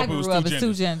 I grew up, it was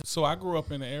two genders. So I grew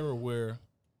up in an era where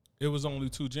it was only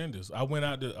two genders. I went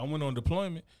on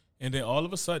deployment, and then all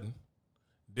of a sudden,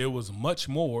 there was much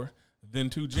more than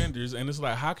two genders, and it's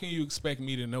like, how can you expect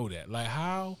me to know that? Like,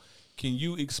 how can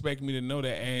you expect me to know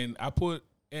that? And I put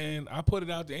it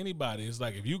out to anybody. It's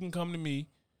like, if you can come to me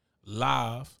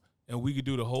live and we could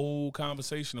do the whole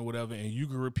conversation or whatever, and you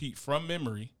can repeat from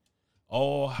memory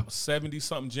all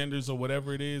 70-something genders or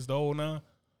whatever it is, the whole nine,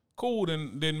 cool,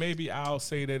 then maybe I'll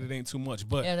say that it ain't too much.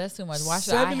 But Yeah, that's too much. Why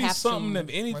should I have 70-something to of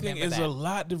anything remember is that? a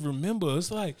lot to remember. It's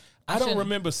like, I don't shouldn't-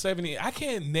 remember 70. I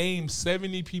can't name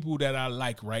 70 people that I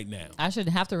like right now. I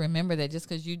shouldn't have to remember that just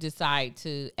because you decide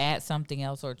to add something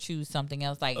else or choose something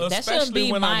else. Like that shouldn't Especially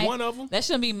be when my. I'm one of them. That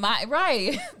shouldn't be my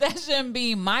right. That shouldn't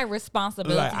be my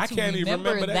responsibility. Like, I to can't even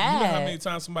remember that. that. You know how many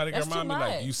times somebody can That's remind me, too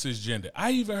like, much. you cisgender.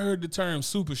 I even heard the term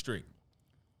super straight.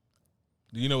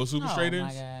 Do you know what super straight is? Oh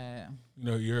my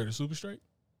god. You heard of super straight?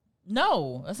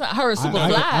 No, that's not. I heard super I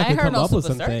fly. could I heard come no up with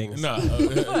super some straight. things. No.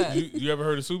 What? You ever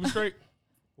heard of super straight?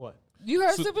 What? You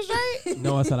heard super straight?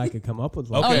 No, I said I could come up with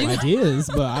like Okay. some ideas,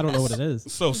 but I don't know what it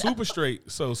is. So super straight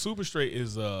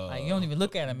is Like you don't even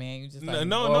look at a man. You just like,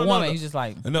 No, or no, a no, woman. no. You just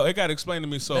like. no, it got to explain to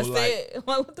me. So That's like, it.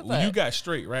 What the when fuck? you got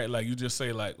straight, right? Like you just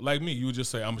say like me, you would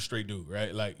just say I'm a straight dude,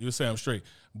 right? Like you say I'm straight.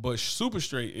 But super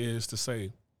straight is to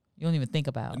say You don't even think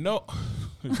about. no.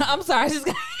 I'm sorry. I just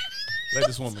got. Let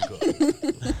this woman go.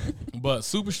 But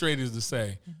super straight is to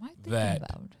say that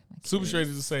super straight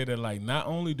is to say that like not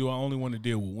only do I only want to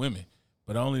deal with women,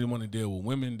 but I only want to deal with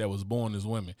women that was born as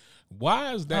women.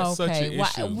 Why is that such an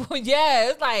issue? Yeah,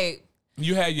 it's like,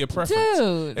 You had your preference.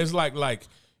 dude. It's like,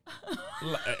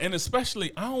 and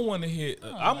especially, I don't want to hear.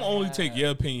 I'm only take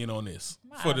your opinion on this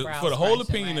for the eyebrows whole scratching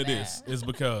opinion right of this is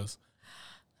because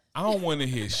I don't want to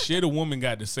hear shit a woman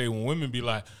got to say when women be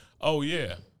like, "Oh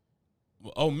yeah,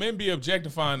 oh men be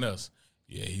objectifying us."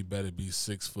 Yeah, he better be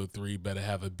 6'3", better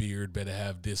have a beard, better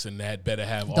have this and that, better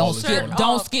have all Don't this. skip. going on.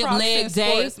 Don't off, skip Crocs leg in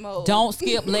day. sports mode. Don't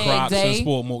skip leg Crocs and day.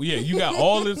 sport mode. Yeah, you got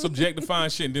all this objectifying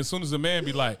shit, and then as soon as a man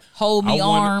be like, Hold me I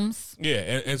wanna- arms. yeah,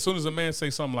 and as soon as a man say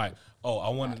something like, "Oh, I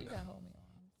want to,"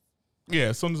 Yeah,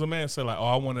 as soon as a man say like, "Oh,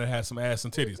 I wanted to have some ass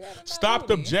and titties," stop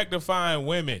objectifying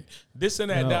women. This and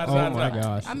that. No, da, da, oh da, my da.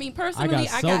 gosh. I mean, personally,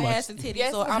 I so got much- ass and titties,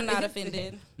 Yes. so I'm not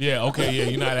offended. Yeah, okay, yeah,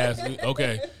 you're not asking.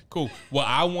 Okay, cool. Well,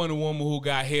 I want a woman who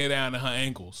got hair down to her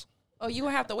ankles. Oh, you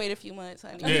will have to wait a few months,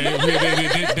 honey.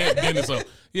 Then it's up.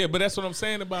 Yeah, but that's what I'm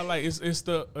saying about like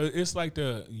it's like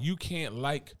the you can't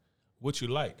like what you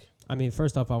like. I mean,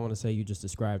 first off, I want to say you just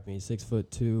described me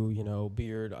 6'2", you know,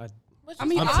 beard. I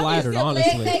mean, I'm flattered,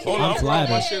 honestly. Hold on, I'm I'm growing my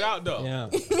flattered. shit out though. Yeah.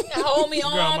 Hold me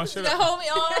Girl, my on. shit You up. hold me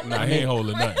on. Nah, he ain't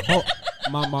holding nothing. Oh,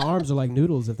 my arms are like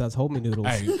noodles, if that's hold me noodles.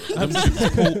 Hey, them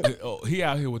shits pool, he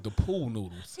out here with the pool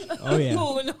noodles. Oh yeah,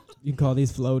 Cool. you can call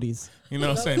these floaties. You know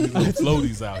what I'm saying? These little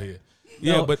floaties out here.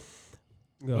 Yeah, No. but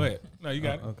go ahead. No, you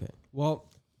got it. Okay. Well,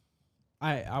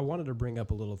 I wanted to bring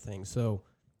up a little thing. So,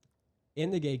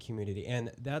 in the gay community, and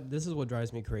this is what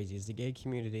drives me crazy, is the gay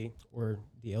community or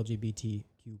the LGBTQ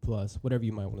plus, whatever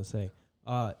you might want to say.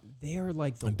 They are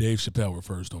like the And Dave Chappelle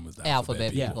refers to him as the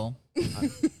Alphabet Yeah. people.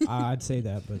 I'd say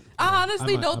that, but I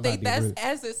honestly I don't might think be that's rude.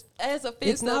 as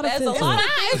offensive not as a offensive. lot of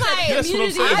It's like That's what I'm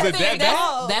community. saying, is I that think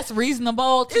that- that's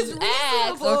reasonable to It's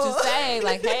ask or to reasonable. say,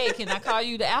 like, hey, can I call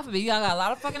you the alphabet? You got a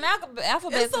lot of fucking alphabets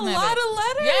It's a in there. lot of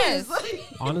letters.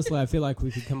 Yes. honestly, I feel like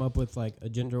we could come up with like a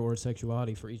gender or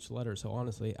sexuality for each letter. So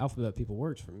honestly, alphabet people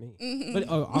works for me. But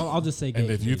I'll just say gay And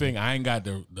if you community. think I ain't got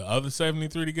the other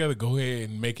 73 together, go ahead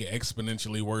and make it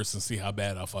exponentially worse and see how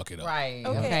bad I fuck it up. Right.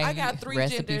 Okay, I got 3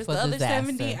 Recipe genders. for The other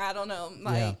disaster. 70, I don't know.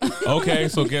 Like, Yeah. Okay,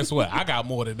 so guess what? I got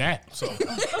more than that. So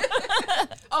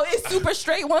oh, it's super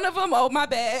straight. One of them. Oh, my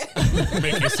bad.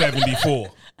 make it 74.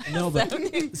 No, but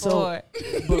 74. so,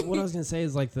 but what I was gonna say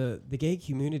is like the gay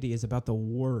community is about the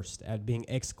worst at being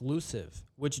exclusive,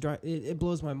 which it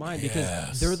blows my mind because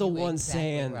Yes. they're the ones Exactly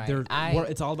saying right.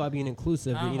 it's all about being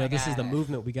inclusive. Oh you know, my this is the God.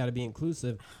 movement. We got to be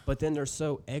inclusive, but then they're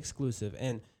so exclusive.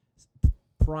 And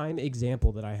prime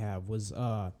example that I have was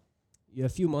a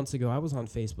few months ago. I was on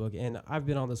Facebook, and I've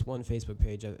been on this one Facebook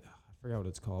page. I forgot what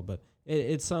it's called, but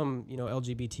it's some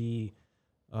LGBT.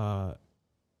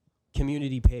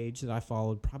 Community page that I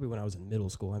followed probably when I was in middle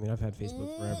school. I mean, I've had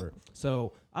Facebook forever.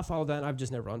 So I followed that and I've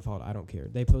just never unfollowed. I don't care.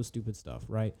 They post stupid stuff,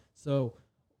 right? So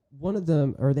one of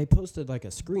them, or they posted like a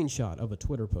screenshot of a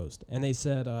Twitter post and they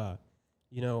said,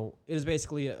 you know, it is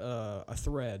basically a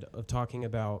thread of talking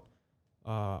about,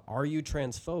 are you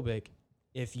transphobic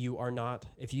if you are not,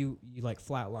 if you like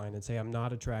flatline and say, I'm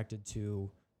not attracted to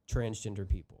transgender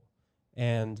people.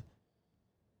 And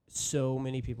so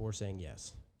many people were saying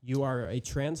yes. You are a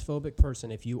transphobic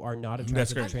person if you are not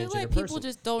That's attracted to a I feel transgender like person. people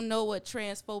just don't know what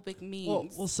transphobic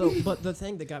means. Well, so, but the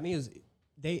thing that got me is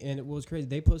and it was crazy.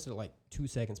 They posted it like 2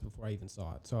 seconds before I even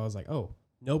saw it. So I was like, oh,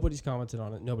 nobody's commented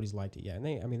on it. Nobody's liked it yet.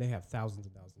 And they have thousands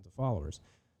and thousands of followers.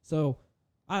 So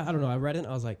I don't know. I read it and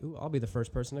I was like, ooh, I'll be the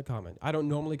first person to comment. I don't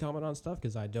normally comment on stuff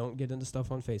because I don't get into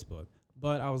stuff on Facebook.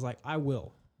 But I was like, I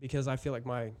will, because I feel like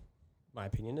my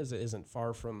opinion isn't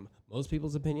far from most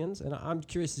people's opinions. And I'm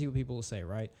curious to see what people will say,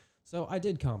 right? So I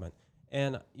did comment.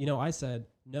 And, you know, I said,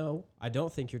 no, I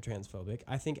don't think you're transphobic.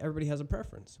 I think everybody has a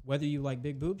preference, whether you like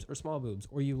big boobs or small boobs,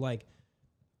 or you like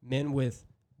men with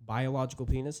biological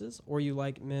penises, or you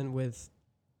like men with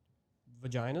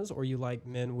vaginas, or you like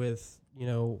men with, you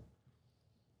know,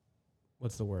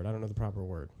 what's the word? I don't know the proper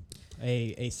word.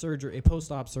 A surgery, a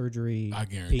post-op surgery I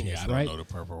guarantee penis, I don't right? know the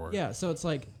proper word. Yeah, so it's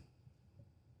like,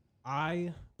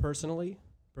 I personally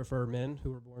prefer men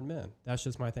who are born men. That's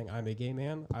just my thing. I'm a gay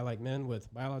man. I like men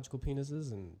with biological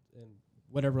penises and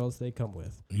whatever else they come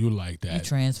with. You like You that.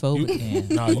 transphobic. man.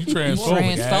 No, you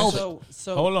transphobic. ass. Transphobic.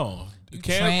 So Hold on.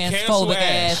 Cancel Transphobic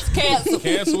ass. ass. Cancel.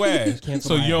 Cancel ass. Cancel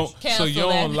So my you ass. don't. So Cancel you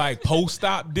don't that. like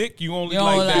post-op dick. You only You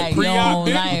don't like that like- you pre-op don't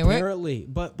dick. like- Rick- Apparently,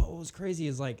 but what was crazy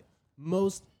is like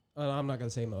most. I'm not gonna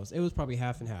say most. It was probably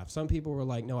half and half. Some people were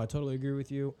like, "No, I totally agree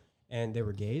with you," and they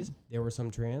were gays. There were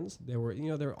some trans. There were, you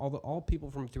know, there all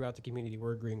people from throughout the community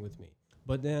were agreeing with me.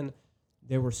 But then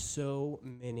there were so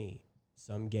many,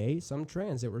 some gay, some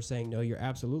trans, that were saying, "No, you're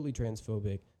absolutely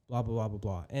transphobic." Blah blah blah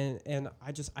blah blah. And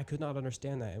I could not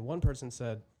understand that. And one person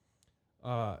said,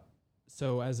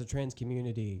 "So as a trans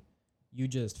community, you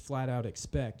just flat out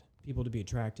expect people to be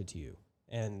attracted to you,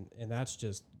 and that's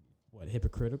just." What,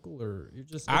 hypocritical, or you're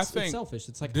just I it's think selfish.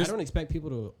 It's like this- I don't expect people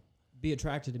to be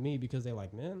attracted to me because they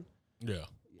like men. Yeah.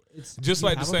 It's Just you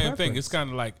like the have a same thing. preference. It's kind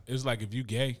of like if you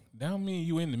gay, that don't mean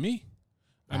you into me.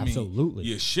 I Absolutely.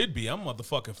 mean, you should be. I'm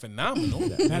motherfucking phenomenal.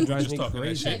 That drives Just me talking that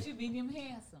crazy. shit. That you medium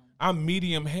handsome. I'm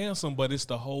medium handsome, but it's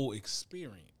the whole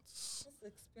experience.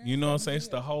 You know what I'm saying? It's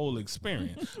the whole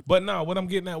experience. But no, what I'm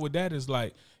getting at with that is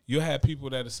like you'll have people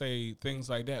that say things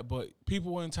like that, but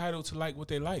people are entitled to like what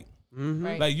they like.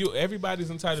 Right. Like everybody's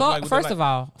entitled. to like what they First like. of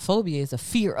all, phobia is a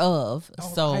fear of.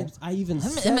 So I even am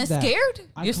said I that. scared?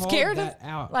 I You're called scared that of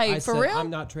out. like I for said, real? I'm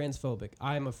not transphobic.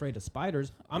 I am afraid of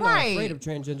spiders. I'm Right. not afraid of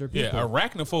transgender people. Yeah,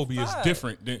 arachnophobia is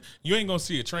different. Than, you ain't gonna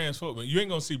see a transphobe. You ain't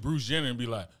gonna see Bruce Jenner and be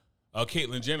like,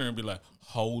 Caitlyn Jenner and be like,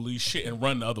 holy shit, and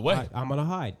run the other way. I'm gonna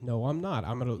hide. No, I'm not.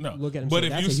 I'm gonna No, look at him. but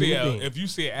and say, if you "That's a see human being." if you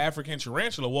see an African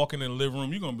tarantula walking in the living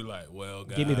room, you're gonna be like, well,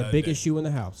 Give me the God, biggest shoe in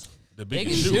the house. the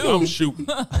biggest Biggest shoe. I'm shoe. shooting.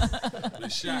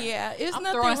 Shot. Yeah, it's I'm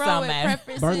nothing throwing wrong some with at him.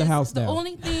 preferences. Burn the house down. The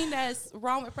only thing that's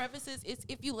wrong with preferences is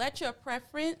if you let your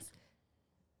preference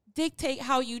dictate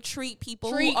how you treat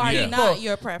people Treat who are Yeah. not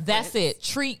your preference. That's it.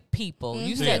 Treat people. You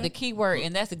Yeah. said the key word,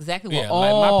 and that's exactly what Yeah,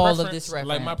 all my of preference, this reference.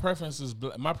 like my preference is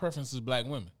my preference is black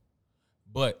women,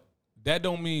 but that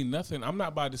don't mean nothing. I'm not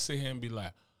about to sit here and be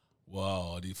like,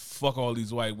 "Well, fuck all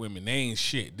these white women. They ain't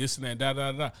shit. This and that, da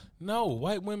da da." No,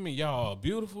 white women, y'all are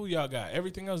beautiful. Y'all got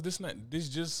everything else. This and that. This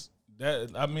just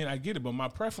that. I mean, I get it, but my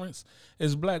preference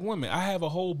is black women. I have a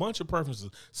whole bunch of preferences.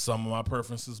 Some of my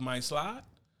preferences might slide.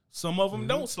 Some of them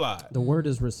don't slide. The word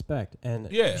is respect, and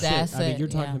Yeah. shit, That's I mean, it, you're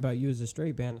talking yeah. about you as a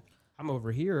straight man. I'm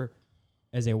over here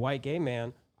as a white gay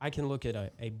man. I can look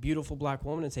at a beautiful black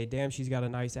woman and say, "Damn, she's got a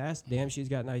nice ass. Damn, she's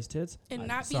got nice tits." and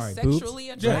not be Sorry, sexually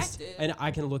boobs. attracted. And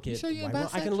I can look at. sure you white ain't women.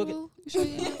 I can look at. bisexual? You sure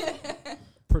you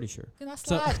Pretty sure. Can I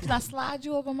So- slide? Can I slide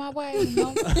you over my way? You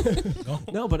know?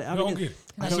 No, but I Don't mean, get it.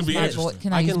 Can I That should use be my interesting.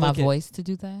 Can I I use can my look at- voice to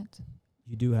do that?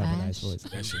 you do have a nice Ash. voice.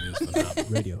 That shit is phenomenal.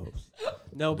 Radio host.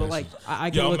 No, but like I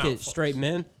can Yo, look I'm at out. straight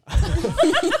men.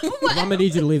 I'm gonna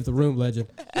need you to leave the room, legend.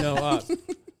 No,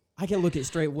 I can look at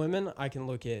straight women. I can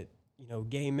look at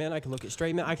gay men. I can look at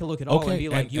straight men. I can look at all and be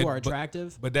like, you are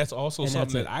attractive. But that's also And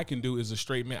something that's that I can do as a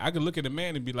straight man. I can look at a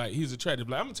man and be like, he's attractive.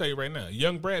 Like I'm gonna tell you right now,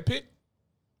 young Brad Pitt,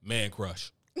 man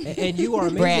crush. And you are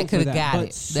amazing Brad for coulda that, got but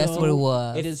it. That's what it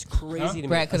was. It is crazy to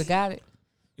Brad me. could have got it.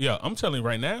 Yeah, I'm telling you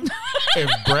right now, if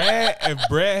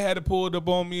Brad had to pulled up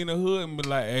on me in the hood and be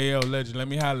like, "Hey yo, legend, let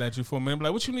me holler at you for a minute," be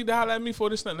like, "What you need to holler at me for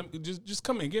this night? Let me just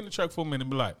come in, get in the truck for a minute." And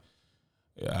be like,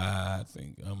 "Yeah, I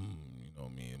think me.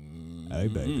 Hey,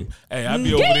 baby. Hey, I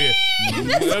be over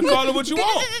there. Call it what you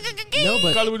want. No,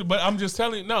 but Call it what, but I'm just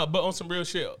telling you, no. But on some real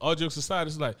shit, all jokes aside,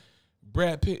 it's like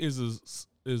Brad Pitt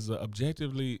is a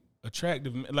objectively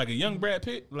attractive, like a young Brad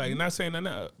Pitt. Like not saying that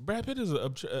now. Brad Pitt is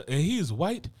and he is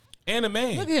white and a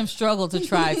man. Look at him struggle to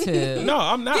try to. No,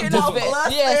 I'm not. Get off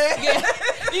flustered.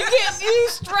 Yes. You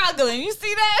struggling. You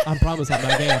see that? I promise I'm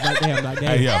not gay. I'm not gay.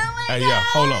 Hey, yo. Oh my Hey, yo. God,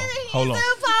 Hold on. he's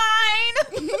so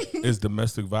fine. Is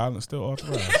domestic violence still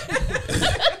authorized?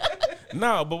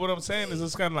 No, but what I'm saying is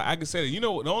it's kind of like I can say that. You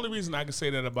know, the only reason I can say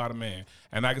that about a man,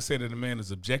 and I can say that a man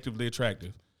is objectively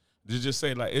attractive, to just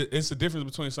say like it's the difference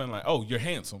between something like, oh, you're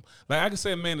handsome. Like I can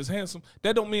say a man is handsome.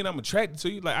 That don't mean I'm attracted to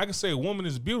you. Like I can say a woman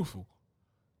is beautiful.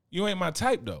 You ain't my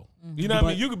type though. You know what I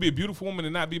mean? You could be a beautiful woman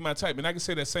and not be my type. And I can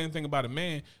say that same thing about a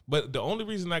man. But the only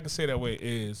reason I can say that way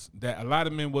is that a lot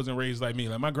of men wasn't raised like me.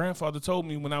 Like my grandfather told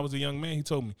me when I was a young man, he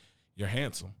told me, "You're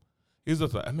handsome." He's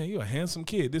just like, "Man, you're a handsome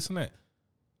kid, this and that."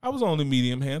 I was only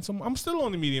medium handsome. I'm still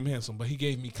only medium handsome, but he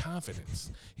gave me confidence.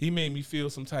 He made me feel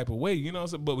some type of way, you know what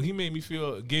I'm saying? But he made me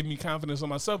gave me confidence on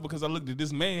myself because I looked at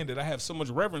this man that I have so much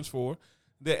reverence for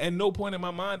that at no point in my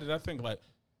mind did I think like,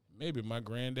 maybe my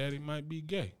granddaddy might be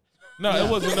gay. No, it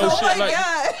wasn't no shit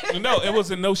like no, it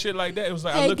wasn't no shit like that. It was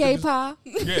like I Hey, looked gay at this, pa.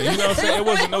 yeah, you know what I'm saying? It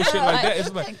wasn't no shit like that.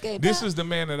 It's like Gay this pa. is the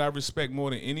man that I respect more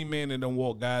than any man that don't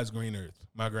walk God's green earth,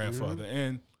 my grandfather.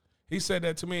 And he said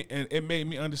that to me, and it made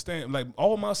me understand. Like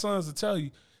all my sons to tell you,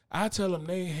 I tell them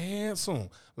they handsome.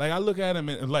 Like I look at him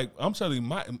and like I'm telling you,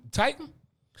 my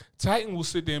Titan will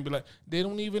sit there and be like, they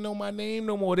don't even know my name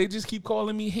no more. They just keep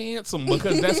calling me handsome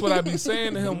because that's what I be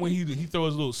saying to him when he throw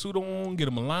his little suit on, get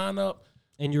him a lineup.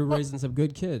 And you're raising some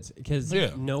good kids because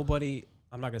Yeah. nobody,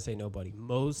 I'm not going to say nobody,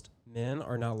 most men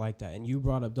are not like that. And you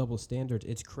brought up double standards.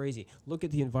 It's crazy. Look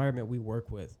at the environment we work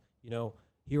with. You know,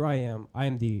 here I am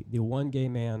the one gay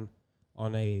man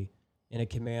in a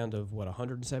command of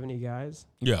 170 guys.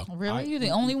 Yeah. Really? You the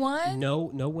only one?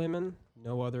 No women,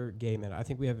 no other gay men. I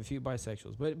think we have a few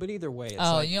bisexuals, but either way, it's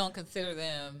Oh, like, you don't consider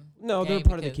them? no, gay they're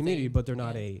part of the because community, they- but they're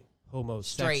not yeah. a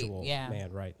homosexual Straight, yeah.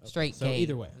 man, right? Okay. Straight So gay.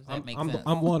 either way, Does that make I'm sense?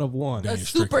 one of one. Damn,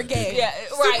 Super strictly. gay. Yeah,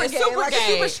 right. Super Super gay, like a gay.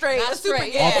 super straight, Not a super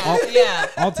straight. gay. Yeah, All- yeah.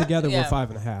 Altogether, Yeah. we're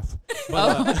 5.5.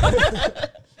 Oh.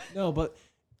 But, no, but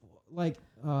like,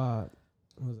 what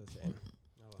was I saying?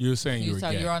 You were saying you were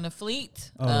So gay. you're on the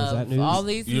fleet Oh, is that of news? all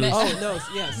these You- men. Oh no,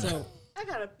 yeah. So I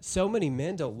gotta. so many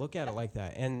men don't look at it like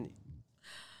that, and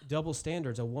double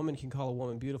standards. A woman can call a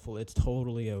woman beautiful. It's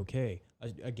totally okay.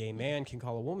 A gay man can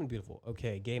call a woman beautiful.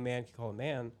 Okay, gay man can call a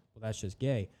man. Well, that's just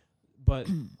gay. But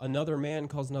another man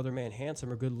calls another man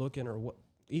handsome or good looking or what?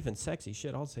 even sexy.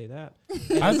 Shit, I'll say that.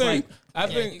 I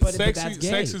think but that's sexy gay.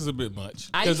 sexy is a bit much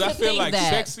I because used I to feel think like that.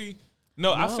 sexy.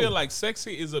 No, I No. feel like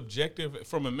sexy is objective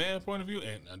from a man point of view,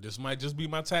 and this might just be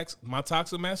my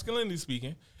toxic masculinity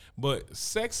speaking. But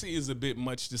sexy is a bit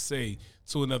much to say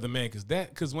to another man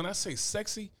because when I say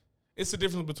sexy, it's the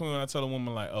difference between when I tell a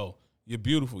woman like, "Oh, you're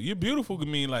beautiful." You're beautiful could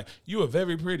mean like you are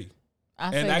very pretty. I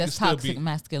And say I can that's still toxic be-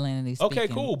 masculinity. Okay,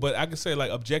 speaking. cool. But I can say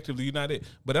like objectively, you're not it.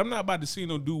 But I'm not about to see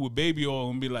no dude with baby oil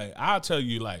and be like, I'll tell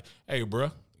you like, hey,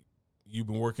 bruh, you've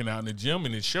been working out in the gym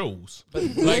and it shows.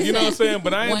 Like, you know what I'm saying?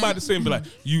 But I ain't When- about to say and be like,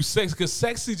 you sex, because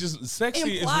sexy is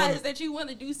Implies one. that you want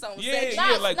to do something Yeah, sexy.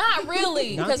 yeah. like- not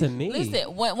really. Not 'cause to me.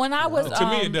 Listen, when I was To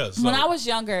me it does, When so. I was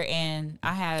younger and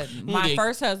I had my gay?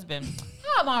 first husband,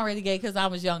 I'm already gay because I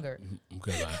was younger.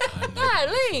 Because I know.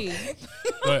 Golly.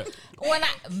 But When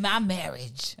my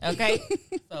marriage, okay,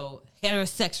 so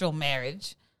heterosexual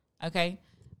marriage, okay,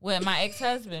 with my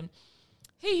ex-husband,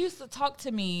 he used to talk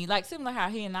to me like similar how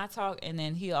he and I talk, and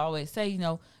then he'll always say, you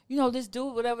know, this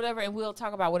dude, whatever, and we'll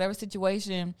talk about whatever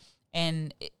situation,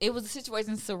 and it was a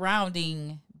situation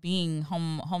surrounding being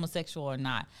homosexual or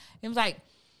not. It was like,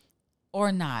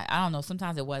 or not, I don't know.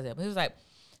 Sometimes it wasn't, but it was like,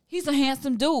 he's a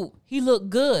handsome dude. He looked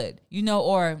good,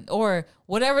 or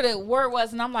whatever the word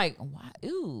was. And I'm like, wow,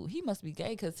 ooh, he must be gay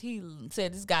because he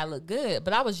said this guy looked good.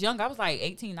 But I was young. I was like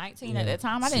 18, 19 at that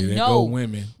time. I see, didn't there know. go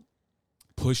women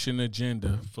pushing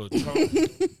agenda for So I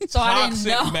didn't toxic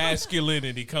know.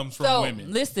 masculinity comes from So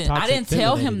women. listen, I Toxic didn't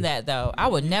tell him femininity. that though. I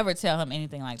would never tell him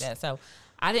anything like that. So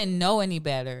I didn't know any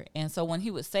better. And so when he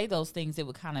would say those things, it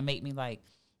would kind of make me like,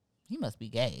 he must be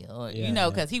gay, or, Yeah.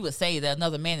 because he would say that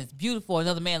another man is beautiful,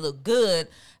 another man look good,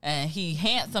 and he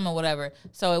handsome or whatever.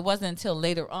 So it wasn't until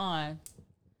later on.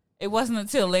 It wasn't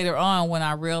until later on when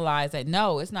I realized that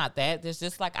no, it's not that. There's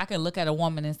just like I can look at a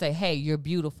woman and say, "Hey, you're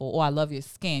beautiful," or "I love your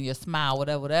skin, your smile,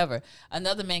 whatever."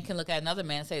 Another man can look at another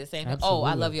man and say the same thing. "Oh,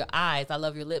 I Absolutely. love your eyes, I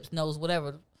love your lips, nose,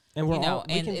 whatever." And we're You know, all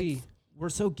we and can be. it's- We're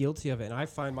so guilty of it, and I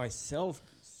find myself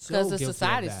so Because guilty the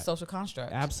society of is a that. social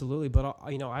construct. Absolutely, but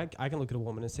I can look at a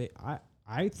woman and say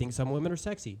I think some women are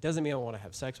sexy. Doesn't mean I want to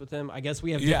have sex with them. I guess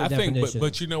we have Yeah, I different think, definitions.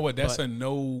 but you know what? That's But-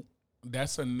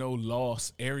 a no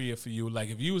loss area for you. Like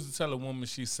if you was to tell a woman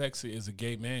she's sexy as a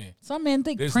gay man, Some men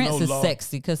think There's Prince no is law.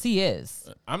 sexy because he is.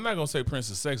 I'm not gonna say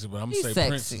Prince is sexy, but I'm gonna He's say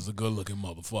Prince sexy. is a good looking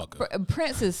motherfucker.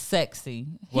 Prince is sexy.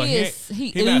 Well, he is. he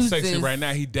He not oozes. sexy right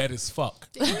now. He dead as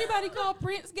fuck. Did anybody call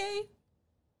Prince gay?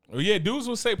 Oh yeah, dudes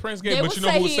will say Prince gay, They but would you know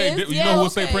say who would he say is, you yeah, know who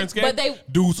would say okay. Prince gay? But they-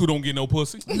 Dudes who don't get no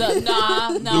pussy. No.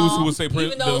 Dudes who would say Prince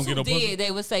Even don't those get who no pussy. did,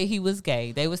 they would say he was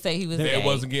gay. They would say he was They gay.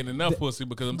 wasn't getting enough pussy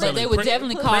because I'm But telling they you, would Prince-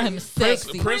 definitely call him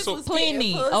sexy. Prince was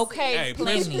Plenty. getting pussy. Okay, Hey,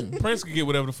 Prince, plenty. Prince can get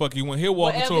whatever the fuck he want. He'll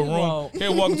walk Whatever into a he room. want.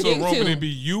 He'll walk into a Me room too. and it be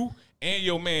you and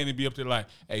your man and be up there like,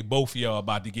 hey, both of y'all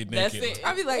about to get That's naked. it.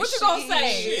 I'd be like, what you gonna shit.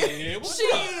 say? Yeah, what's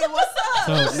Shit, what's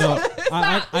up? so no,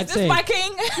 I'd Is this say my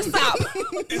king? Stop.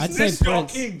 Is I'd say this your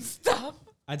Prince. king? Stop.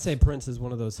 I'd say Prince is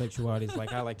one of those sexualities,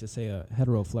 like I like to say, a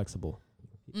hetero-flexible.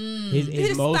 He's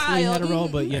His mostly style. hetero,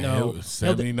 but you know,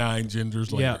 79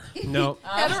 genders yeah, later. no,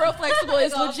 Hetero-flexible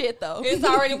is legit, though. It's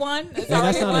already one. It's no,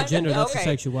 that's already not one? a gender. That's okay. a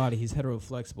sexuality. He's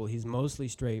hetero-flexible. He's mostly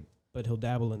straight, but he'll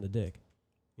dabble in the dick.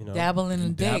 You know, Dabble in the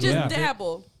dick. Just Yeah.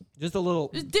 dabble. just a little.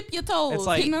 Just dip your toes, It's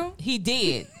like- you know? He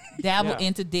did dabble Yeah.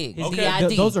 into dick. His- Okay.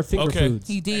 D-I-D. those are finger Okay. foods.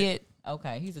 He did.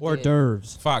 Okay, he's a Hors dick.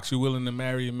 d'oeuvres. Fox, you willing to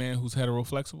marry a man who's hetero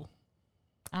flexible?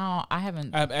 I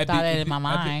haven't I thought that in my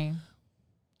mind.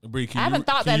 Bree, I haven't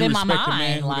thought that in my respect a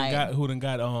man mind, who done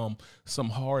got some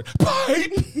hard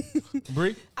pipe?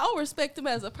 Bree, I'll respect him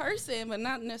as a person, but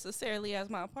not necessarily as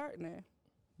my partner.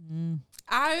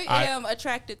 I am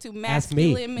attracted to Ask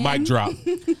me. masculine men. mic drop.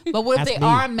 But what if Ask they me.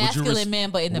 are res- masculine men,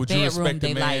 but in the would you bedroom respect a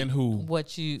they man like who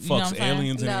what you know what Fucks I'm saying?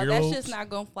 aliens in No, earlobes. that's just not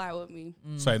gonna fly with me.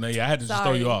 Say no, yeah, I had to just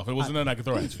throw Sorry. you off. It wasn't nothing I could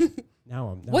throw at you. Now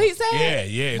I'm. What he say? Yeah,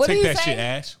 yeah. What Take did he that say? shit,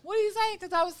 Ash. What do you say?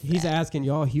 Because I was. He's asking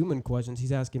y'all human questions.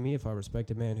 He's asking me if I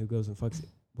respect a man who goes and fucks.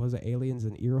 Was it aliens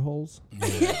in ear holes?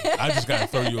 Yeah, I just gotta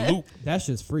throw you a loop. That's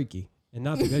just freaky and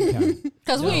not the good kind.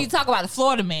 Because we No. need to talk about the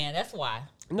Florida man. That's why.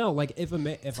 No, like if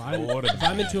I'm Lord of if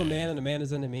I'm into a man and a man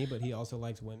is into me, but he also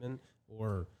likes women,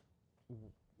 or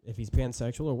if he's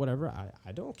pansexual or whatever,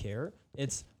 I don't care.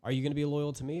 It's, are you going to be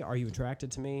loyal to me? Are you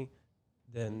attracted to me?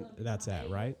 Then that's that,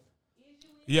 right?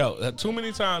 Yo, too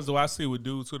many times do I see with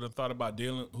dudes who done thought about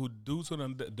dudes who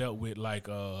done dealt with like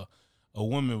a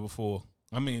woman before.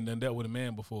 I mean, done dealt with a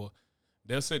man before.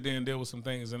 They'll sit there and deal with some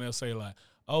things, and they'll say like,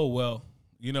 "Oh well,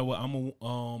 you know what?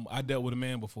 I dealt with a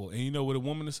man before," and you know what a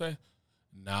woman to say?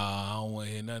 Nah, I don't want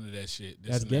to hear none of that shit.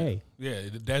 This That's and that. gay.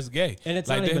 Yeah, that's gay. And it's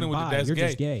like not they even hitting with the bi. that's You're gay.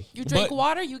 just gay. You drink But-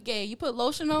 water, you gay. You put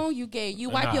lotion on, you gay. You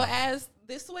wipe Nah. your ass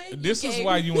this way. you This is gay.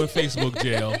 why you in Facebook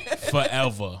jail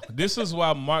forever. This is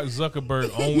why Mark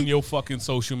Zuckerberg own your fucking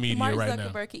social media Mark right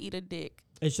Zuckerberg now. can eat a dick.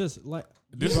 It's just like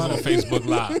This is on Facebook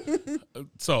Live.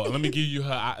 So let me give you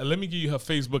her.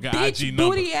 Facebook and Bitch, IG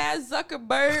number. booty ass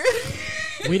Zuckerberg.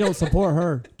 we don't support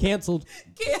her. Canceled.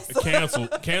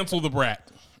 Cancel the brat.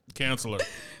 Cancel her.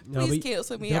 No, Please but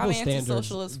cancel me. double I'm standards,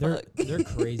 antisocial as they're, fuck. They're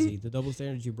crazy. The double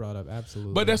standards you brought up,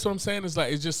 absolutely. But that's what I'm saying. Is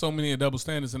like it's just so many double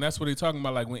standards, and that's what they're talking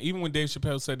about. Like even when Dave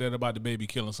Chappelle said that about the baby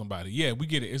killing somebody, yeah, we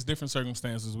get it. It's different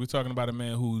circumstances. We're talking about a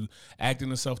man who acting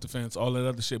in self-defense, all that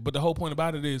other shit. But the whole point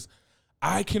about it is,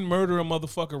 I can murder a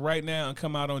motherfucker right now and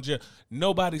come out on jail.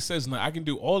 Nobody says nothing. I can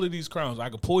do all of these crimes. I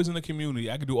can poison the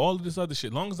community. I can do all of this other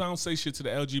shit. As long as I don't say shit to the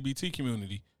LGBT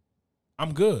community,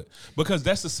 I'm good. Because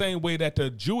that's the same way that the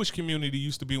Jewish community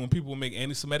used to be when people would make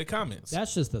anti-Semitic comments.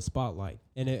 That's just the spotlight.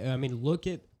 And I mean, look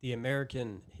at the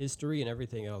American history and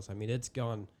everything else. I mean, it's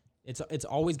gone. It's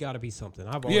always got to be something.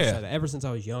 I've always said that. Ever since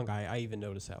I was young, I even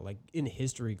noticed that. Like in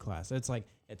history class, it's like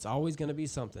it's always going to be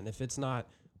something. If it's not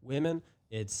women,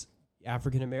 it's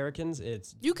African Americans.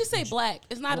 It's You can say black.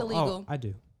 It's not illegal. I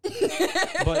do.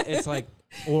 But it's like,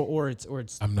 or it's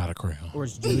I'm not a crayon. or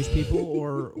it's Jewish people,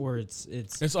 or it's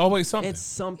It's always something. it's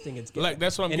something. It's Like,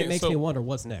 that's what I'm and it getting. makes So- me wonder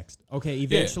what's next. Okay,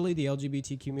 eventually the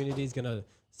LGBT community is gonna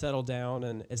settle down,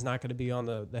 and it's not gonna be on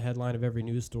the headline of every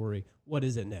news story. What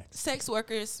is it next? Sex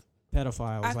workers.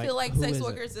 Pedophiles. I feel like who sex is it?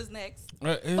 workers is next.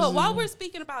 Is But while it? we're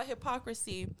speaking about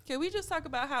hypocrisy, can we just talk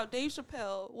about how Dave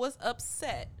Chappelle was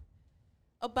upset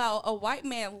about a white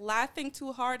man laughing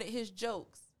too hard at his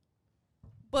jokes,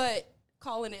 but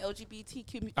calling the LGBT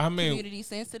community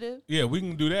sensitive? Yeah, we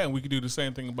can do that, and we can do the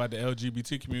same thing about the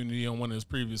LGBT community on one of his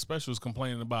previous specials,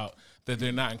 complaining about that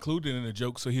they're not included in the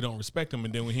joke, so he don't respect them,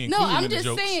 and then when he No, included I'm in the just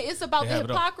jokes, saying it's about they the have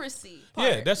it up. hypocrisy part.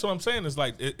 Yeah, that's what I'm saying. It's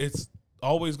like it's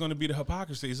always going to be the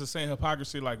hypocrisy. It's the same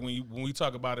hypocrisy. Like when we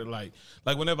talk about it, like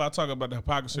whenever I talk about the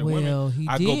hypocrisy of women, he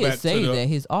I go did back say to the, that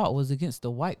his art was against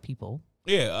the white people.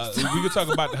 Yeah, we could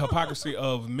talk about the hypocrisy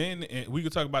of men, and we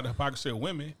could talk about the hypocrisy of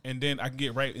women, and then I can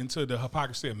get right into the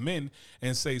hypocrisy of men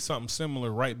and say something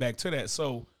similar right back to that.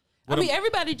 So, I mean,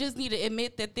 everybody just need to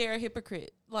admit that they're a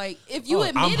hypocrite. Like, if you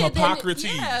admit I'm it, then Hippocrates.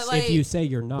 yeah, like, If you say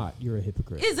you're not, you're a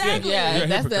hypocrite. exactly. Yeah, you're a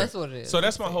that's hypocrite. what it is. So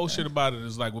that's my whole shit about it.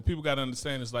 Is like what people got to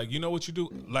understand is like, you know what you do.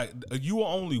 Like you are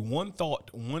only one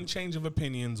thought, one change of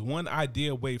opinions, one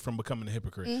idea away from becoming a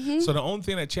hypocrite. Mm-hmm. So the only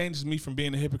thing that changes me from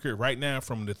being a hypocrite right now,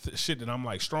 from the shit that I'm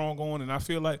like strong on, and I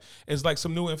feel like is like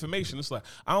some new information. It's like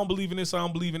I don't believe in this, I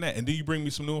don't believe in that, and then you bring me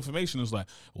some new information. It's like,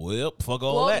 well, fuck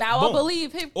all Well, that. now Boom. I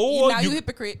believe him. Or Now you you-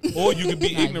 hypocrite. Or you could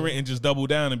be ignorant and just double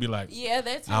down and be like, Yeah,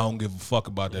 that's I don't give a fuck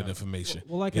about that information.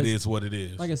 Well, like it I- is what it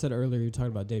is. Like I said earlier, you're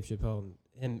talking about Dave Chappelle and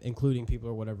him including people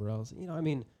or whatever else. You know, I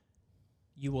mean,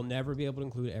 you will never be able to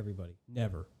include everybody.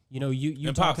 Never. You know,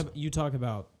 Impossible. you talk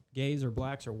about gays or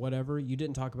blacks or whatever. You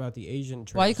didn't talk about the Asian.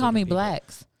 Why you call transgender me people.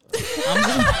 blacks?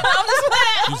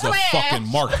 He's a fucking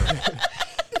marker.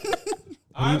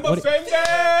 I'm what- offended.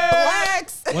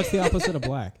 blacks. What's the opposite of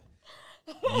black?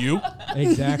 You?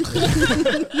 Exactly.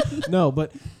 No,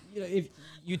 but you know, if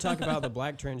you talk about the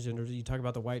black transgenders, you talk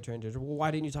about the white transgenders. Well,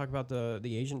 why didn't you talk about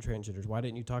the Asian transgenders? Why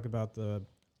didn't you talk about the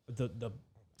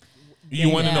You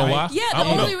want to know why? Yeah, I the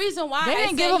don't only know. reason why They I didn't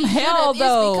said give him he hell, should've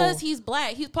though. is because he's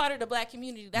black. He's part of the black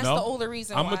community. That's No. the only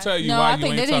reason I'm why. gonna tell you No, why I you think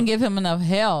ain't they didn't talk- give him enough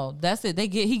hell. That's it.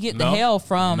 He get the No. hell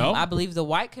from No. I believe the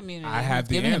white community. I have who's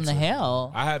the giving answer. him the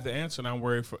hell. I have the answer, and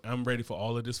I'm ready for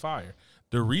all of this fire.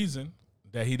 The reason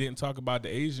that he didn't talk about the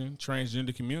Asian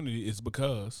transgender community is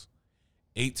because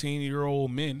 18-year-old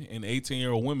men and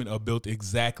 18-year-old women are built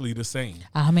exactly the same.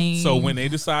 I mean, So when they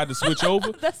decide to switch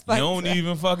over, That's you fucked don't up.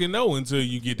 even fucking know until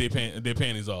you get their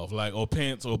panties off, like or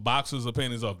pants or boxers or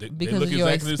panties off. They because look of your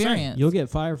exactly the same. experience. you'll get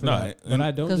fired for No, that. But and-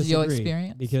 I don't Because of disagree your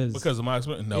experience? Because of my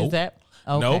experience. No, Is that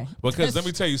okay? no, because let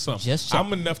me tell you something. Just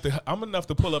I'm enough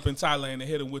to pull up in Thailand and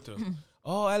hit him with the,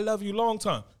 oh, I love you long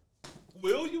time.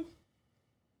 Will you?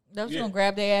 Don't you Yeah. gonna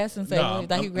grab their ass and say Nah,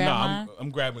 like you grabbed mine? I'm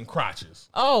grabbing crotches.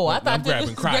 Oh, I I'm thought you grabbing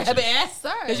was crotches. grabbing ass.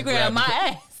 Sir. Because you grabbed my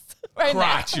ass right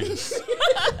Crotches.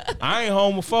 I ain't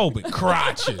homophobic.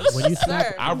 Crotches. when you smack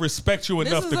Sir. I respect you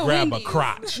This enough is to a grab Wendy's. a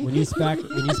crotch. when you smack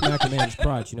a man's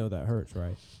crotch, you know that hurts,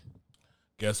 right?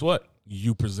 Guess what?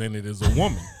 You presented as a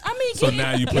woman. I mean, So getting-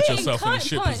 now you put getting yourself in a cunt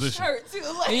shit punch position. hurt too.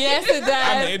 Like, now. Yes, it does.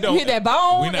 I mean, it don't- Hit that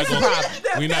bone. We're not it's a gonna problem.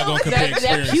 we're not gonna compare That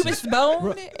experiences. pubis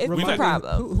bone. It's Remind a me,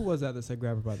 problem. Who was that said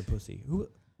grab her by the pussy? Who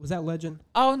Was that Legend?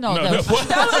 Oh no, No, that was, what?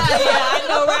 yeah,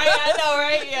 I know,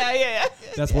 right? Yeah.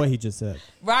 That's what he just said.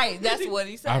 Right, that's what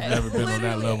he said. I've never been on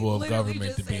that level of Literally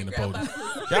government just to be in the saying podium.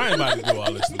 grab Y'all ain't about to do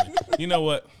all this to me. You know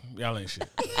what? Y'all ain't shit.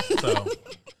 So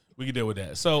we can deal with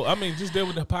that. So I mean, just deal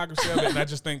with the hypocrisy of it. And I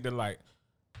just think that like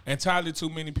entirely too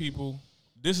many people.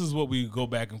 This is what we go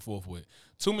back and forth with.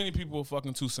 Too many people are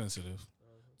fucking too sensitive.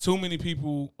 Too many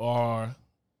people are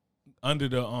under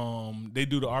the they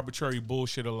do the arbitrary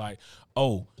bullshit of like,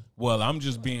 oh, well, I'm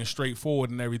just being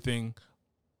straightforward and everything.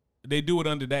 They do it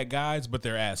under that guise, but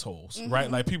they're assholes, right?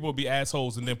 Like people will be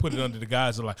assholes and then put it under the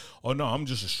guise of like, oh no, I'm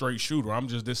just a straight shooter. I'm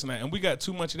just this and that. And we got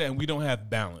too much of that and we don't have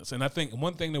balance. And I think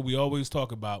one thing that we always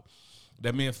talk about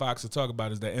that me and Fox will talk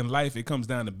about is that in life, it comes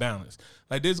down to balance.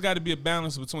 Like there's got to be a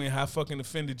balance between how fucking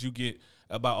offended you get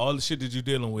about all the shit that you're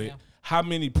dealing with, how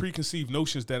many preconceived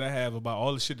notions that I have about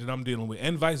all the shit that I'm dealing with,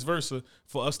 and vice versa,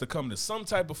 for us to come to some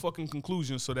type of fucking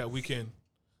conclusion so that we can,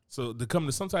 so to come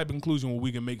to some type of conclusion where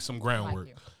we can make some groundwork.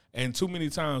 And too many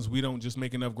times we don't just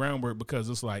make enough groundwork because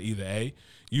it's like either A,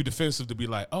 you defensive to be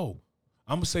like, oh,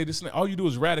 I'm going to say this and that. All you do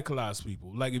is radicalize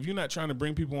people. Like if you're not trying to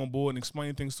bring people on board and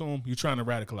explain things to them, you're trying to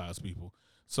radicalize people.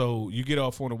 So you get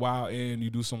off on the wild end, you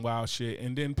do some wild shit,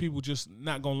 and then people just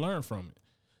not going to learn from it.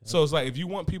 So it's like if you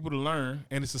want people to learn,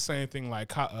 and it's the same thing like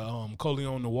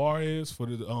Coleon Noir is for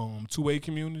the 2A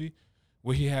community,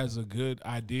 where he has a good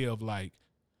idea of like,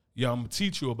 yo, I'm going to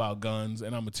teach you about guns,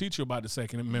 and I'm going to teach you about the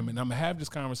Second Amendment, and I'm going to have this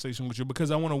conversation with you because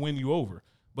I want to win you over.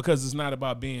 Because it's not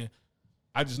about being,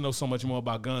 I just know so much more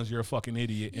about guns, you're a fucking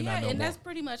idiot, and I know and more. that's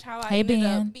pretty much how I Hey, ended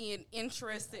Ben. up being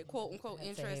interested, quote unquote,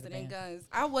 interested in guns.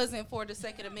 I wasn't for the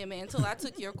Second Amendment until I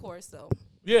took your course, though.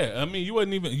 Yeah, I mean, you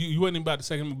wasn't even about the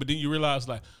Second Amendment, but then you realize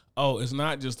like, oh, it's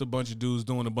not just a bunch of dudes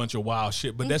doing a bunch of wild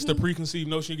shit, but that's the preconceived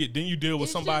notion you get. Then you deal with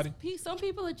It's somebody. just, some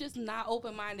people are just not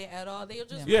open-minded at all. They'll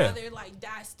just Yeah. rather like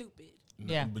die stupid.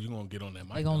 Yeah. But you're going to get on that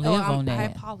mic. They gonna though. live on I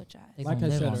that. apologize. They Like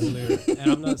gonna I live said on earlier,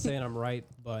 and I'm not saying I'm right,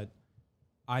 but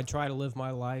I try to live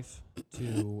my life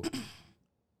to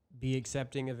be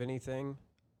accepting of anything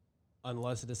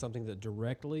unless it is something that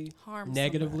directly Harm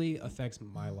negatively affects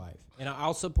my life. And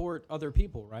I'll support other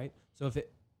people, right? So if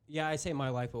it, yeah, I say my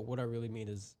life, but what I really mean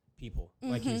is people,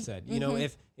 like you said. You know,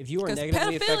 if you are Because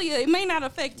negatively affected, pedophilia, it may not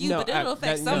affect you, No, but it'll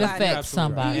affect no, somebody. It affects you're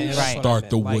absolutely somebody, And that's right. what I Start meant.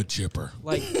 the Like- wood chipper.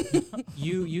 Like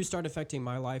you start affecting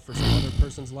my life or some other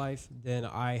person's life, then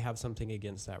I have something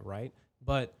against that, right?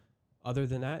 But other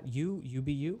than that, you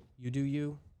be you do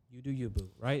you do you, boo,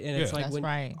 right? And it's Yeah. like That's when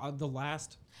right. The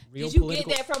last real Did you political.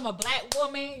 get that from a black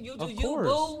woman? You do Of you, course.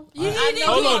 boo? He didn't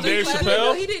Hold do on, that. Dave No,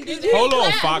 Chappelle. he didn't do that. Hold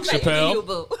on, Clap, Fox like, Chappelle. you,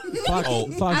 boo. Fox, Oh.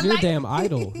 Fox, you're a damn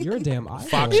idol. You're a damn idol.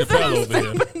 Fox Chappelle over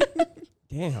here.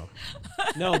 Damn.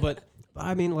 No, but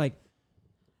I mean, like,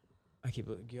 y'all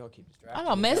keep distracted. I'm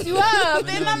gonna mess you up.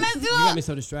 Didn't I know. mess you You got up? me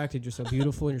so distracted. You're so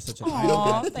beautiful, and you're such an idol.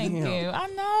 Aw, God thank damn. you. I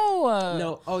know.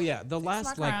 No, oh yeah, the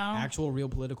last my like crown. actual real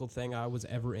political thing I was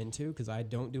ever into, because I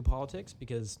don't do politics,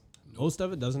 because most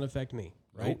of it doesn't affect me,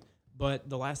 right? Nope. But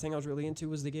the last thing I was really into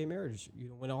was the gay marriage. You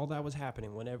know, when all that was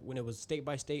happening, when it was state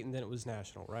by state and then it was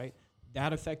national, right?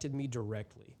 That affected me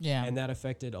directly. Yeah. And that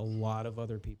affected a lot of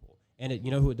other people. And you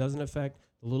know who it doesn't affect?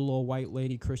 The little old white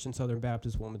lady, Christian Southern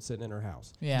Baptist woman sitting in her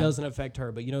house. Yeah. Doesn't affect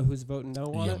her. But you know who's voting no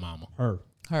on Yeah, it? mama. Her.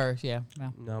 Her, yeah.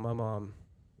 No, my mom.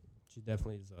 She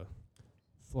definitely is a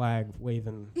flag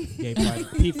waving gay flag,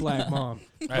 P flag mom.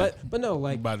 Hey, But no, we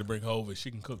like about to bring her over.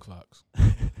 She can cook, Fox.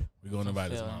 We're going to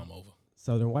invite his Feeling. mom over.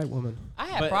 Southern white woman. I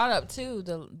had But- brought up too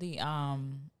the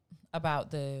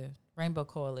about the Rainbow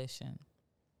Coalition.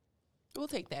 We'll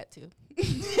take that too.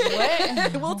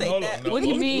 What? We'll take Hold that. on, no. What do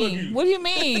you Look mean? you. What do you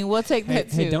mean? We'll take Hey, that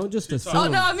too. hey, don't just assume. Oh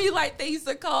no, I mean like they used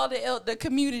to call the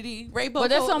community Rainbow. But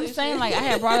that's what I'm Coalition. saying. Like I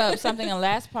had brought up something in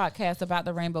last podcast about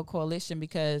the Rainbow Coalition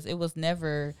because it was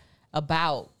never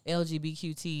about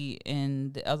LGBTQ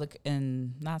and the other,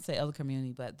 and not say other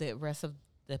community, but the rest of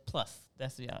the plus.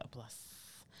 That's the plus.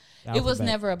 It was Alphabet.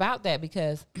 never about that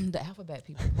because the alphabet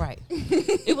people, right?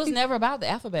 It was never about the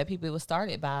alphabet people. It was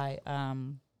started by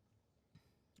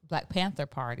Black Panther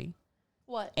Party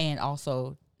what and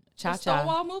also the Cha Cha.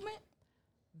 Stonewall movement.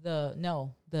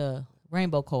 The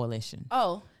Rainbow Coalition.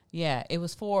 Oh, Yeah, it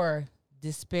was for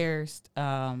dispersed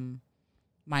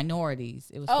minorities.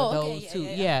 It was Oh, for okay. those Yeah, who, yeah,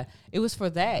 yeah, yeah. it was for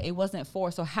that. It wasn't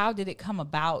for. So how did it come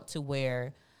about to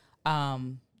where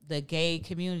the gay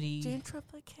community,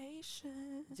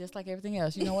 gentrification. just like everything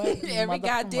else, you know what? Every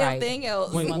goddamn right. thing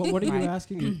else. Wait, what are you Right.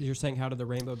 asking? You're saying how did the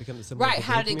rainbow become the symbol? Right? Of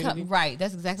the How gay did it community? come? Right.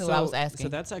 That's exactly what I was asking. So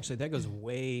that's actually that goes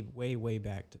way, way, way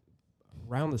back to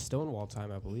around the Stonewall time,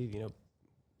 I believe. You know,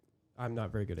 I'm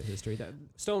not very good at history. That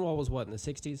Stonewall was what in the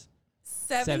 60s,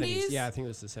 70s. Yeah, I think it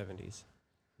was the 70s.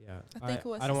 Yeah, I think it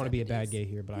was I don't want to be a 70s. bad gay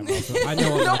here, but I'm also, I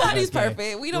know I'm not the Nobody's best gay.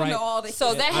 perfect. We don't Right. know all the.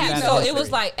 So that I'm happened. bad So at it was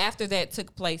history. like after that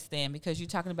took place then, because you're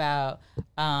talking about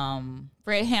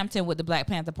Fred Hampton with the Black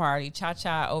Panther Party, Cha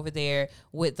Cha over there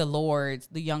with the Lords,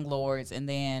 the Young Lords, and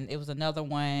then it was another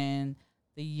one,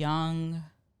 the Young.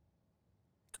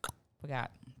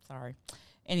 Forgot. Sorry.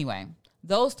 Anyway,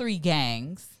 those three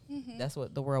gangs. That's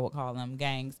what the world would call them,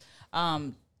 gangs.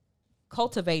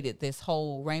 Cultivated this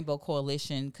whole rainbow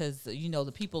coalition because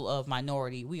the people of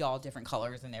minority, we all different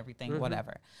colors and everything,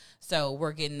 whatever. So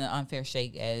we're getting the unfair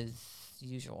shake as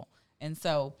usual, and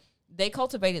so they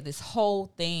cultivated this whole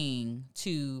thing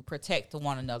to protect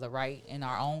one another, right, in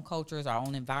our own cultures, our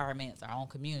own environments, our own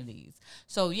communities.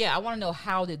 So yeah, I want to know,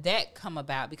 how did that come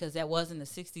about, because that was in the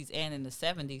 60s and in the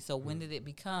 70s. So when did it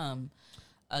become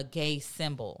a gay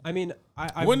symbol? I mean,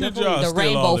 I When did y'all The steal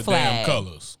rainbow all the flag. damn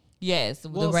colors? Yes,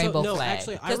 Well, the rainbow no, flag.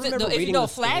 actually, I 'Cause remember if you reading know, the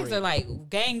flags story. are like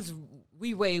gangs.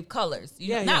 We wave colors.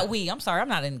 Yeah, Not yeah. we. I'm sorry, I'm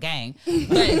not in gang, but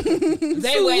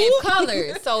they wave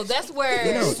colors. So that's where.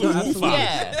 No, absolutely.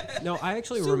 Yeah. No, I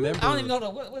actually remember. I don't even know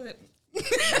what was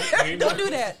it. Don't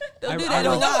do that. Don't do I that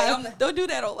on remember- live. Don't do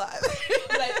that on live.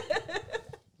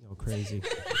 No, crazy.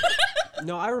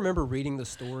 No, I remember reading the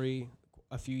story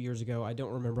a few years ago. I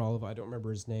don't remember all of it. I don't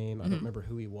remember his name. I don't remember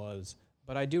who he was.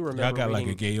 But I do remember Y'all got reading,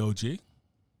 like a gay OG?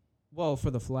 well,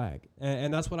 for the flag.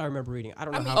 And that's what I remember reading. I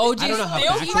don't know I mean, how OG I don't know how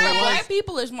still factual flag? it was. Black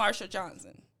people is Marsha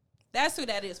Johnson. That's who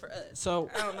that is for us. So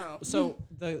I don't know. So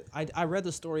I read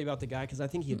the story about the guy because I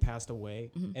think he had passed away,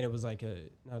 and it was like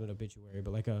not an obituary,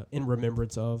 but like a in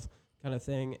remembrance of kind of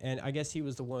thing. And I guess he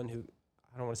was the one who,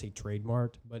 I don't want to say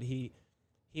trademarked, but he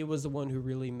was the one who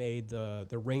really made the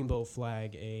rainbow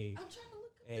flag I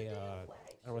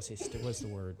don't want to say what's the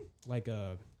word, like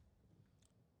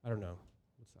I don't know,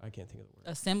 I can't think of the word.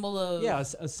 A symbol of. Yeah,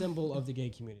 a symbol of the gay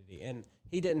community, and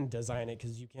he didn't design it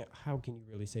because you can't. How can you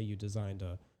really say you designed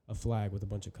a flag with a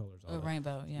bunch of colors on A it?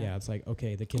 rainbow. Yeah. Yeah, it's like,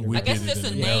 okay, the We kindergarten. I guess did it just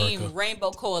the in name America.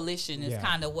 Rainbow Coalition is Yeah.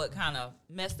 kind of what kind of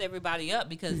messed everybody up,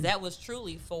 because that was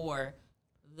truly for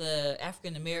the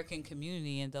African American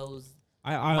community and those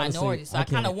I honestly, minorities. So I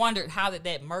kind of can't- wondered, how did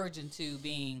that merge into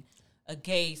being a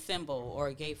gay symbol or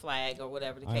a gay flag or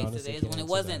whatever the I case honestly is, can't when it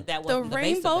answer wasn't that The wasn't the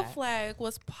base of rainbow that. flag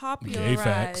was facts.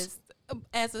 popularized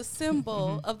as a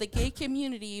symbol of the gay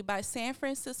community by San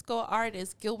Francisco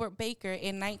artist Gilbert Baker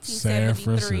in San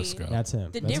 1973. Francisco. That's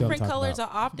him. The That's who I'm different talking colors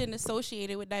about. are often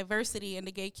associated with diversity in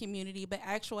the gay community, but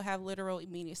actual have literal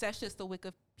meanings. That's just the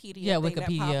Wikipedia. Yeah, thing that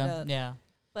popped Wikipedia. up. Yeah.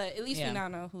 But at least Yeah. we now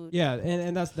know who. Yeah,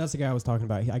 and that's the guy I was talking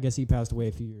about. I guess he passed away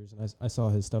a few years, and I saw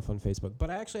his stuff on Facebook. But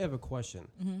I actually have a question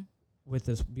with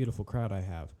this beautiful crowd I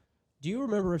have. Do you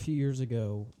remember a few years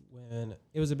ago when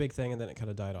it was a big thing and then it kind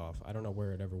of died off? I don't know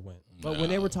where it ever went. But when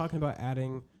they were talking about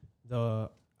adding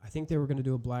I think they were going to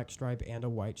do a black stripe and a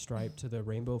white stripe to the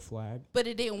rainbow flag. But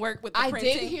it didn't work with the I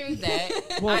printing. did hear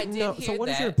that. Well, I did no. hear So what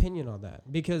is that. your opinion on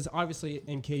that? Because obviously,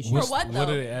 in case you For what, What though?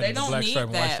 did they add They the don't black need stripe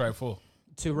and white that. stripe for?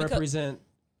 to Because- represent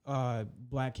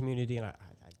black community, and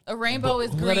A rainbow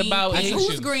is What green. about It's who's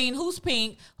Asians? green? Who's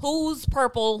pink? Who's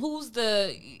purple? Who's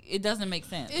the? It doesn't make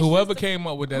sense. Whoever came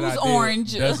up with that Who's idea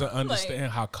orange? doesn't Like-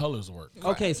 understand how colors work.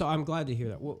 okay. So I'm glad to hear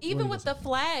that. What Even were with you the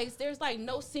flags, there's like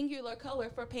no singular color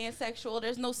for pansexual.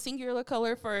 There's no singular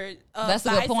color for That's a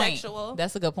good point. bisexual.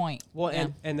 That's a good point. Well, Yeah.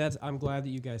 and that's I'm glad that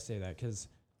you guys say that because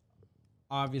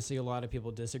obviously a lot of people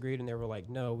disagreed and they were like,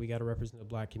 no, we got to represent the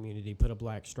black community, put a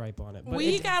black stripe on it. But We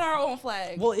it, got our own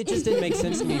flag. well, it just didn't make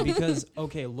sense to me because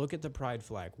okay, look at the pride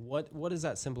flag. What is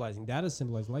that symbolizing? That is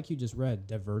symbolizing, like you just read,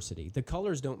 diversity. The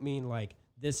colors don't mean like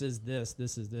this is this,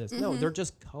 this is this. No, they're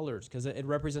just colors because it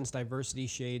represents diversity,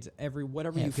 shades,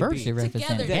 whatever you could be. represent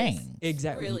Together. gang.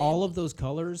 Exactly. Really. All of those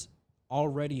colors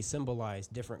already symbolize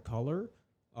different color,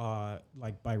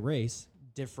 like by race,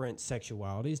 different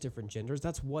sexualities, different genders.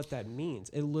 That's what that means.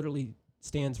 It literally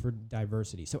stands for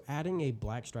diversity. So adding a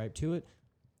black stripe to it,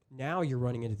 now you're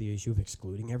running into the issue of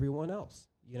excluding everyone else.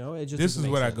 You know, it just This doesn't is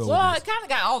make what I sense. go Well, with. it kind of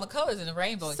got all the colors in the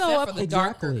rainbow So, except for the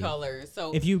darker exactly. colors.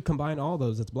 So If you combine all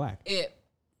those, it's black.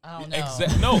 I don't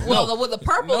know. No, Well, no. with the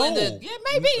purple and the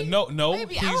maybe. No,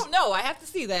 Maybe I he's- don't know. I have to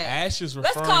see that. Ash is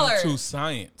Let's referring color. to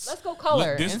science. Let's go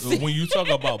color Look, and see. when you talk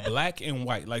about black and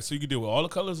white, like so you can deal with all the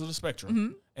colors of the spectrum,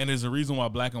 Mm-hmm. and there's a reason why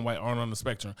black and white aren't on the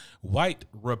spectrum. White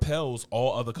repels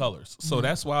all other colors, so Mm-hmm.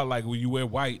 that's why like when you wear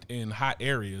white in hot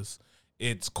areas,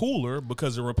 it's cooler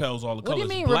because it repels all the What do colors. you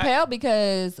mean Black- repel?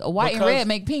 Because white and Because- red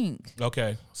make pink.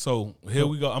 Okay, so here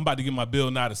we go. I'm about to get my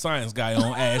Bill Nye the Science guy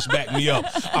on. Ash, back me up.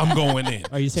 I'm going in.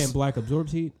 Are you saying black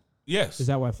absorbs heat? Yes. Is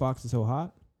that why Fox is so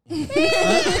hot?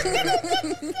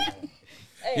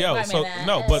 Hey, Yo, so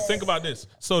no, but think about this.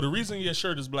 So the reason your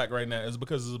shirt is black right now is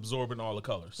because it's absorbing all the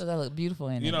colors. So that look beautiful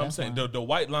in it. You know what I'm saying? The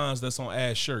white lines that's on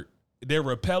Ash's shirt, they're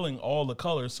repelling all the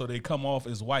colors, so they come off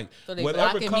as white. So they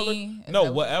whatever blocking color, me? Is no,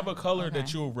 that- whatever color okay.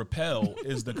 that you'll repel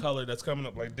is the color that's coming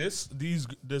up. Like this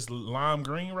lime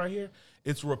green right here,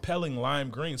 it's repelling lime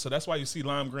green. So that's why you see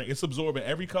lime green. It's absorbing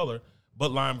every color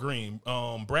but lime green.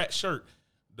 Brat's shirt,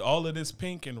 all of this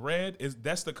pink and red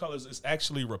that's the colors it's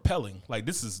actually repelling. Like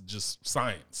this is just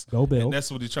science. Go Bill. And that's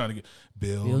what he's trying to get.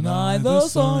 Bill Nye Nye the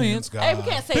Science Guy. Hey, we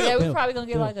can't say that. Bill, We're probably gonna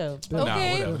get Bill, like a. Bill. Nah,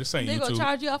 Okay. whatever. This ain't They gonna YouTube.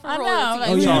 charge you off for I know, royalties. like-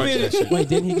 Oh Charge yeah. that shit. Wait,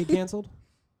 didn't he get canceled?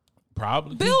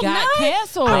 Probably. Bill got Nye?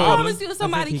 canceled. I Probably. promise you,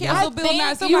 somebody I think he canceled I Bill Nye.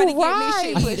 think Somebody you're get me right.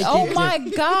 shit with it. Oh my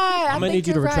God! I'm gonna need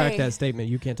you to you're retract right. that statement.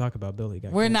 You can't talk about Bill. He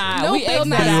got We're canceled. not. No we Bill X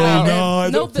Nye that Bill out. Nye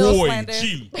No the Bill boy slander.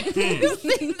 G.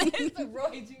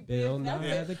 Bill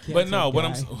Nye the But no, canceled what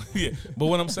I'm guy. but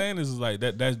what I'm saying is like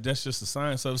that's just the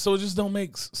science of it. So it just don't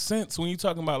make sense when you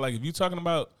talking about like if you talking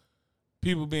about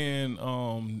people being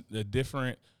the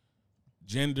different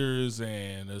genders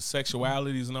and the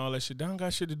sexualities and all that shit. That don't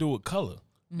got shit to do with color.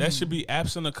 That should be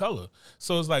absent of color.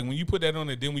 So it's like when you put that on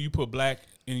it, then when you put black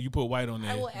and you put white on I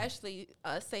there, will actually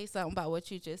say something about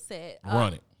what you just said.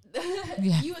 run it.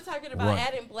 Yeah. You were talking about Run.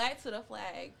 adding black to the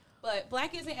flag, but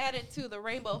black isn't added to the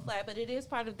rainbow flag, but it is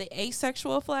part of the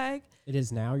asexual flag. It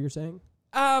is now. You're saying?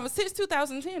 Since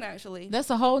 2010, actually. That's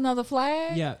a whole nother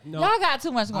flag. Yeah. No. Y'all got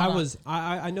too much going on.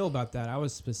 I know about that. I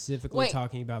was specifically Wait.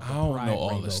 talking about the I don't pride know all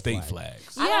rainbow the state flag.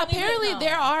 flags. I Yeah, don't even apparently know.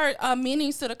 there are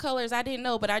meanings to the colors. I didn't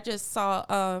know, but I just saw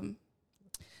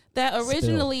that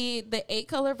originally the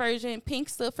 8-color version, pink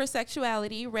stood for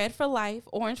sexuality, red for life,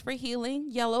 orange for healing,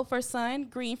 yellow for sun,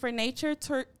 green for nature,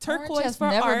 Orange turquoise has for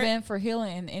never art, been for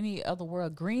healing in any other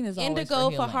world. Green is always indigo for,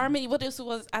 for healing. harmony.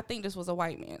 Well, I think this was a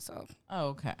white man, so.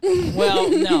 Oh, okay. Well,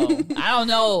 no, I don't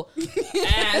know.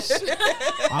 Ash.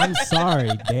 I'm sorry.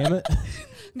 Damn it.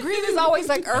 Green is always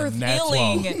like earth And that's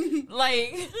healing.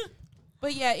 Like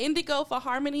But yeah, indigo for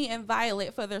harmony and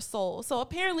violet for their soul. So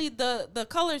apparently the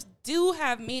colors do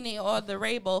have meaning on the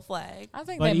rainbow flag. I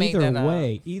think But they made that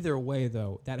up. either way,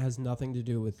 though, that has nothing to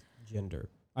do with gender.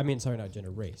 I mean, sorry, not gender,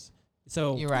 race.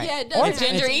 So You're right. Yeah, it or doesn't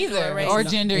gender have to do with either. race. Or It's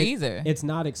not- gender it- either. it's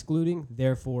not excluding,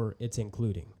 therefore it's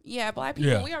including. Yeah, black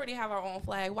people, Yeah. we already have our own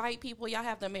flag. White people, y'all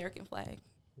have the American flag.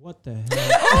 What the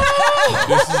hell?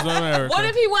 This is America. What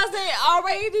if he wasn't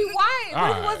already white? What if he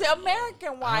Alright. wasn't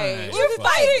American white? Alright. What if Fuck.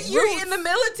 like You're in the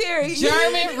military.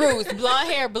 German roots, blonde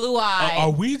hair, blue eyes?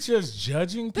 Are we just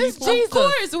judging This people? Jesus. Of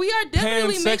course, we are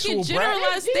definitely making Pansexual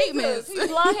generalized statements. He's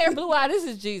blonde hair, blue eye. This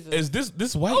is Jesus. Is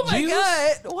this white Oh my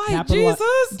Jesus? God, white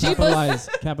Jesus.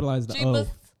 Capitalize the O Jeebus.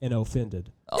 and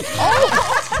offended.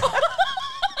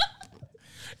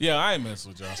 Yeah, I ain't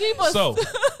messing with y'all. Jeebus. So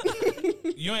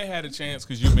you ain't had a chance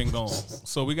because you've been gone.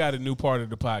 So we got a new part of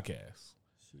the podcast.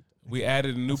 We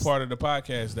added a new part of the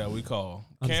podcast that we call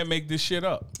 "Can't Make This Shit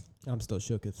Up." I'm still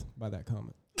shooketh by that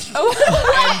comment.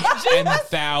 And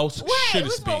thou shouldst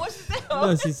which be. one? What she said?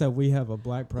 No, she said we have a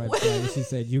black pride flag. She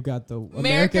said you got the American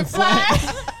American flag.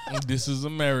 flag. This is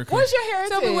America. What's your heritage?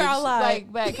 Tell me where I lied.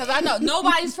 Like back, because I know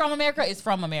nobody's from America. Is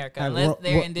from America unless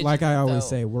they're indigenous. like I always so.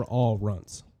 say, we're all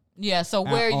runts. Yeah. So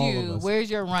where all of you? us.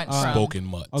 Where's your runt from? Spoken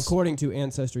mutts. According to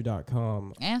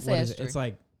Ancestry.com, what is it? Ancestry. It's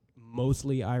like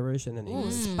mostly Irish and then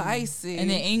English. Spicy. And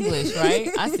then English, right?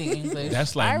 I see English.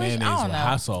 That's like Irish? mayonnaise I don't with know.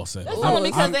 hot sauce in it. That's only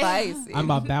because they. spicy.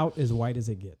 I'm about as white as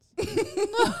it gets.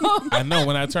 I know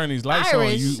when I turn these lights on,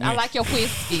 Irish. you. I like your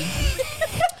whiskey.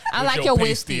 I With like your your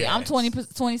pasty whiskey. I'm ass.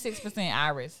 26%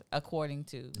 Irish, according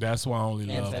to. That's why I only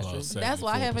love. Ancestry. That's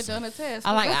why I haven't 74%. done a test.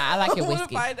 I like your I wanna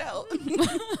whiskey. find out.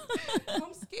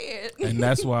 I'm scared. And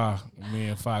that's why me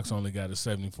and Fox only got a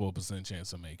 74%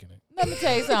 chance of making it. Let me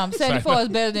tell you something. 74 is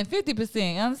better than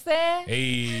 50%. You understand?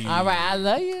 Hey. All right. I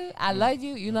love you. I love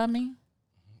you. You love me?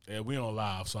 Yeah, we on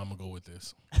live, so I'm gonna go with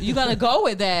this. You gonna go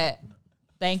with that?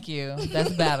 Thank you.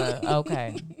 That's better.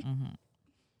 Okay. Mm-hmm.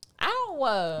 I don't.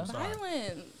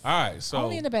 Violence. All right, so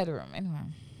Only in the bedroom. Anyway.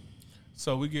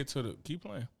 so we get to the keep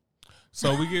playing.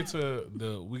 So we get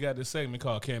to we got this segment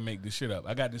called "Can't Make This Shit Up."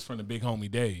 I got this from the big homie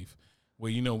Dave,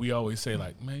 where we always say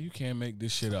like, man, you can't make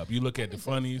this shit up. You look at the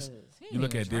funnies, you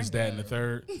look at this, that, and the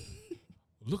third.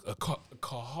 Look, a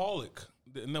alcoholic.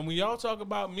 And then when y'all talk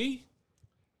about me,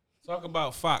 talk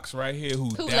about Fox right here,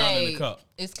 who's down in the Kool-Aid. cup.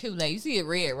 It's Kool-Aid. You see it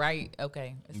red, right?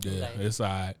 Okay. It's Yeah, Kool-Aid. it's all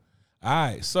right. All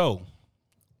right, so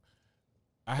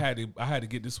I had to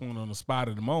get this one on the spot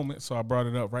of the moment, so I brought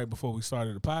it up right before we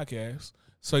started the podcast.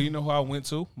 So you know who I went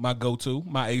to? My go-to,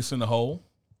 my ace in the hole,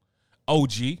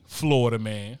 OG, Florida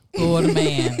man. Florida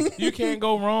man. You can't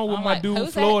go wrong with I'm my like, dude,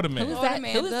 who's that? Florida man. Who's Florida that?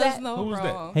 man Who's does that? no Who's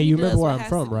that? wrong. Hey, He you does remember where what I'm has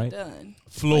from, to be right? done.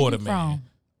 Florida Where you man. from?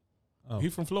 Oh. He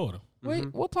from Florida.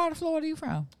 Wait, what part of Florida are you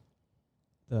from?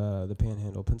 The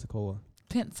Panhandle, Pensacola.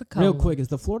 Pensacola. Real quick, is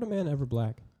the Florida man ever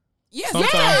black? Yes,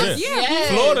 Sometimes, yes, yeah. yeah.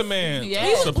 Florida man Yes.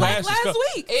 He was black surpasses last co-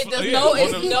 week. It does Yeah, no, on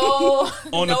it's the-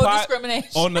 no, on the no pod-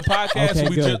 discrimination. on the podcast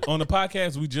Okay, good. on the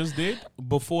podcast we just did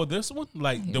before this one,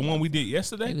 like the one we did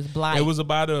yesterday. He was black. It was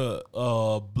about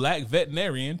a black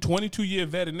veterinarian, 22-year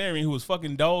veterinarian who was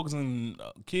fucking dogs and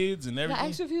kids and Did I everything.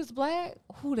 ask you if he was black?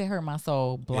 Who that hurt my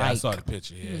soul? Black. Yeah, I saw the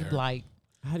picture. He was Yeah, black.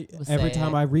 How do you, Was every sad.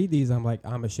 time I read these, I'm like,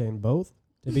 I'm ashamed both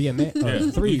to be a man. Yeah,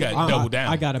 Three, you gotta I- double I-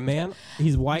 down. I got a man.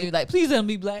 He's You white, like, please let him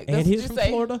be black. That's and what he's you from say.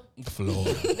 Florida. Florida.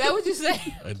 Is that what you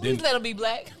say? And Please then- let him be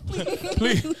black.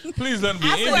 please let him be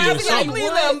I Indian swear, I or be like, something. please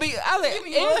let him be. I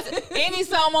like any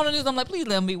song on the news. I'm like, please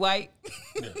let him be white.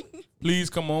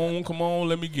 Please come on,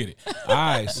 let me get it. All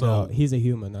right, so No, he's a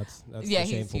human. That's Yeah, the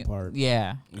shameful he's part.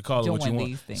 Yeah. you call it what you doing want.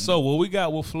 these things. So what we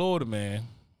got with Florida, man,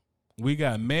 we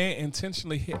got man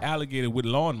intentionally hit alligator with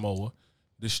lawnmower,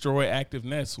 destroy active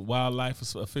nests,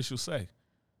 wildlife officials say.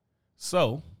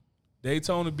 So,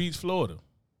 Daytona Beach, Florida.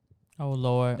 Oh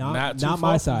Lord. Not too Not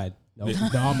far my from- side. No, Yeah.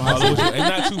 not my and side.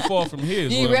 not too far from here.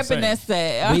 is You what I'm repping saying. that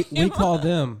set. We call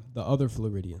them the other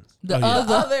Floridians. The Oh, yeah.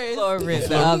 other Florida.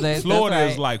 The others. Florida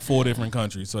that's is right. like 4 different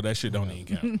countries, so that shit don't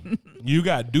even count. You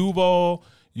got Duval,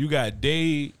 you got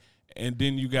Dade, and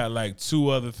then you got like 2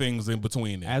 other things in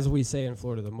between there. As we say in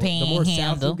Florida, the more south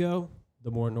Panhandle. you go,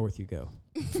 the more north you go.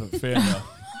 Fair enough.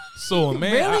 So,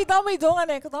 man, Really? Don't be doing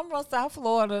that because I'm from South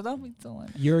Florida. Don't be doing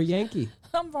it. You're a Yankee.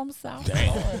 I'm from South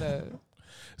Florida.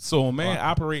 So a man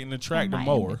operating a tractor Miami.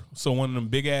 mower. So one of them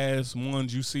big ass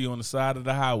ones you see on the side of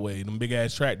the highway, them big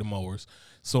ass tractor mowers.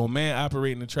 So a man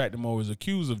operating a tractor mower is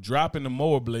accused of dropping the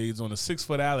mower blades on a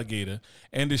 6-foot alligator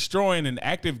and destroying an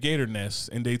active gator nest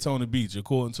in Daytona Beach,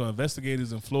 according to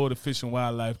investigators in Florida Fish and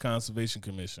Wildlife Conservation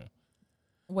Commission.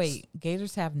 Wait,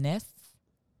 gators have nests?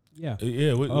 Yeah.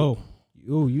 Yeah.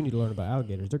 Oh, you need to learn about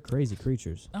alligators. They're crazy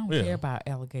creatures. I don't Yeah. care about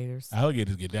alligators.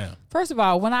 Alligators get down. First of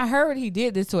all, when I heard he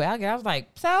did this to an alligator, I was like,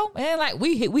 so? And like,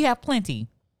 we have plenty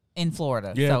in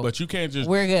Florida. Yeah, so but you can't just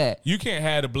we're good. you can't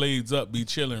have the blades up, be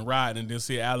chilling, riding, and then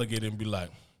see an alligator and be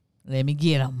like, Let me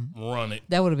get them. run it.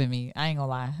 That would have been me. I ain't gonna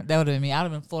lie. That would have been me. I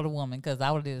would have been a Florida woman because I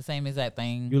would have did the same exact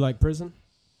thing. You like prison?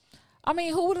 I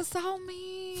mean, who would have saw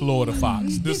me? Florida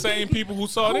Fox. The same people who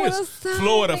saw Who this. would've saw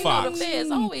Florida me? Fox. The feds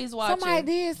always watching. Somebody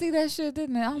did see that shit,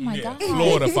 didn't they? Oh my Yeah, god.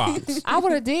 Florida Fox. I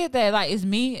would have did that. Like, it's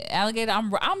me, alligator.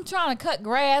 I'm trying to cut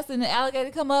grass, and the alligator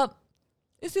come up.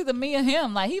 It's either me or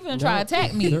him. Like, he gonna try to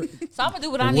attack me. They're- So I'm gonna do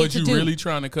what I need Was to you do. really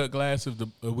trying to cut glass if the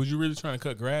was you really trying to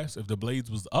cut grass if the blades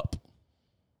was up?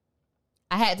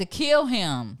 I had to kill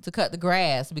him to cut the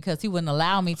grass because he wouldn't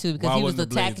allow me to because Why he was wasn't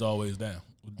the blades attacking. always down?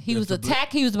 He If was the bla-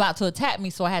 He was about to attack me,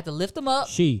 so I had to lift him up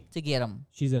to get him.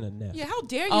 She's in a nest. Yeah, how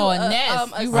dare you? Oh, a nest.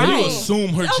 You assume- right. You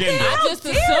assume her Okay, gender. how just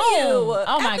dare assume. you?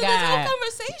 Oh, my After God. This whole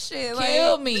conversation,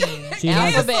 Kill like, me, She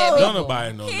has a- alphabet Don't people.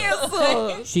 nobody know that.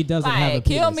 cancel. She doesn't have a Like,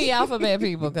 penis. kill me, alphabet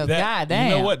people, because god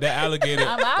damn. You know what? That alligator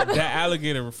I'm out of- that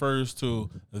alligator refers to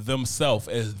themselves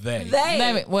as they.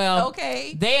 Name it. Well,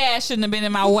 Okay. they ass shouldn't have been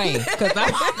in my way because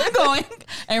I'm going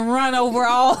and run over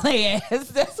all their ass.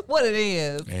 That's what it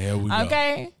is. There we go.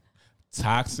 Okay.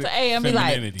 Toxic So, hey, I'm be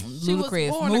like, femininity. She was Ludacris,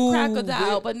 born move, a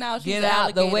crocodile, get- but now she's get an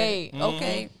out the alligator. way.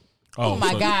 Okay. Oh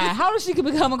my so god, how did she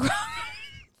become a crocodile?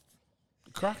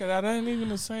 Crocodile, that ain't even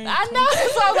the same. I know.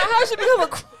 So I was like, how did she become a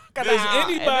crocodile? Does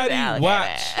and anybody an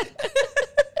watch? alligator?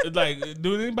 Like,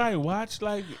 do anybody watch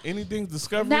like anything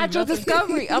Discovery? Natural Nothing?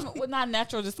 Discovery. Well, not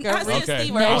Natural Discovery. I said Okay,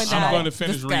 Steve I'm, Irwin died. going to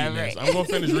finish reading this. I'm going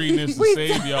to finish reading this to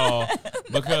save y'all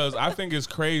because I think it's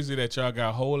crazy that y'all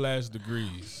got whole ass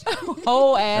degrees.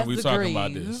 Whole ass And we degrees. talking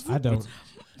about this. I don't.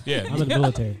 Yeah, I'm in the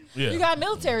military. yeah. You got a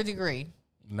military degree.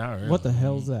 Not really. What the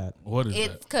hell's that? What is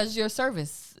It's because your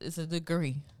service is a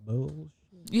degree. Bull.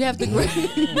 You have to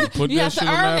that? Put you that have to shit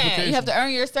on the earn that. application. You have to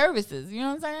earn your services. You know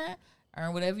what I'm saying?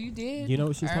 Earn whatever you did. You know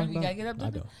what she's earn, talking you about? gotta get up to I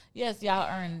the- don't. Yes, y'all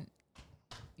earned.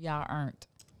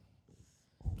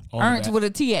 On Earned the- with a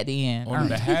T at the end. on Earned.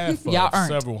 behalf of Y'all earned.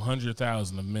 several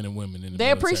 100,000 of men and women in the They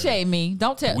military. appreciate me.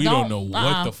 Don't tell. We don't know what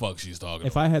uh-uh. the fuck she's talking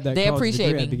If about. I had that They college appreciate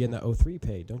degree, me. I'd be getting that 03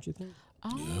 paid, don't you think?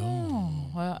 Oh,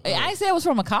 well, I ain't say it was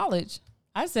from a college.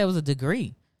 I said it was a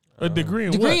degree. A degree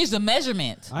in Degree what? is the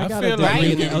measurement. I got feel a like degree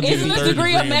you in the can LGBT. get Isn't a this third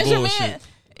degree a degree in measurement? bullshit.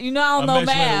 You know, I don't A know measurement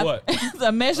of math. what? It's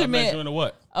a measurement measurement of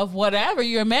what? of whatever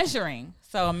you're measuring.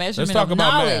 So a measurement Let's talk of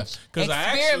about knowledge, math because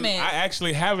experiment, I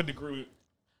actually have a degree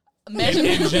in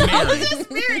measurement of engineering.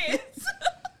 experience.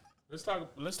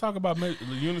 Let's talk about the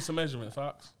units of measurement,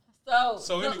 Fox.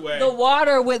 So the, anyway. the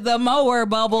water with the mower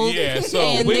bubbles, Yeah, so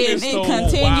and then witness it told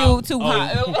continue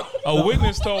to a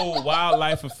witness told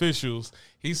wildlife officials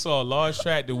he saw a large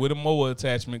tractor with a mower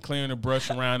attachment clearing the brush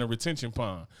around a retention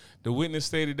pond. The witness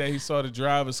stated that he saw the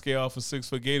driver scare off a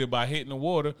 6-foot gator by hitting the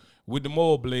water with the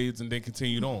mower blades and then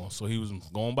continued on. So he was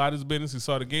going about his business. He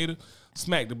saw the gator,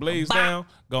 smacked the blades down,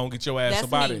 go and get your ass That's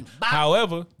about me. it. Bop.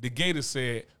 However, the gator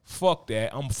said, fuck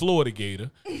that, I'm Florida Gator,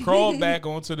 crawled back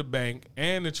onto the bank,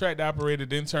 and the tractor operator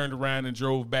then turned around and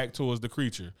drove back towards the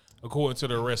creature, according to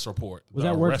the arrest report. Was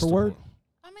The that word arrest for word? report.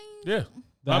 I mean, Yeah.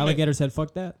 The alligator said,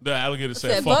 "Fuck that." The alligator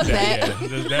said, Said, fuck "Fuck that. that."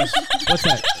 Yeah. That's, What's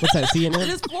that? What's that? CNN?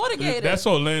 It's Florida Gator. that's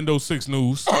Orlando 6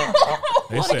 News. They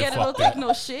Florida said, Gator fuck don't that. take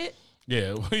no shit.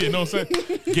 Yeah, you know what I'm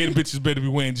saying? Gator bitches better be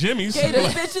wearing Jimmys. Gator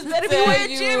Like, bitches better be Tell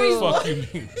wearing you. Jimmy's. fuck you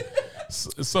mean?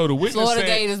 So the witness Florida said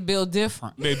Gators build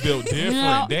different. they built different.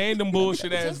 Yeah. They ain't them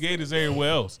bullshit ass gators everywhere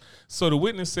else. So the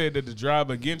witness said that the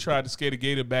driver again tried to scare the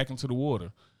gator back into the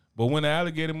water. But when the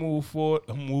alligator moved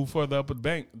further up the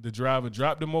bank, the driver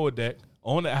dropped the mower deck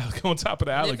on top of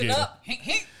the alligator.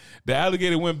 The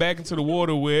alligator went back into the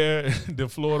water where the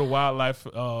Florida wildlife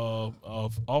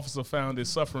officer found it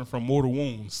suffering from mortal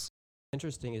wounds.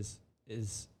 Interesting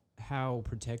is how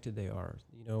protected they are.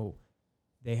 You know,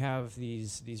 they have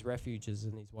these refuges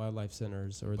and these wildlife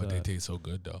centers, or But they taste so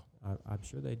good though. I'm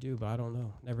sure they do, but I don't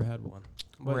know. Never had one.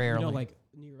 But Rarely. you know, like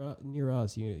near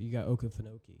us, you got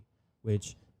Okefenokee,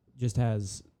 which just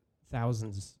has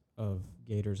thousands of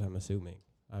gators. I'm assuming.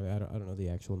 I don't know the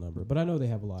actual number, but I know they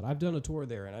have a lot. I've done a tour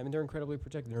there, and I mean they're incredibly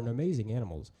protected. They're amazing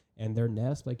animals, and their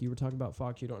nest, like you were talking about,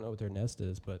 Fox. You don't know what their nest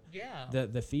is, but Yeah.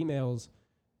 the females,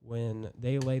 when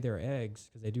they lay their eggs,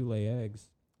 because they do lay eggs,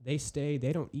 they stay.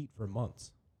 They don't eat for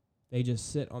months. They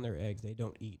just sit on their eggs. They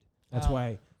don't eat. That's Wow.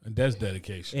 why And that's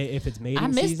dedication. if it's mating I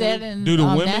missed season, that in Do the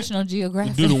women- National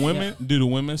Geographic. Do the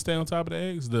women stay on top of the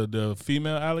eggs? The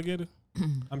female alligator?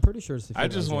 I'm pretty sure it's the I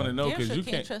just females, want to yeah. know Damn because sure you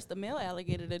can't can't trust the male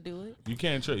alligator to do it. you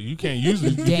can't use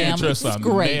it. You Damn, can't trust a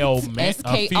great. male a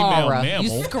SK female Aura.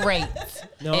 mammal. You great.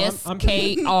 No, I'm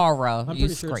SK Aura. I'm You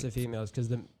pretty sure it's the great. females because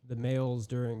the males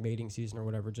during mating season or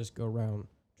whatever just go around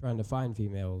trying to find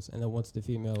females, and then once the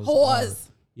females Whores.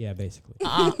 yeah, basically.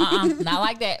 Not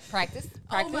like that. Practice.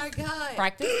 Oh my god.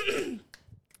 Practice.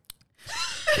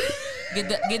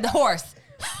 Get the horse.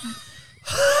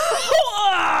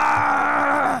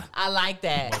 I like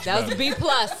that. That was B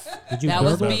plus. Did you That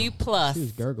was gurgle? B plus. She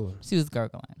was gurgling. She was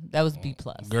gurgling. That was B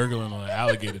plus. Gurgling on an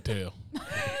alligator tail.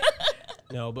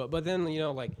 No, but then you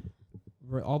know like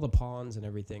all the ponds and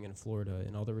everything in Florida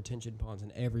and all the retention ponds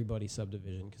and everybody's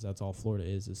subdivision, because that's all Florida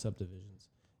is subdivisions.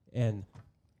 And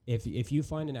if you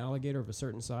find an alligator of a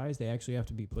certain size, they actually have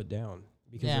to be put down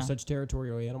because Yeah. they're such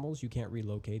territorial animals. You can't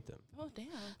relocate them. Oh damn.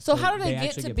 So They- how do they they get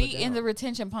actually to get be put in down. the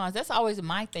retention ponds? That's always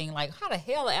my thing. Like, how the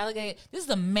hell an alligator? This is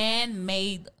a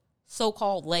man-made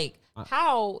so-called lake.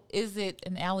 How is it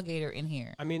an alligator in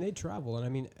here? I mean, they travel, and I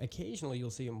mean, occasionally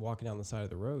you'll see them walking down the side of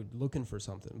the road looking for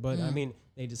something. But I mean,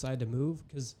 they decide to move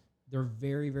because they're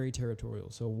very, very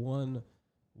territorial. So one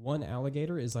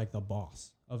alligator is like the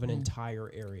boss of an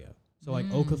entire area. So like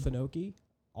Okefenokee,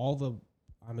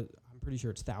 I'm pretty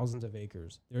sure it's thousands of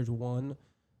acres. There's one.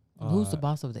 Who's the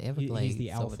boss of the He's Everglades?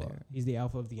 the over alpha. there? He's the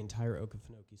alpha of the entire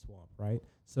Okefenokee swamp, right?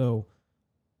 So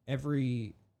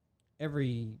every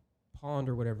pond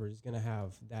or whatever is going to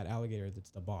have that alligator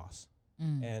that's the boss.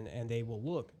 And they will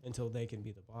look until they can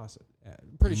be the boss.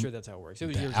 I'm pretty sure that's how it works. It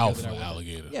was The years ago alpha that I went-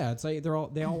 alligator. Yeah, it's like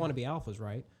they all want to be alphas,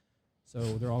 right? So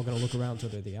they're all going to look around until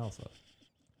they're the alpha.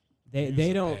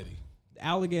 They don't. Patty.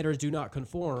 Alligators do not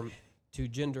conform to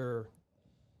gender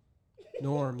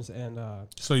norms and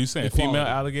So you saying equality. female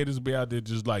alligators be out there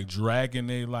just like dragging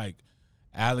they like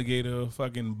alligator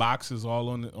fucking boxes all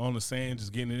on the sand,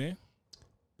 just getting it in?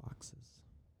 boxes.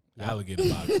 Yep. Alligator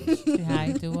boxes. See how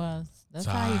you do us. That's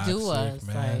how you do us. Toxic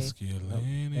Like,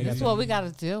 masculinity. that's what we got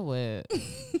to deal with.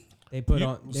 They put You-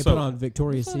 on so- put on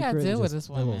Victoria's That's what I Secret. deal And with just this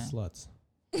little woman. sluts.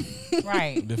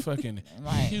 Right. The fucking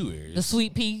Right. hewers. The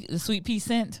sweet pea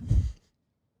scent.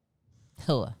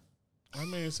 Huh. I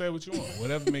mean, say what you want.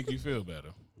 Whatever make you feel better.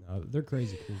 No, they're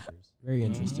crazy creatures. Very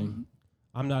interesting.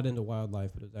 I'm not into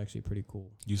wildlife, but it's actually pretty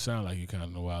cool. You sound like you kind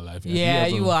of know wildlife. Have Yeah,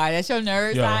 ever- you are. That's your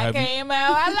nerd Yo, side have you- came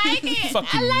out. I like it.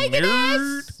 Fucking I like it.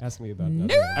 nerd. Ask me about that.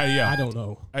 Nerd. Hey, yo. I don't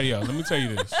know. Hey, yo, let me tell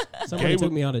you this. Somebody Gay took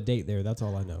wa- me on a date there. That's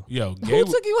all I know. Yo, Who gay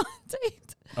took you on a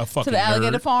date? a fucking To the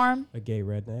alligator nerd. farm? A gay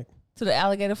redneck. To the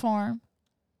alligator farm?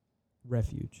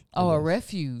 Refuge. Oh, It a was.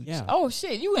 refuge. Yeah. Oh,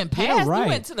 shit. You went Yeah, past. right. You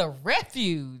went to the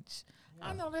refuge.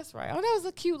 I know that's right. Oh, that was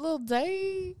a cute little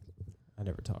date. I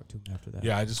never talked to him after that.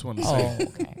 Yeah, I just want to Oh, say,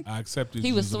 okay. I accepted He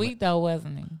you was as a sweet, though,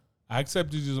 wasn't he? I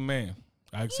accept you as a man.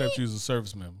 I accept you as a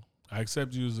service member. I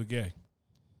accept you as a gay.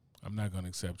 I'm not gonna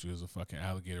accept you as a fucking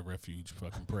alligator refuge,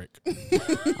 fucking prick.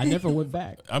 I never went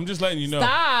back. I'm just letting you know.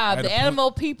 Stop. At The a point-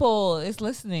 animal people is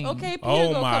listening. Okay, Peter Oh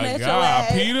gonna come my at your God,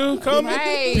 ass. Peter coming?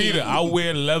 Right. Peter, I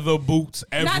wear leather boots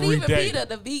Not every even day. Peter,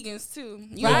 the vegans too.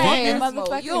 You Right, don't want that motherfucking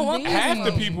smoke. You don't want that Half the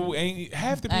smoke. people ain't.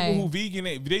 Half the people Hey. who vegan,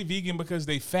 they vegan because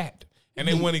they fat and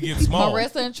they want to get small.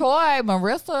 Marissa and Troy.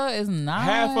 Marissa is not.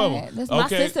 Half of 'em. That's my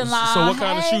Okay, sister-in-law. so what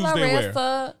kind of Hey, shoes they wear?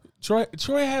 Marissa.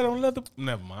 Troy had on leather.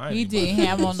 Never mind. He didn't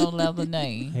have on no leather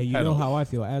name. Hey, you I know don't- how I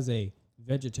feel as a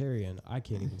vegetarian. I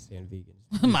can't even stand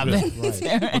vegans. My Yeah.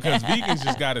 bad. Because vegans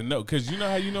just gotta know. Because you know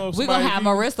how you know if We're going to have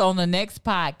somebody Marissa on the next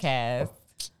podcast.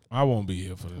 I won't be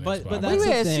here for the next But podcast. that's We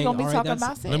the is. She thing. gonna be all right, talking that's-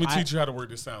 about sex. Let me I- teach you how to work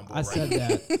this soundboard. I right said now.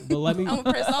 that, but let me I'm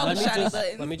gonna press all the shiny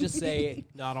buttons. let me just say,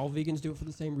 not all vegans do it for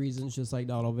the same reasons, just like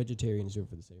not all vegetarians do it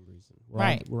for the same reason.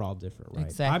 Right. We're all different, right?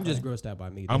 Exactly. I'm just grossed out by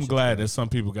meat. I'm That's glad just that some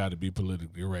people got to be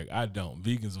politically correct. I don't.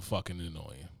 Vegans are fucking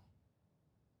annoying.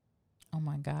 Oh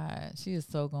my God, she is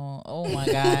so going. Oh my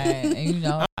God, and you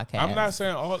know, I'm not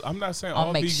saying all. I'm not saying I'll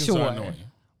all make vegans sure. are annoying.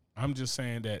 I'm just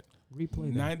saying that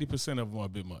replay that. 90% of them are a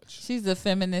bit much. She's a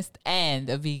feminist and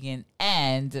a vegan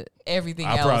and everything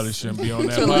I else. probably shouldn't be on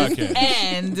that Socialist podcast.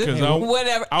 and 'Cause I'm-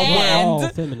 whatever. I'm wearing All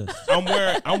and feminists.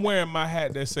 I'm wearing my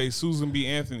hat that says Susan B.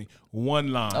 Anthony.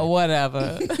 One line.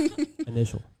 whatever.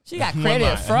 Initial. She got One credit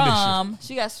line, from.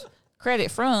 She got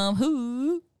credit from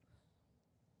who?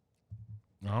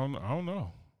 I don't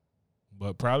know,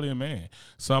 but probably a man.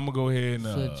 So I'm gonna go ahead and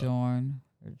Sojourn.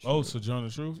 Sojourner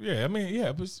Truth. Yeah, I mean,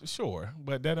 yeah, but sure,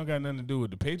 but that don't got nothing to do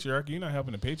with the patriarchy. You're not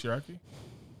helping the patriarchy.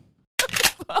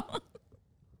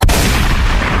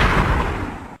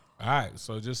 All right,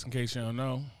 so just in case you don't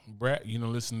know, Brett, you know,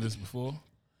 listened to this before.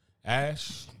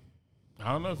 Ash,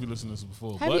 I don't know if you listened to this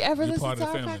before. Have but you ever you're listened part to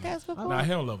of the our family. podcast before? Nah, he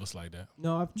don't love us like that.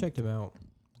 No, I've checked him out.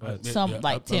 But Some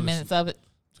like 10 minutes of it.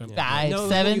 Yeah. 5, no,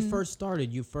 7. When you first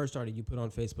started, you put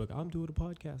on Facebook, I'm doing a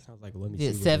podcast. I was like, let me see.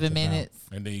 Did what 7 it's about. minutes.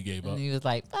 And then he gave up. And he was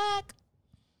like, fuck.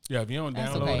 Yeah, if you don't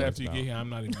That's download okay. after you get here, I'm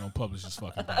not even gonna publish this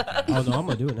fucking podcast. Oh no, I'm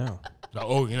gonna do it now. Like,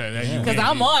 oh, you know, now Yeah. you Because can't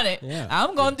I'm get- on it. Yeah.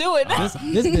 I'm going to do it now. This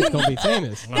bitch gonna be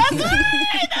famous.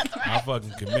 I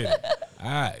fucking committed. All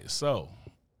right, so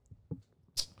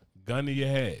gun to your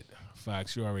head,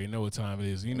 Fox. You already know what time it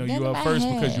is. You know Gun you to up my first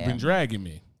because you've head. been dragging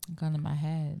me. Gun in my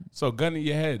head. So gun to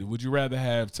your head. Would you rather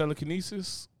have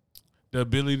telekinesis, the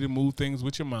ability to move things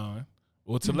with your mind,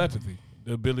 or telepathy,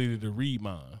 the ability to read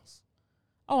minds?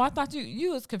 Oh, I thought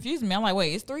you was confusing me. I'm like,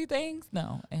 wait, it's 3 things?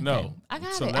 No. Okay. No. I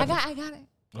got So it. that- I got it.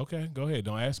 Okay, go ahead.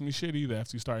 Don't ask me shit either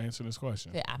after you start answering this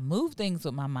question. That I move things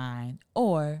with my mind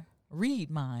or read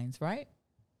minds, right?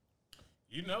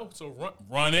 You know, so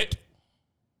run it.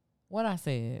 What I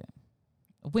said.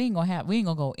 We ain't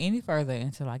gonna go any further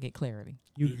until I get clarity.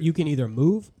 You can either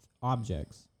move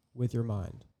objects with your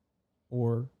mind,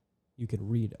 or you can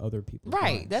read other people's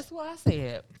Right. minds. That's what I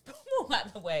said. Move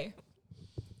out the way.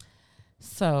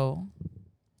 So,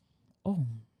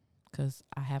 because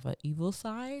I have an evil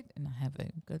side and I have a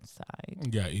good side.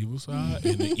 You got evil side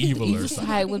and the Evil eviler side.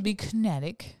 side would be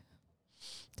kinetic,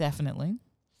 definitely.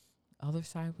 Other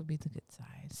side would be the good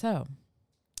side. So,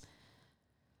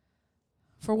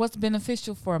 for what's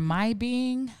beneficial for my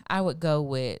being, I would go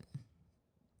with,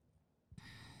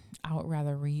 I would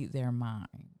rather read their minds.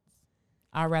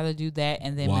 I'd rather do that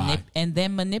and then Why?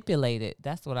 manipulate it.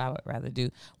 That's what I would rather do.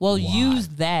 Well, Why? use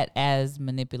that as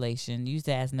manipulation. Use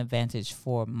that as an advantage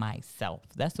for myself.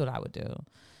 That's what I would do.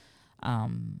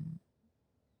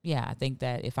 Yeah, I think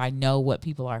that if I know what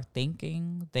people are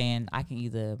thinking, then I can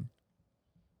either,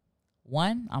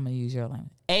 one, I'm going to use your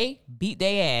language. A, beat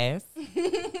their ass.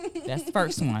 That's the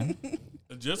first one.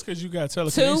 Just because you got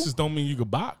telekinesis don't mean you can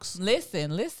box.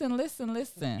 Listen.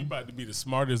 You about to be the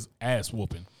smartest ass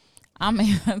whooping. I'm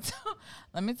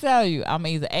let me tell you, I'm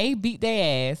either A, beat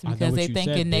their ass I know because what they you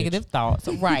thinking said, negative thoughts.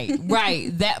 Right,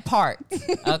 that part.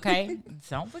 Okay,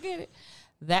 don't forget it.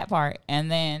 That part, and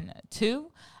then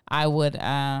 2, I would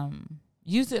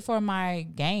use it for my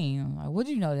game. Like, what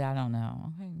do you know that I don't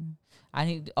know? Okay.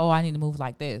 I need to move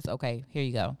like this. Okay, here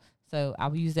you go. So I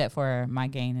would use that for my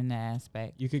gain in that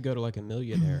aspect. You could go to like a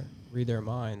millionaire, read their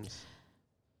minds,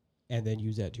 and then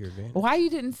use that to your advantage. Why you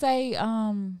didn't say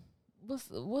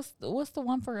what's the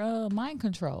one for mind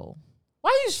control?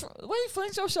 Why you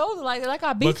flinch your shoulder like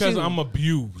I beat Because you? I'm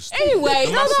abused. Anyway,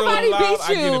 Am no, I still nobody alive? beat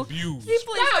I get you. abused. He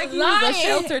flinched like he was lying. a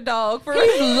shelter dog. For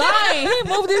He's lying. He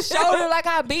moved his shoulder like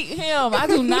I beat him. I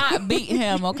do not beat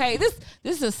him. Okay, this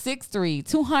is a 6'3",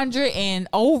 200 and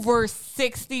over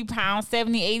 60 pound,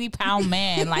 70, 80 pound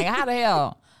man. Like how the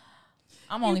hell?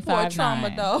 I'm only poor 5'9".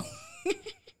 trauma dog.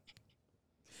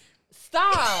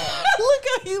 Stop. Look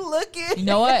how you looking. You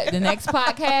know what? The next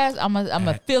podcast, I'm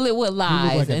gonna fill it with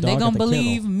lies, like a and they're dog gonna at the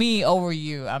believe kennel. me over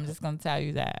you. I'm just gonna tell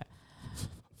you that.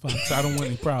 Fox, I don't want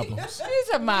any problems. These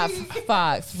are my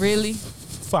Fox. Really?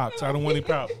 Fox, I don't want any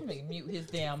problems. Let me mute his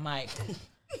damn mic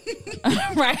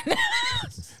right now.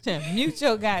 Just mute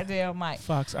your goddamn mic.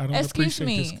 Fox, I don't Excuse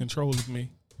appreciate this me. control of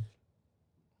me.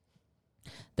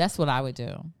 That's what I would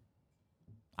do.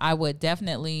 I would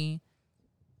definitely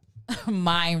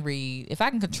mind read. If I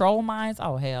can control minds,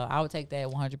 oh hell, I would take that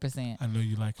 100% I know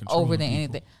you like control over than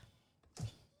people.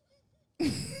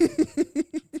 anything.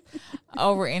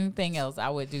 Over anything else, I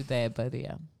would do that. But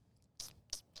yeah,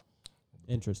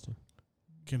 Interesting.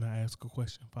 Can I ask a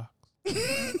question, Fox?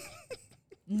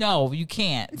 no, you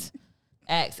can't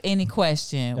ask any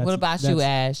question. That's- What about you,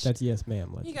 that's- Ash? That's yes,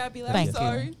 ma'am. You gotta be like, Thank I'm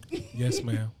sorry. Yes,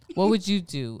 ma'am. What would you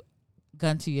do?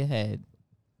 Gun to your head.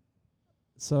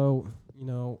 So,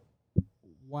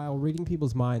 while reading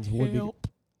people's minds would Help.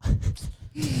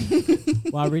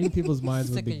 while reading people's minds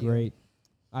would Sick be of you. great,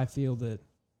 I feel that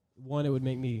one, it would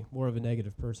make me more of a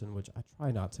negative person, which I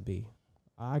try not to be.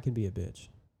 I can be a bitch.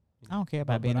 I don't care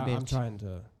about being a But I'm bitch. trying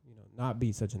to, not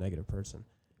be such a negative person.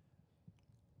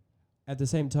 At the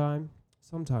same time,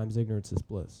 sometimes ignorance is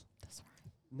bliss. That's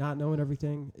right. Not knowing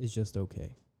everything is just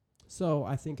okay. So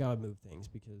I think I would move things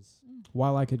because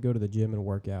while I could go to the gym and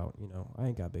work out, I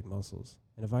ain't got big muscles.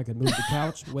 And if I could move the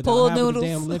couch without Pull having noodles. to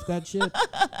damn lift that shit,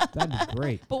 that'd be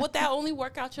great. But would that only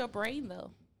work out your brain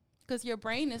though? Because your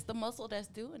brain is the muscle that's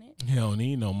doing it. You don't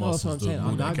need no No, that's muscles what I'm to saying.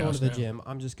 move I'm that not going couch to the down. gym.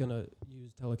 I'm just going to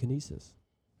use telekinesis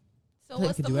So They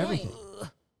what's could the do point? everything.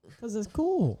 because it's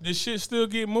cool. This shit still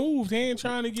get moved. He ain't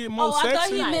trying to get more Oh, I thought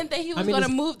sexy. he meant that he was mean, gonna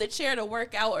it's- move the chair to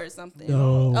work out or something.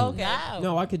 No. Okay.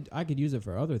 No, I could use it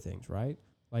for other things, right?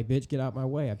 Like, bitch, get out my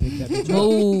way. I picked that bitch up.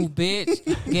 Move,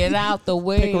 bitch. Get out the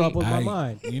way. Pick her up with my I-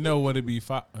 mind. You know what it be?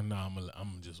 No, I'm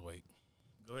gonna just wait.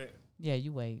 Go ahead. Yeah,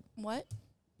 you wait. What?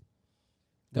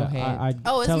 Go ahead.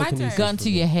 Oh, it's my turn. telekinesis Gun for to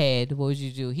me. your head. What would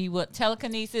you do? He want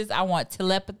telekinesis. I want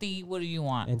telepathy. What do you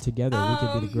want? And together, we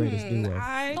could be the greatest duo.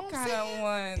 I Don't kind say of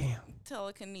want Damn.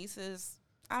 telekinesis.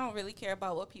 I don't really care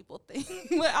about what people think.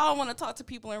 But I don't want to talk to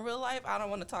people in real life. I don't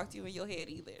want to talk to you in your head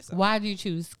either. So. Why do you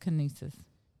choose kinesis?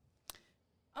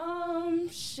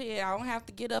 Shit, I don't have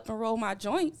to get up and roll my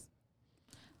joints.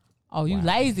 Oh, you Wow.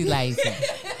 lazy.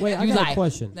 Wait, I You got like- a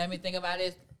question. Let me think about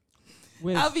this.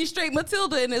 With, I'll be straight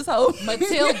Matilda in this hole.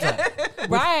 Matilda.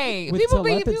 Right. with people be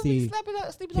telepathy, sleeping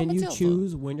on can you Matilda.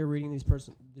 choose when you're reading these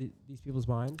people's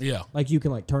minds? Yeah, Like, you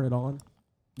can, like, turn it on?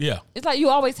 yeah. It's like you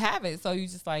always have it, so you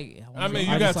just like. I mean,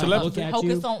 I you got just, like, telepathy. look at focus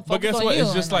you. on. Focus But guess on what? you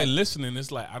It's just and, like listening.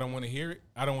 It's like I don't want to hear it.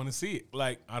 I don't want to see it.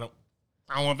 Like I don't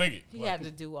want to think it. he had to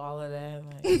do all of that.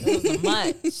 Like, it was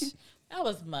much. That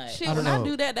was much. Shit, I don't when I know.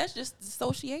 do that, that's just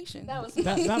dissociation. That was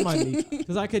That might be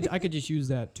because I could just use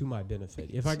that to my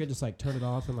benefit. If I could just like turn it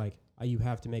off and like you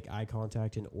have to make eye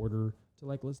contact in order to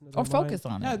like listen to their Or focus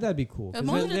on it. That'd be cool. 'Cause But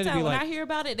most of the it'd time, be when like, I hear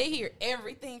about it, they hear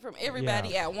everything from everybody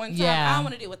Yeah. at one time. Yeah. I don't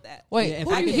want to deal with that. Wait, Yeah, if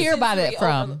who I do you could- hear about it Sensory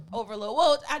from? Overload.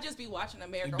 Well, I just be watching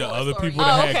American The Horror other Story. people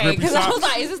that Oh, had okay. grippy Because I was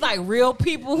socks? like, is this like real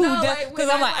people who? No, Because like, when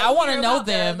I'm like, I want to hear know about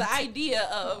them. The idea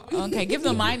of Okay, give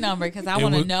them my number because I It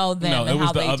want to was- know them No, and it was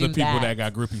how the they other do people that. that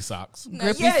got grippy socks. No,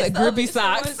 Grippy yeah, so- it's the grippy it's the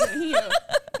ones socks. in here.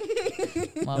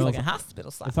 Motherfucking if-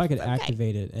 hospital socks. if I could Okay.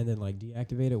 activate it and then like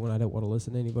deactivate it when I don't want to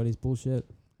listen to anybody's bullshit,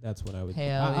 that's what I would.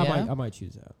 Hell I yeah. might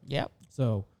choose that. Yep.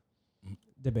 So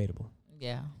debatable.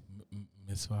 Yeah.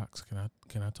 Miss Fox, can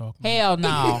I talk? now? Hell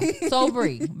no. So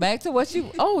Bree, back to what you.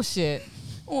 Oh shit.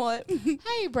 What?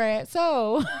 Hey Brad.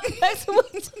 So back to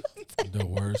what you. The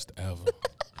worst ever.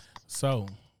 So,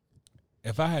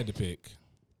 if I had to pick,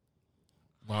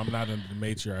 well, I'm not under the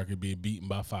matriarch of being beaten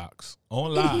by Fox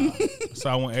on live. So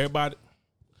I want everybody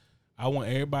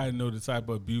to know the type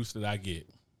of abuse that I get.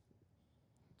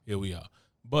 Here we are.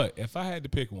 But if I had to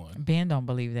pick one, Ben don't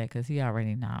believe that because he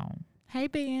already know. Hey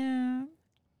Ben.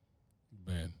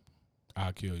 man,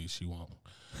 I'll kill you. She won't.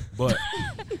 But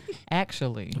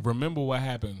Actually, remember what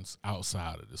happens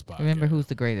outside of this podcast. remember who's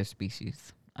the greater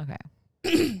species. Okay.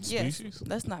 Yes. Species?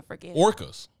 Let's not forget.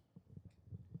 Orcas.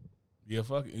 Yeah,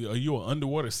 fuck. Are you an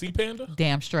underwater sea panda?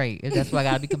 Damn straight. If that's what I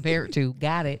got to be compared to.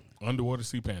 Got it. Underwater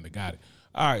sea panda. Got it.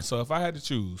 All right. So if I had to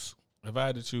choose,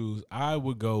 I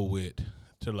would go with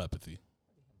telepathy.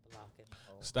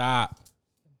 Stop.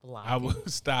 I would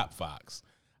stop Fox.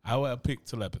 I would pick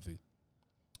telepathy.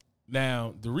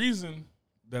 Now, the reason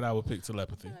that I would pick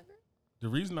telepathy,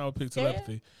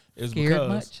 is Scared because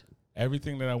much?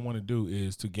 everything that I want to do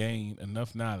is to gain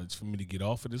enough knowledge for me to get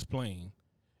off of this plane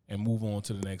and move on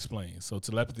to the next plane. So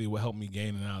telepathy will help me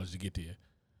gain the knowledge to get there.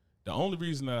 The only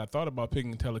reason that I thought about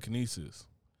picking telekinesis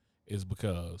is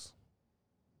because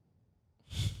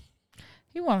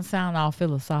He want to sound all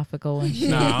philosophical and shit.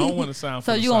 Nah, I don't want to sound.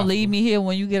 So you gonna leave me here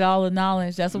when you get all the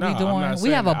knowledge? That's what we doing. We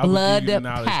have a blood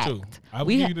pact. I will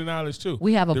give you the knowledge too.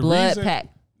 We have a blood pact.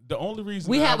 The only reason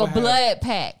we have a blood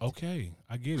pact. Okay,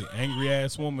 I get it. Angry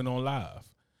ass woman on live.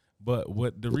 But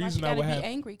what the reason I would have be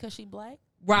angry because she black.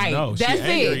 Right. No, that's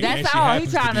it. That's all.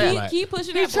 He's trying to keep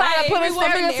pushing. He's trying to put a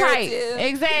stereotype.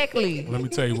 Exactly. Let me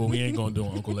tell you what we ain't gonna do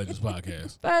on Uncle Legends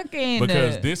podcast. Fucking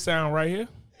because this sound right here.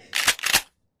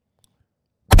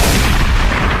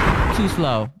 Too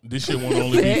slow. This shit won't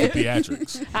only be for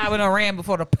theatrics. I would have ran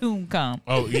before the poom come.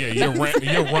 Oh yeah, your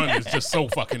run is just so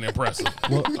fucking impressive.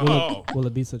 Will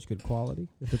it be such good quality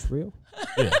if it's real?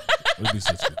 Yeah, it'll be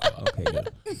such good quality. Okay,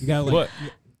 good. You gotta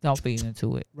don't feed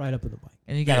into it. Right up in the mic.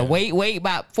 And you gotta wait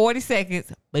about 40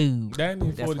 seconds. Boom. That ain't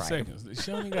even 40 seconds.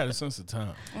 She only got a sense of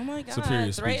time. Oh my God.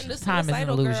 Superior speech. Time is an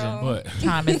illusion. But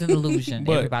time is an illusion.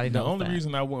 But everybody knows the only that.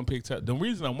 reason I wouldn't pick the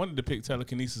reason I wanted to pick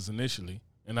telekinesis initially,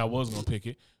 and I was gonna pick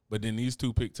it, but then these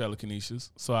two picked telekinesis,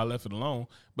 so I left it alone.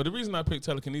 But the reason I picked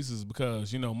telekinesis is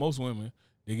because, you know, most women,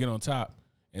 they get on top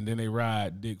and then they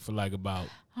ride dick for like about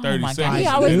 30 seconds. He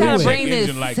always gotta bring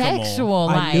this sexual.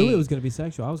 I knew it was gonna be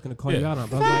sexual. I was gonna call you out on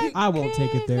it, but I was like, I won't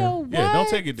take it there. Yeah, don't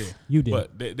take it there. You did.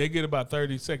 But they get about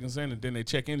 30 seconds in, and then they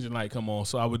check engine light come on.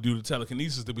 So I would do the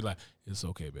telekinesis to be like, it's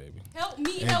okay, baby. Help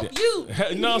me, help you.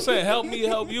 You know what I'm saying? Help me,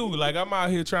 help you. Like, I'm out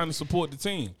here trying to support the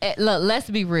team. Look, let's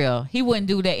be real. He wouldn't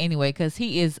do that anyway because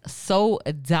he is so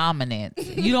dominant.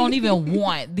 You don't even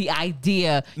want the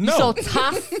idea. No. You're so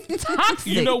toxic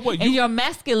You know what? in your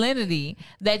masculinity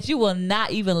that you will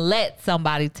not even let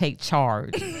somebody take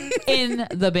charge in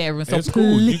the bedroom. So it's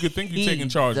cool. You could think you're taking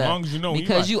charge as long as you know.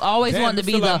 Because you always want to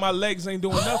be feel the like my legs ain't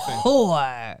doing nothing.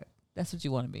 whore. That's what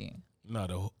you want to be.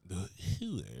 No, the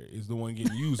healer is the one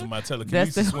getting used in my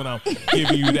telekinesis when I'm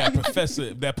giving you that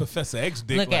Professor X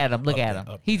dick. Look at him. Look at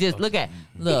him. He just look.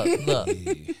 Look.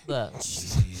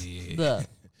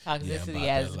 Toxicity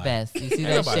at its best. You see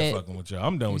that shit? Fucking with y'all.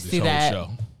 I'm done with this whole show.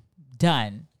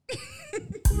 Done.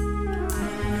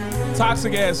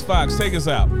 Toxic ass Fox, take us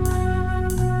out.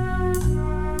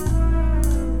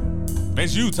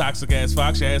 It's you, toxic ass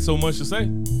Fox. You had so much to say.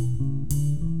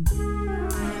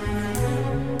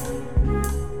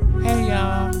 Hey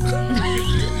y'all.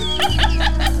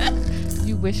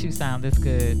 You wish you sound this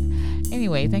good.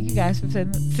 Anyway, thank you guys for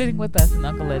sitting with us in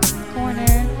Uncle Legend's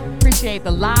Corner. Appreciate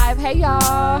the live. Hey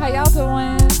y'all, how y'all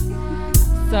doing?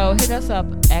 So hit us up,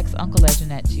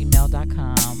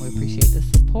 xunclelegend@gmail.com. We appreciate the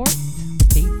support.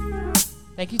 Peace.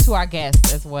 Thank you to our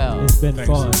guests as well. It's been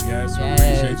fun. Yes, we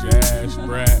appreciate you, Ash,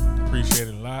 Brad. Appreciate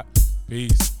it a lot.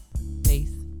 Peace.